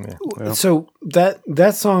 So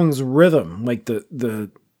that song's rhythm, like the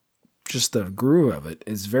just the groove of it,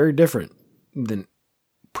 is very different than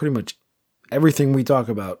pretty much everything we talk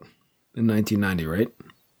about in 1990, right?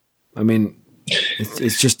 I mean,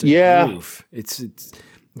 it's just a groove. It's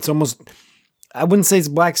almost, I wouldn't say it's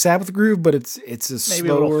Black Sabbath groove, but it's a maybe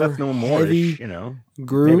slower, a little heavy,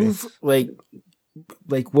 groove. Maybe.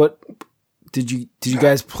 Like what did you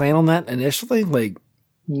guys plan on that initially? Like,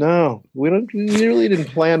 no, we really didn't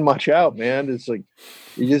plan much out, man. It's like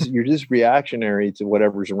you're just reactionary to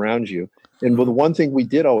whatever's around you. And the one thing we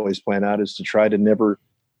did always plan out is to try to never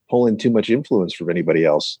pull in too much influence from anybody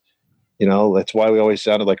else. That's why we always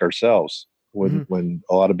sounded like ourselves. When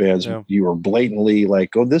a lot of bands, you were blatantly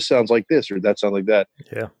like, oh, this sounds like this, or that sounds like that.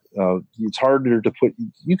 Yeah. It's harder to put,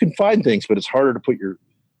 you can find things, but it's harder to put your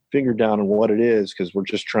finger down on what it is, because we're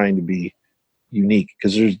just trying to be unique.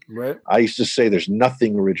 Because I used to say there's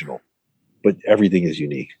nothing original, but everything is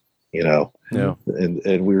unique, Yeah.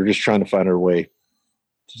 And we were just trying to find our way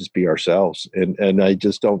to just be ourselves. And I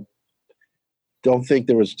just don't think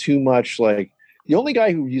there was too much, like, the only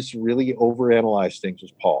guy who used to really overanalyze things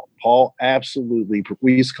was Paul. Paul absolutely,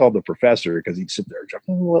 we used to call him the professor, because he'd sit there and go,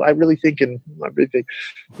 well, I really think, and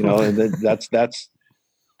then that's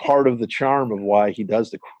part of the charm of why he does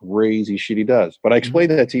the crazy shit he does. But I explained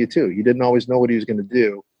that to you too. He didn't always know what he was going to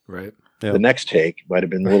do. Right. The next take might have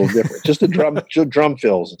been a little different. Just the drum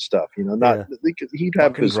fills and stuff, he'd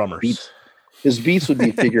have his beats. His beats would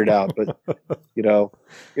be figured out, but it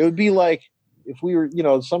would be like, if we were,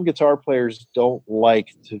 some guitar players don't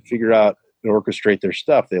like to figure out and orchestrate their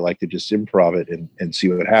stuff. They like to just improv it and see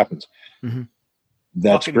what happens. Mm-hmm.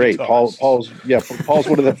 That's fucking great. Paul's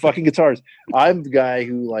one of the fucking guitars. I'm the guy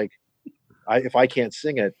who, if I can't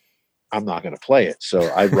sing it, I'm not going to play it. So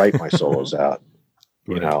I write my solos out,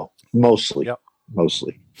 mostly.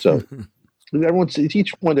 So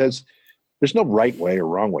each one has, there's no right way or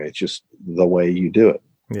wrong way. It's just the way you do it.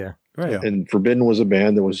 Yeah. Right. Yeah. And Forbidden was a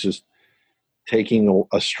band that was just taking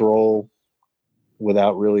a stroll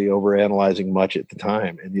without really overanalyzing much at the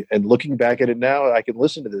time. And looking back at it now, I can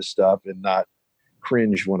listen to this stuff and not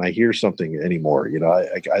cringe when I hear something anymore. You know,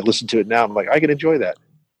 I listen to it now. I'm like, I can enjoy that.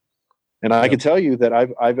 And I can tell you that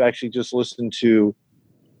I've actually just listened to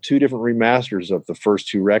 2 different remasters of the first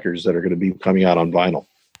 2 records that are going to be coming out on vinyl.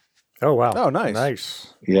 Oh wow! Oh,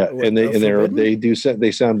 nice. Yeah, and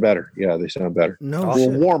they sound better. Yeah, they sound better. No,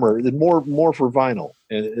 warmer, more for vinyl,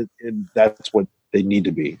 and that's what they need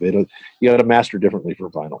to be. They don't. You got to master differently for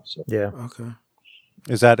vinyl. So yeah, okay.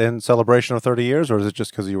 Is that in celebration of 30 years, or is it just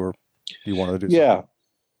because you wanted to do? Yeah, something?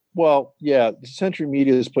 well, yeah. Century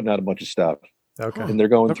Media is putting out a bunch of stuff. Okay, and they're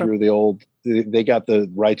going through the old. They got the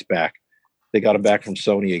rights back. They got them back from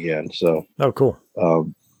Sony again. So cool.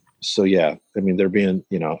 So yeah, I mean, they're being,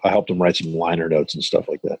 I helped them write some liner notes and stuff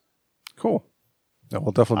like that. Cool. Yeah,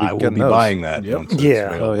 we'll definitely I will be buying that. Yep.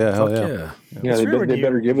 Yeah. Oh yeah. Hell yeah. Yeah, they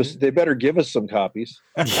better give us. They better give us some copies.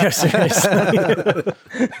 Yes,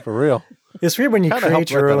 for real. It's weird when you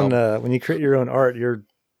create your own. When you create your own art,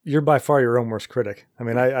 you're by far your own worst critic. I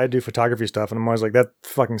mean, I do photography stuff, and I'm always like, that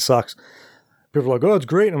fucking sucks. People are like, oh, it's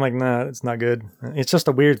great. And I'm like, nah, it's not good. It's just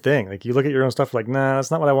a weird thing. Like, you look at your own stuff, like, nah, that's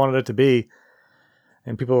not what I wanted it to be.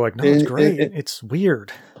 And people are like, no, it's great. It's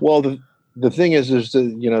weird. Well, the thing is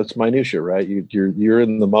it's minutia, right? You're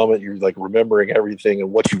in the moment. You're like remembering everything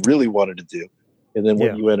and what you really wanted to do, and then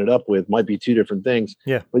what you ended up with might be 2 different things.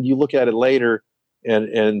 Yeah. But you look at it later,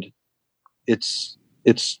 and it's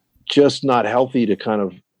just not healthy to kind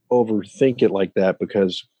of overthink it like that,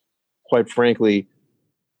 because, quite frankly,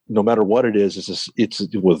 no matter what it is, it's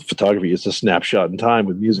with photography, it's a snapshot in time.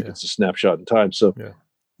 With music, it's a snapshot in time. So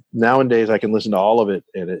nowadays, I can listen to all of it,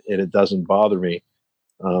 and it doesn't bother me,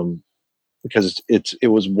 because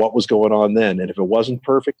it was what was going on then. And if it wasn't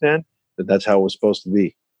perfect then that's how it was supposed to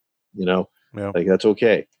be. Like, that's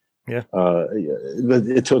okay. Yeah. But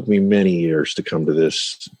it took me many years to come to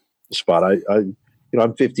this spot.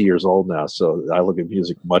 I'm 50 years old now, so I look at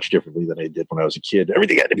music much differently than I did when I was a kid.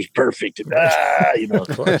 Everything had to be perfect, and of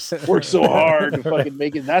course, work so hard to fucking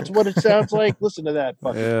make it. That's what it sounds like. Listen to that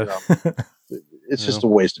fucking. It's just a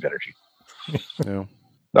waste of energy. Yeah.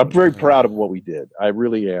 I'm very proud of what we did. I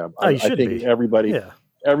really am. I think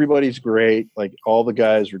everybody's great. Like, all the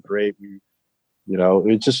guys are great.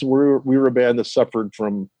 It's just we were a band that suffered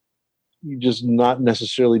from just not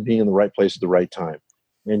necessarily being in the right place at the right time,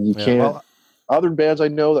 and you can't. Well, other bands I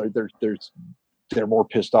know, they're more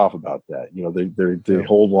pissed off about that. They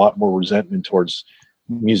hold a lot more resentment towards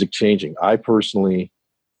music changing. I personally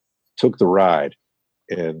took the ride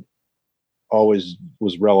and always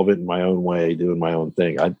was relevant in my own way, doing my own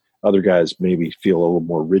thing. Other guys maybe feel a little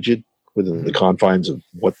more rigid within the confines of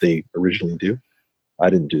what they originally do. I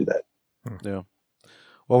didn't do that. Yeah.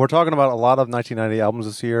 Well, we're talking about a lot of 1990 albums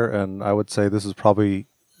this year, and I would say this is probably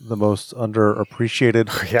the most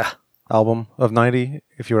underappreciated album of 90,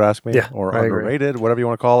 if you would ask me, or underrated, whatever you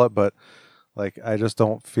want to call it. But like, I just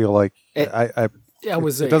don't feel like it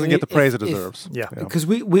doesn't get the praise it deserves. Because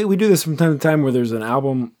we do this from time to time where there's an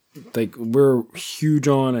album like we're huge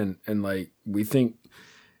on, and like we think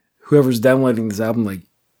whoever's downloading this album, like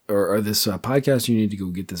or this podcast, you need to go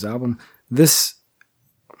get this album. This,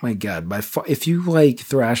 my God, if you like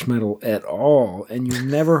thrash metal at all and you've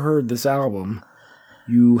never heard this album,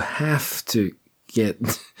 you have to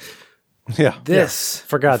get this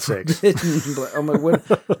for God's sakes. I'm like,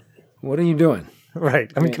 what are you doing?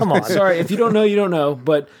 Right. I mean, come on. Sorry, if you don't know, you don't know.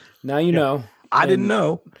 But now you know. I didn't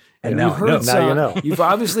know. And now you know. Now you know. You've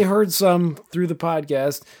obviously heard some through the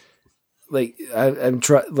podcast. Like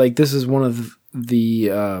like this is one of the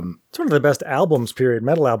it's one of the best albums. Period.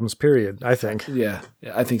 Metal albums. Period. I think. Yeah,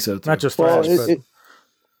 I think so too. Not just thrash, but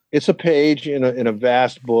it's a page in a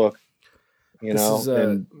vast book.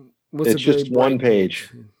 And it's just one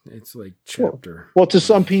page. It's like chapter. Well, to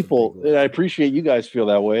some people, and I appreciate you guys feel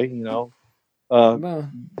that way.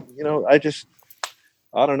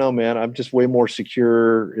 I don't know, man. I'm just way more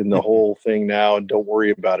secure in the whole thing now, and don't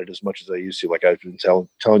worry about it as much as I used to. Like I've been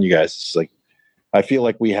telling you guys, it's like I feel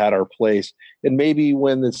like we had our place, and maybe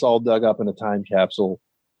when it's all dug up in a time capsule,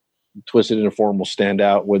 Twisted in a Form will stand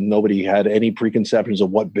out when nobody had any preconceptions of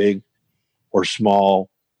what big or small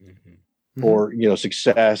or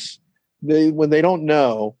success. When they don't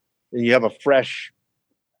know, and you have a fresh.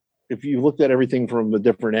 If you looked at everything from a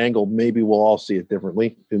different angle, maybe we'll all see it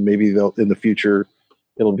differently, and maybe in the future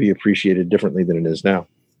it'll be appreciated differently than it is now.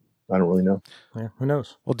 I don't really know. Yeah, who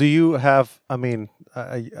knows? Well, do you have? I mean,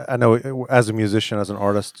 I know as a musician, as an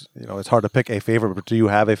artist, it's hard to pick a favorite. But do you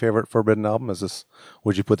have a favorite Forbidden album?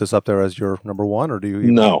 Would you put this up there as your number one, or do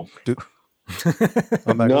you? No.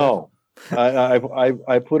 No.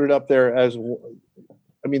 I put it up there as.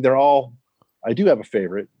 I mean, they're all. I do have a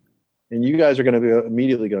favorite, and you guys are going to be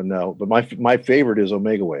immediately going to know. But my favorite is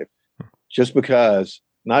Omega Wave. just because,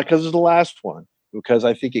 not because it's the last one, because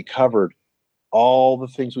I think it covered all the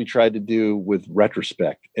things we tried to do with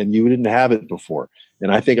retrospect, and you didn't have it before.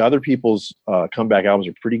 And I think other people's comeback albums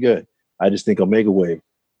are pretty good. I just think Omega Wave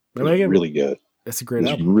is really good. It's a great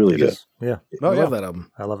album. Really good. Yeah. I love that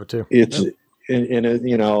album. I love it too. It's and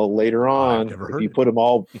you know, later on, if you put them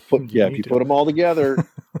all together,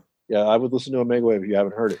 yeah, I would listen to Omega Wave if you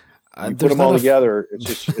haven't heard it. You put them all together, it's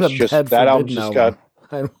just that album's just got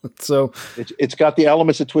it's got the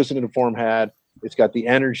elements that Twisted Into Form had. It's got the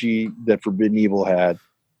energy that Forbidden Evil had.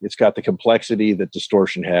 It's got the complexity that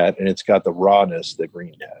Distortion had, and it's got the rawness that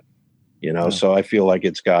Green had. You know, so I feel like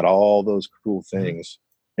it's got all those cool things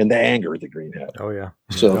and the anger that Green had. Oh yeah.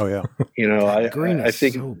 So you know, I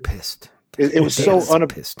think so pissed. It was so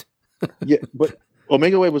pissed. Yeah, but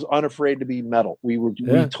Omega Wave was unafraid to be metal. We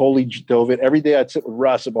totally dove it. Every day I'd sit with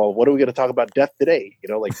Russ about what are we going to talk about death today? You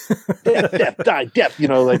know, like death, die, death. You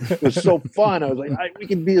know, like it was so fun. I was like, we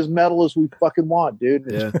can be as metal as we fucking want, dude.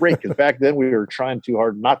 It's great because back then we were trying too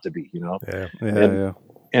hard not to be. You know,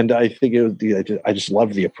 and I think it was I just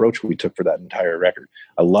loved the approach we took for that entire record.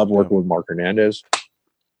 I love working with Mark Hernandez,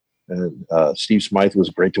 and Steve Smythe was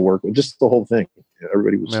great to work with. Just the whole thing.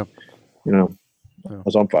 Everybody was, you know,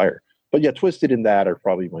 was on fire. But yeah, Twisted and that are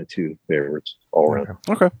probably my two favorites all around.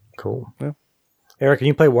 Okay. Cool. Yeah. Eric, can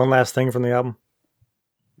you play one last thing from the album?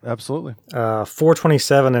 Absolutely.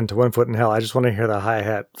 427 and To One Foot in Hell. I just want to hear the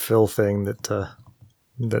hi-hat fill thing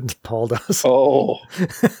that Paul does. Oh,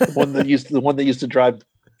 the one that used to drive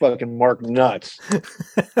fucking Mark nuts.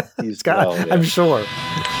 I'm sure.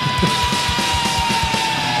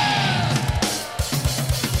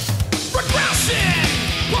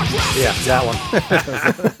 Yeah, that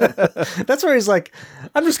one. That's where he's like,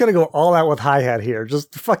 I'm just going to go all out with hi-hat here.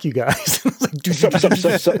 Just fuck you guys.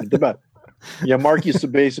 Yeah, Mark used to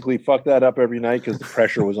basically fuck that up every night because the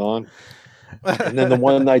pressure was on. And then the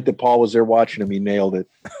one night that Paul was there watching him, he nailed it.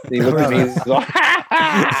 And he looked at me and he's like,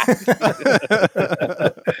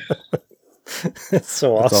 It's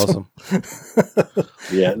so awesome.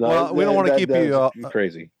 Yeah, well, we don't want to keep you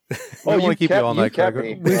crazy. We don't want to keep you all night.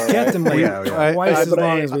 We've kept him twice as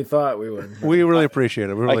long as we thought we would. We really appreciate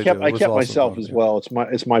it. We really I kept myself as well.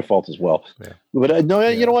 It's my fault as well. Yeah. But no,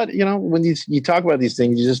 you know what? You know, when you talk about these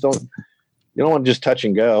things, you don't want to just touch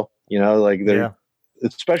and go. You know, like they're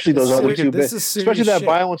especially those other two, especially that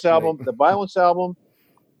Violence album. The Violence album,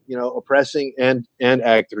 you know, Oppressing and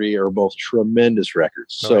Act 3 are both tremendous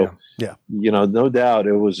records. So you know, no doubt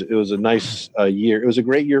it was a nice year. It was a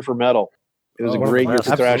great year for metal. It was a great year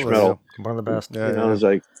for thrash metal. One of the best. You know, it was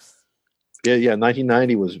like,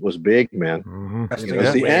 1990 was big, man. Mm-hmm. You know,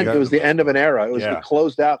 it was the end of an era. It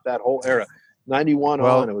closed out that whole era. 91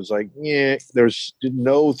 on, it was like, there's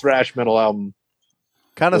no thrash metal album.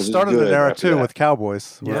 Kind of started an era too with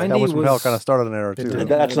Cowboys. Yeah, Cowboys from Hell kind of started an era too.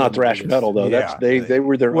 That's not thrash metal though. Yeah. They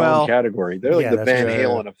were their own category. They're like the Van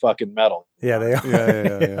Halen of fucking metal. Yeah, they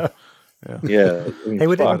are. Yeah. I mean, hey,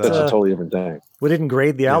 that's a totally different thing. We didn't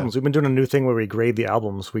grade the albums. We've been doing a new thing where we grade the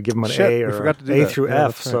albums. We give them an A or A through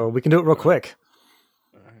F. So we can do it real quick.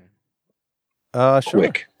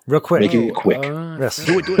 Sure. Real quick. Make it quick. Yes.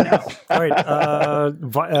 Do it now. All right.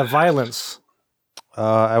 Violence.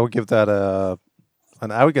 I would give that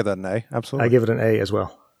an A. Absolutely. I give it an A as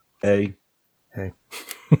well. A.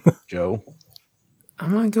 Joe.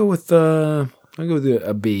 I'm gonna go with a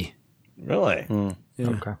B. Really? Yeah.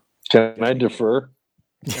 Okay. Can I defer?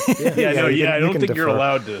 I don't think you're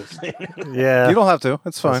allowed to. Yeah. You don't have to.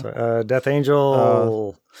 It's fine. Death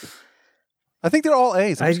Angel. I think they're all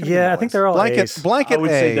A's. I think they're all A's. Blanket I would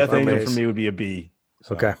say Death Angel A's. for me would be a B.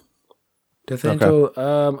 So. Okay. Death Angel,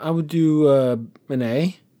 I would do an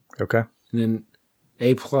A. Okay. And then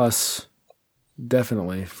A+,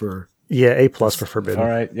 definitely for... Yeah, A+ for Forbidden. All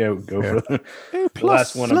right, go for the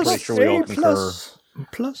last one. I'm pretty sure we all concur.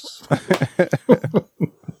 Plus.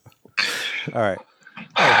 All right.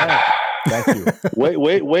 Thank you.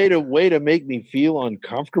 Way to make me feel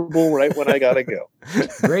uncomfortable right when I gotta go.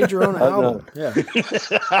 Grade your own album. Yeah,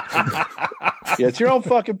 it's your own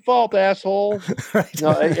fucking fault, asshole.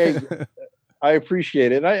 No, I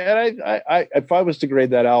appreciate it. And I if I was to grade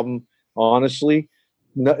that album, honestly,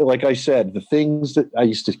 like I said, the things that I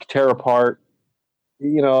used to tear apart,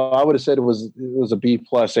 you know, I would have said it was a B+,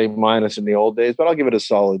 A- in the old days, but I'll give it a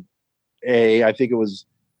solid A. I think it was,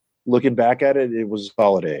 looking back at it, it was a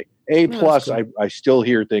solid A. A+, cool. I still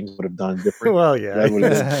hear things would have done different. Well, yeah.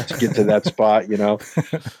 To get to that spot, you know.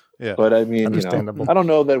 Yeah. But I mean, you know, I don't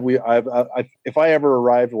know that if I ever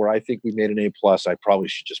arrived where I think we made an A+, I probably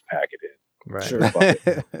should just pack it in. Right. Sure,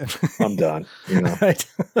 I'm done. You know. Right.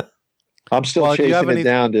 I'm still chasing it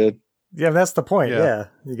down, dude. Yeah, that's the point. Yeah.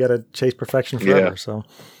 You got to chase perfection forever. So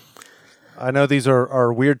I know these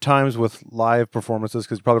are weird times with live performances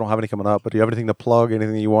because you probably don't have any coming up, but do you have anything to plug?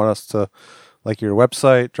 Anything you want us to, like your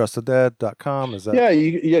website, dressthedead.com? Is that?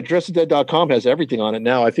 Yeah, dressthedead.com has everything on it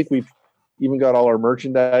now. I think we've even got all our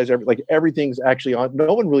merchandise. Everything's actually on.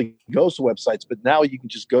 No one really goes to websites, but now you can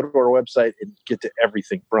just go to our website and get to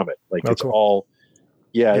everything from it. It's all,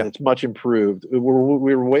 it's much improved. We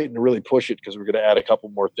were waiting to really push it because we're going to add a couple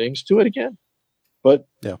more things to it again. But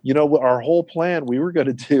our whole plan we were going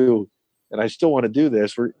to do, and I still want to do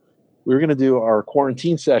this. We were going to do our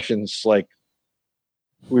quarantine sessions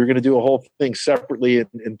we were going to do a whole thing separately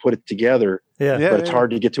and put it together. But it's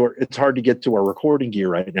hard to get to our recording gear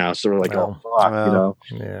right now. So we're like, oh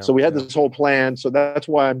fuck, So we had this whole plan. So that's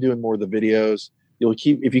why I'm doing more of the videos.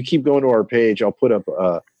 If you keep going to our page, I'll put up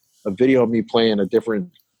a video of me playing a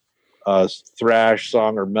different thrash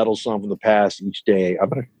song or metal song from the past each day. I'm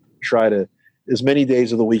going to try to, as many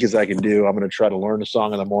days of the week as I can do, I'm going to try to learn a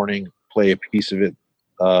song in the morning, play a piece of it,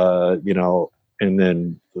 and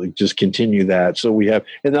then just continue that. So we have,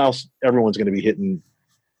 and now everyone's going to be hitting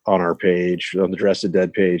on our page, on the Dress the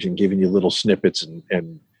Dead page, and giving you little snippets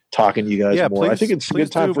and talking to you guys more. I think it's a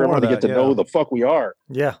good time for everyone to get to know who the fuck we are.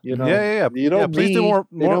 Yeah. You know, You know, please do more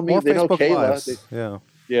Facebook Lives.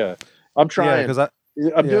 Yeah. I'm trying. Because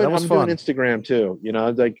I'm doing Instagram too. You know,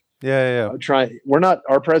 I'm trying.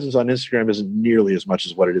 Our presence on Instagram isn't nearly as much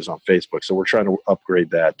as what it is on Facebook. So we're trying to upgrade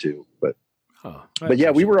that too. But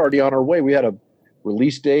we were already on our way. We had a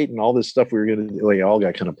release date and all this stuff we were going to all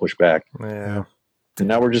got kind of pushed back. Yeah. And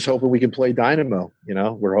now we're just hoping we can play Dynamo. You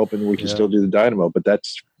know, we're hoping we can still do the Dynamo, but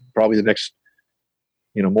that's probably the next,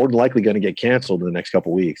 more than likely going to get canceled in the next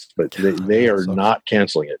couple of weeks, but they are not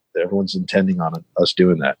canceling it. Everyone's intending on us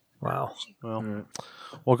doing that. Wow.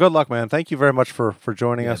 Well, good luck, man. Thank you very much for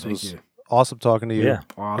joining us. It was awesome talking to you. Yeah.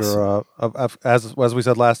 Awesome. As we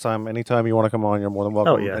said last time, anytime you want to come on, you're more than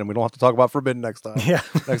welcome. And we don't have to talk about Forbidden next time. Yeah.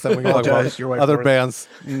 Next time we can talk about other bands,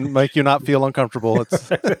 make you not feel uncomfortable. It's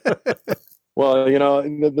well,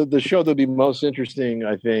 the show that'd be most interesting,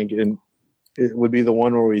 I think, and it would be the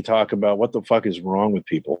one where we talk about what the fuck is wrong with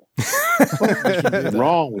people. What's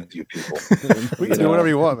wrong with you people? We can do whatever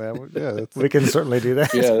you want, man. We can certainly do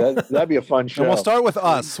that. Yeah, that'd be a fun show. And we'll start with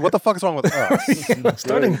us. What the fuck is wrong with us?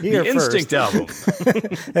 Starting here the first. Instinct album.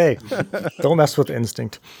 Hey, don't mess with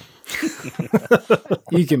Instinct.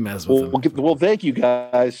 You can mess with them. Well, thank you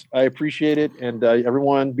guys. I appreciate it. And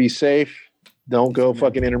everyone be safe. Don't go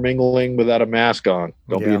fucking intermingling without a mask on.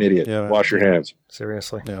 Don't be an idiot. Yeah, wash your hands.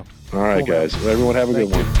 Seriously. Yeah. All right, guys. Well, everyone have a good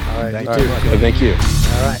one. All right. Thank you.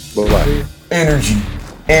 All right. Bye-bye.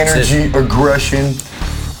 Energy, aggression,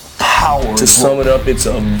 power. To sum it up, it's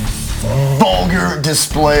a vulgar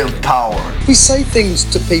display of power. We say things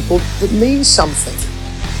to people that mean something.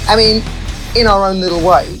 I mean, in our own little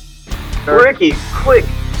way. Ricky, quick,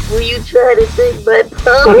 will you try to take my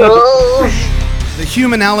pummel? The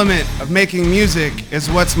human element of making music is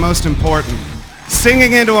what's most important.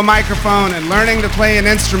 Singing into a microphone and learning to play an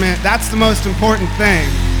instrument, that's the most important thing.